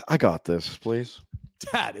 I got this, please.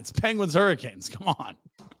 Dad, it's Penguins Hurricanes. Come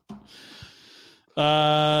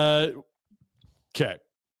on. Okay.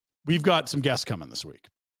 We've got some guests coming this week.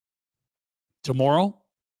 Tomorrow,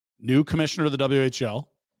 new commissioner of the WHL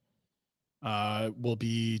will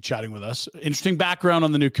be chatting with us. Interesting background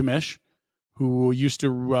on the new commish, who used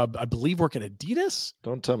to, I believe, work at Adidas.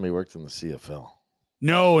 Don't tell me he worked in the CFL.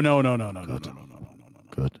 No.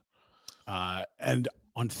 Good. And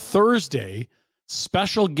on Thursday,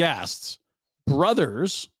 special guests,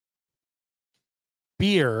 brothers,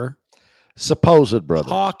 beer, supposed brother,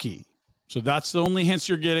 hockey. So that's the only hints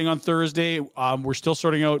you're getting on Thursday. We're still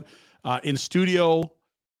sorting out in studio,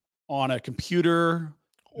 on a computer.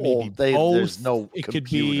 There's no it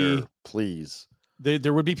computer, could be, please.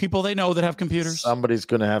 There would be people they know that have computers. Somebody's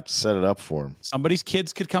going to have to set it up for him. Somebody's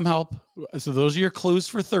kids could come help. So those are your clues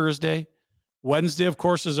for Thursday. Wednesday, of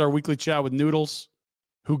course, is our weekly chat with Noodles,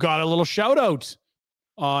 who got a little shout out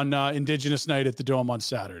on Indigenous Night at the Dome on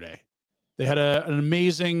Saturday. They had an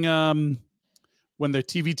amazing, when the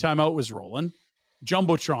TV timeout was rolling,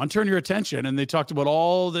 Jumbotron, turn your attention, and they talked about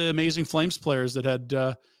all the amazing Flames players that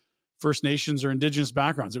had First Nations or Indigenous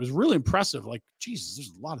backgrounds. It was really impressive. Like, Jesus,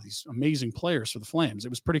 there's a lot of these amazing players for the Flames. It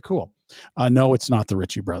was pretty cool. No, it's not the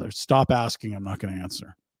Ritchie brothers. Stop asking. I'm not going to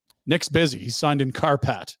answer. Nick's busy. He signed in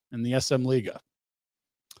Carpat in the SM Liga.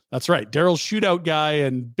 That's right. Daryl's shootout guy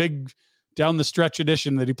and big down the stretch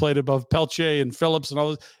edition that he played above Pelche and Phillips and all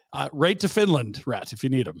this. Right to Finland, Rat, if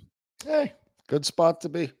you need him. Hey, good spot to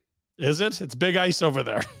be. Is it? It's big ice over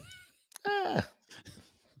there.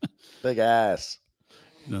 Big ass.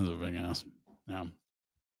 That's a big ass. Yeah.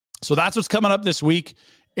 So that's what's coming up this week.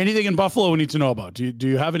 Anything in Buffalo we need to know about? Do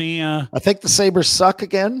you have any? I think the Sabres suck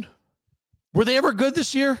again. Were they ever good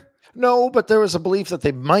this year? No, but there was a belief that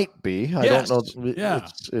they might be. I don't know. Yeah.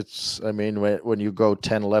 I mean, when you go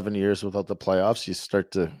 10, 11 years without the playoffs, you start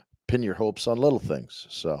to pin your hopes on little things.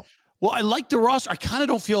 So. Well, I like the roster. I kind of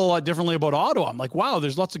don't feel a lot differently about Ottawa. I'm like, wow,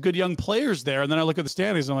 there's lots of good young players there. And then I look at the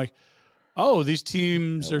standings and I'm like, oh, these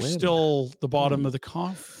teams are still the bottom of the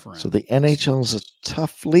conference. So the NHL is a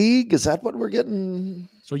tough league. Is that what we're getting?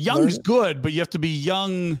 So young's good, but you have to be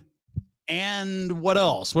young. And what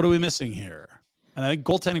else? What are we missing here? And I think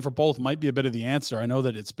goaltending for both might be a bit of the answer. I know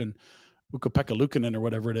that it's been Ukko-Pekka Luukkonen or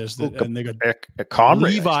whatever it is. And they got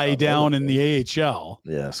Levi down in the AHL.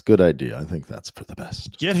 Yes, good idea. I think that's for the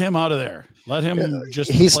best. Get him out of there. Let him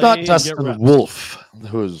just He's play not Dustin Wolf,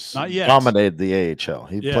 who's not yet dominated the AHL.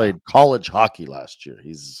 He played college hockey last year.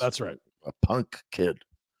 That's right. A punk kid.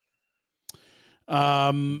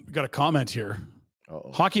 Got a comment here.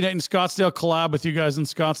 Hockey Night in Scottsdale collab with you guys in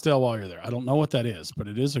Scottsdale while you're there. I don't know what that is, but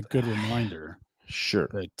it is a good reminder. Sure.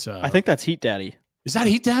 That, I think that's Heat Daddy. Is that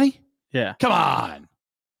Heat Daddy? Yeah. Come on.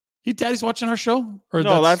 Heat Daddy's watching our show? Or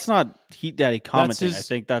no, that's not Heat Daddy commenting. his- I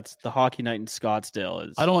think that's the Hockey Night in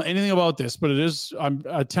Scottsdale. I don't know anything about this, but it is. I'm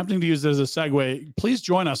attempting to use it as a segue. Please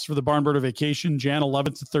join us for the Barn Birder Vacation, Jan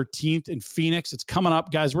 11th to 13th in Phoenix. It's coming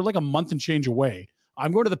up, guys. We're like a month and change away.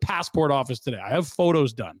 I'm going to the passport office today. I have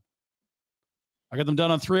photos done. I got them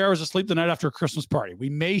done on 3 hours of sleep the night after a Christmas party. We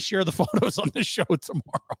may share the photos on the show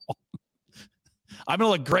tomorrow. I'm going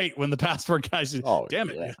to look great when the passport guy says, damn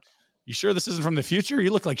it. Yeah. You sure this isn't from the future?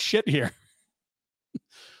 You look like shit here.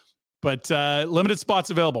 But limited spots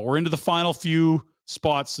available. We're into the final few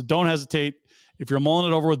spots, so don't hesitate. If you're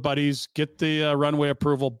mulling it over with buddies, get the runway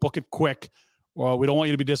approval, book it quick. Well, we don't want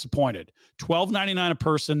you to be disappointed. $12.99 a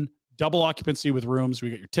person, double occupancy with rooms. We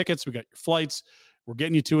got your tickets. We got your flights. We're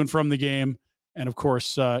getting you to and from the game. And, of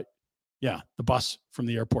course, Yeah, the bus from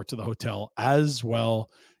the airport to the hotel as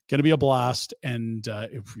well. Going to be a blast. And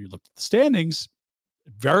if you look at the standings,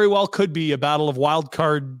 it very well could be a battle of wild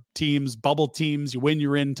card teams, bubble teams. You win,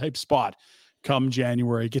 you're in type spot come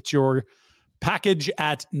January. Get your package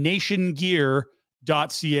at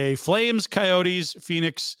nationgear.ca. Flames, Coyotes,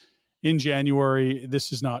 Phoenix in January.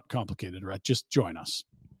 This is not complicated, right? Just join us.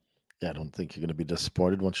 Yeah, I don't think you're going to be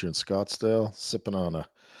disappointed once you're in Scottsdale, sipping on a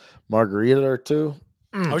margarita or two.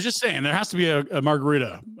 I was just saying there has to be a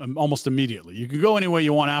margarita almost immediately. You can go any way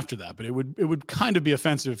you want after that, but it would kind of be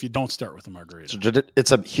offensive if you don't start with a margarita.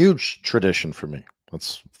 It's a huge tradition for me.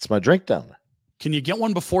 It's my drink down there. Can you get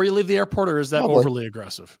one before you leave the airport, or is that Probably. overly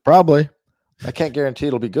aggressive? Probably. I can't guarantee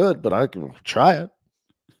it'll be good, but I can try it.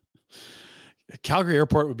 Calgary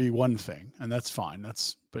Airport would be one thing, and that's fine.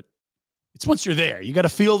 But it's once you're there, you got to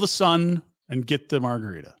feel the sun and get the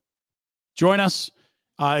margarita. Join us.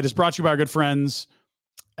 It is brought to you by our good friends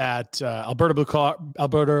at Alberta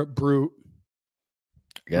Brew.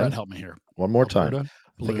 Again, Brett, help me here. One more Alberta time.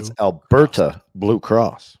 I think it's Blue Alberta Blue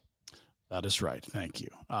Cross. That is right. Thank you.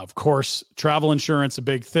 Of course, travel insurance, a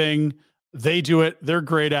big thing. They do it. They're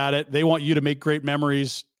great at it. They want you to make great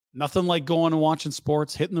memories. Nothing like going and watching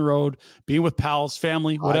sports, hitting the road, being with pals,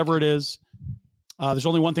 family, whatever it is. There's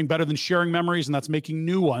only one thing better than sharing memories, and that's making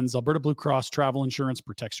new ones. Alberta Blue Cross Travel Insurance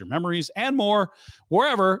protects your memories and more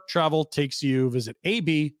wherever travel takes you. Visit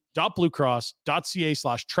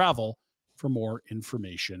ab.bluecross.ca/travel for more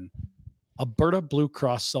information. Alberta Blue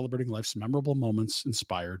Cross, celebrating life's memorable moments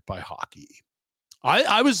inspired by hockey.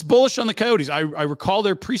 I was bullish on the Coyotes. I recall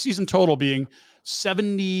their preseason total being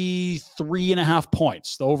 73.5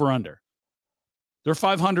 points, the over-under. They're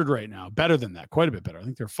 500 right now. Better than that. Quite a bit better. I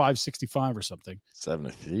think they're 565 or something.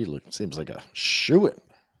 73 seems like a shoo-in.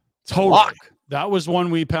 Totally. Lock. That was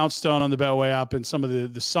one we pounced on the Betway app and some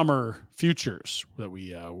of the summer futures that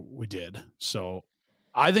we did. So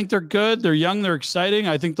I think they're good. They're young. They're exciting.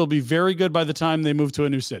 I think they'll be very good by the time they move to a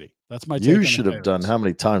new city. That's my take. You should have done how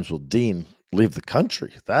many times will Dean leave the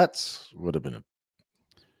country? That's would have been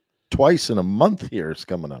twice in a month here is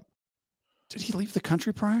coming up. Did he leave the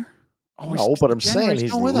country prior? Oh, no, but I'm saying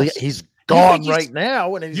he's You gone think he's- right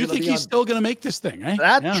now. And You think he's still going to make this thing, eh?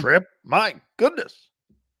 that Yeah. trip? My goodness.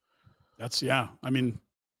 I mean,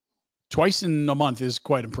 twice in a month is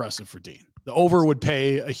quite impressive for Dean. The over would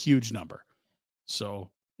pay a huge number.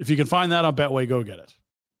 So if you can find that on Betway, go get it.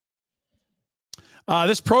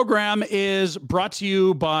 This program is brought to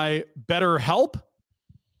you by BetterHelp. I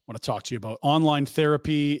want to talk to you about online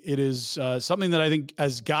therapy. It is something that I think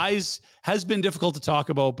as guys has been difficult to talk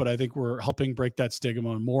about, but I think we're helping break that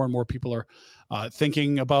stigma, and more people are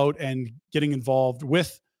thinking about and getting involved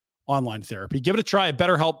with online therapy. Give it a try at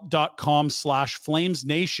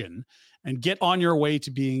betterhelp.com/flamesnation and get on your way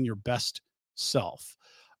to being your best self.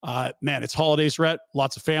 Man, it's holidays, Rhett.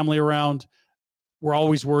 Lots of family around. We're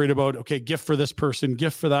always worried about, okay, gift for this person,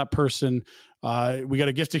 gift for that person. We got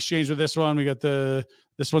a gift exchange with this one. We got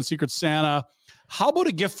this one, Secret Santa. How about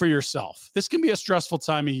a gift for yourself? This can be a stressful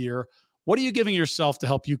time of year. What are you giving yourself to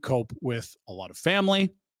help you cope with a lot of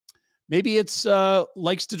family? Maybe it's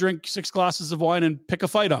likes to drink 6 glasses of wine and pick a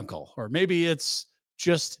fight uncle. Or maybe it's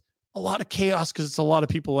just a lot of chaos because it's a lot of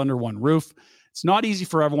people under one roof. It's not easy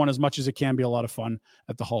for everyone as much as it can be a lot of fun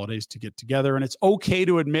at the holidays to get together. And it's okay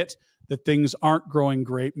to admit that things aren't growing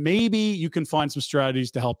great. Maybe you can find some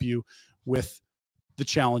strategies to help you with the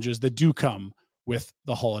challenges that do come with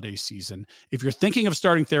the holiday season. If you're thinking of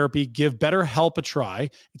starting therapy, give BetterHelp a try.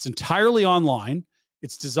 It's entirely online.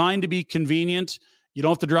 It's designed to be convenient. You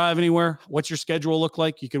don't have to drive anywhere. What's your schedule look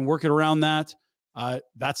like? You can work it around that.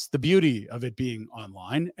 That's the beauty of it being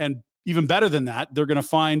online. And even better than that, they're going to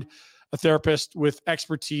find a therapist with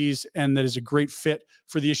expertise and that is a great fit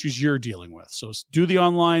for the issues you're dealing with. So do the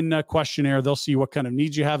online questionnaire. They'll see what kind of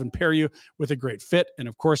needs you have and pair you with a great fit. And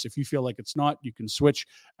of course, if you feel like it's not, you can switch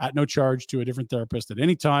at no charge to a different therapist at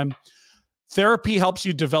any time. Therapy helps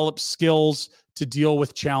you develop skills to deal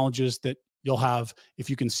with challenges that you'll have. If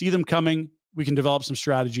you can see them coming, we can develop some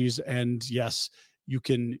strategies. And yes, you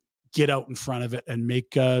can get out in front of it and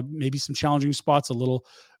make maybe some challenging spots a little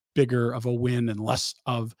bigger of a win and less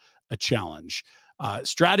of a challenge.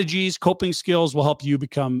 Strategies, coping skills will help you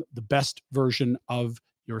become the best version of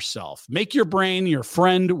yourself. Make your brain your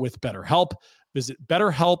friend with BetterHelp. Visit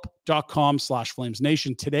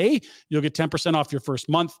betterhelp.com/flamesnation today. You'll get 10% off your first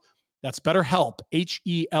month. That's BetterHelp,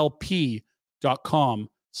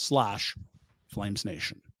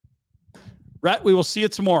 HELP.com/flamesnation. Rhett, we will see you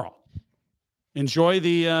tomorrow. Enjoy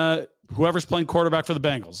the whoever's playing quarterback for the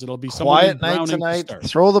Bengals. It'll be quiet night tonight.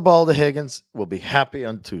 Throw the ball to Higgins. We'll be happy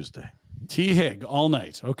on Tuesday. T. Hig all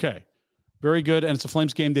night. Okay. Very good. And it's a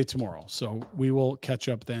Flames game day tomorrow. So we will catch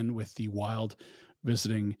up then with the Wild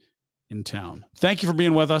visiting in town. Thank you for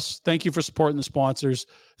being with us. Thank you for supporting the sponsors.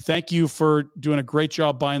 Thank you for doing a great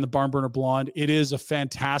job buying the Barn Burner Blonde. It is a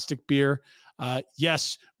fantastic beer.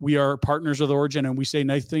 Yes, we are partners with Origin and we say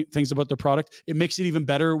nice things about the product. It makes it even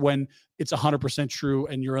better when it's 100% true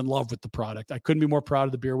and you're in love with the product. I couldn't be more proud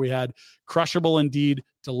of the beer we had. Crushable indeed,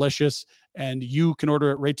 delicious. And you can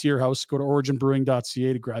order it right to your house. Go to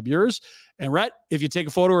originbrewing.ca to grab yours. And Rhett, if you take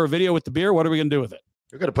a photo or a video with the beer, what are we going to do with it?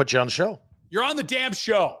 We're going to put you on the show. You're on the damn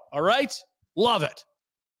show. All right. Love it.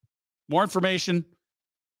 More information,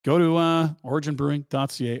 go to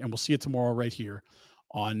originbrewing.ca and we'll see you tomorrow right here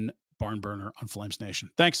on Barn Burner on Flames Nation.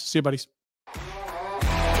 Thanks. See you, buddies.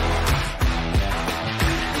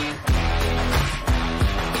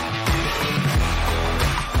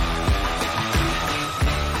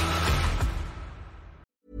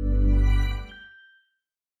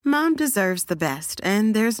 Mom deserves the best,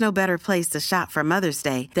 and there's no better place to shop for Mother's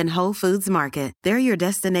Day than Whole Foods Market. They're your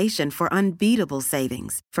destination for unbeatable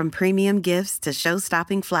savings, from premium gifts to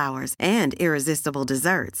show-stopping flowers and irresistible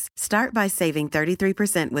desserts. Start by saving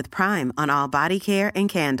 33% with Prime on all body care and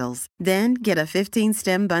candles. Then get a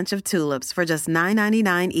 15-stem bunch of tulips for just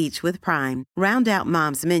 $9.99 each with Prime. Round out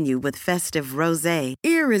Mom's menu with festive rosé,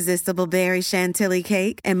 irresistible berry chantilly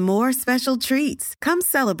cake, and more special treats. Come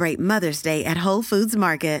celebrate Mother's Day at Whole Foods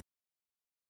Market.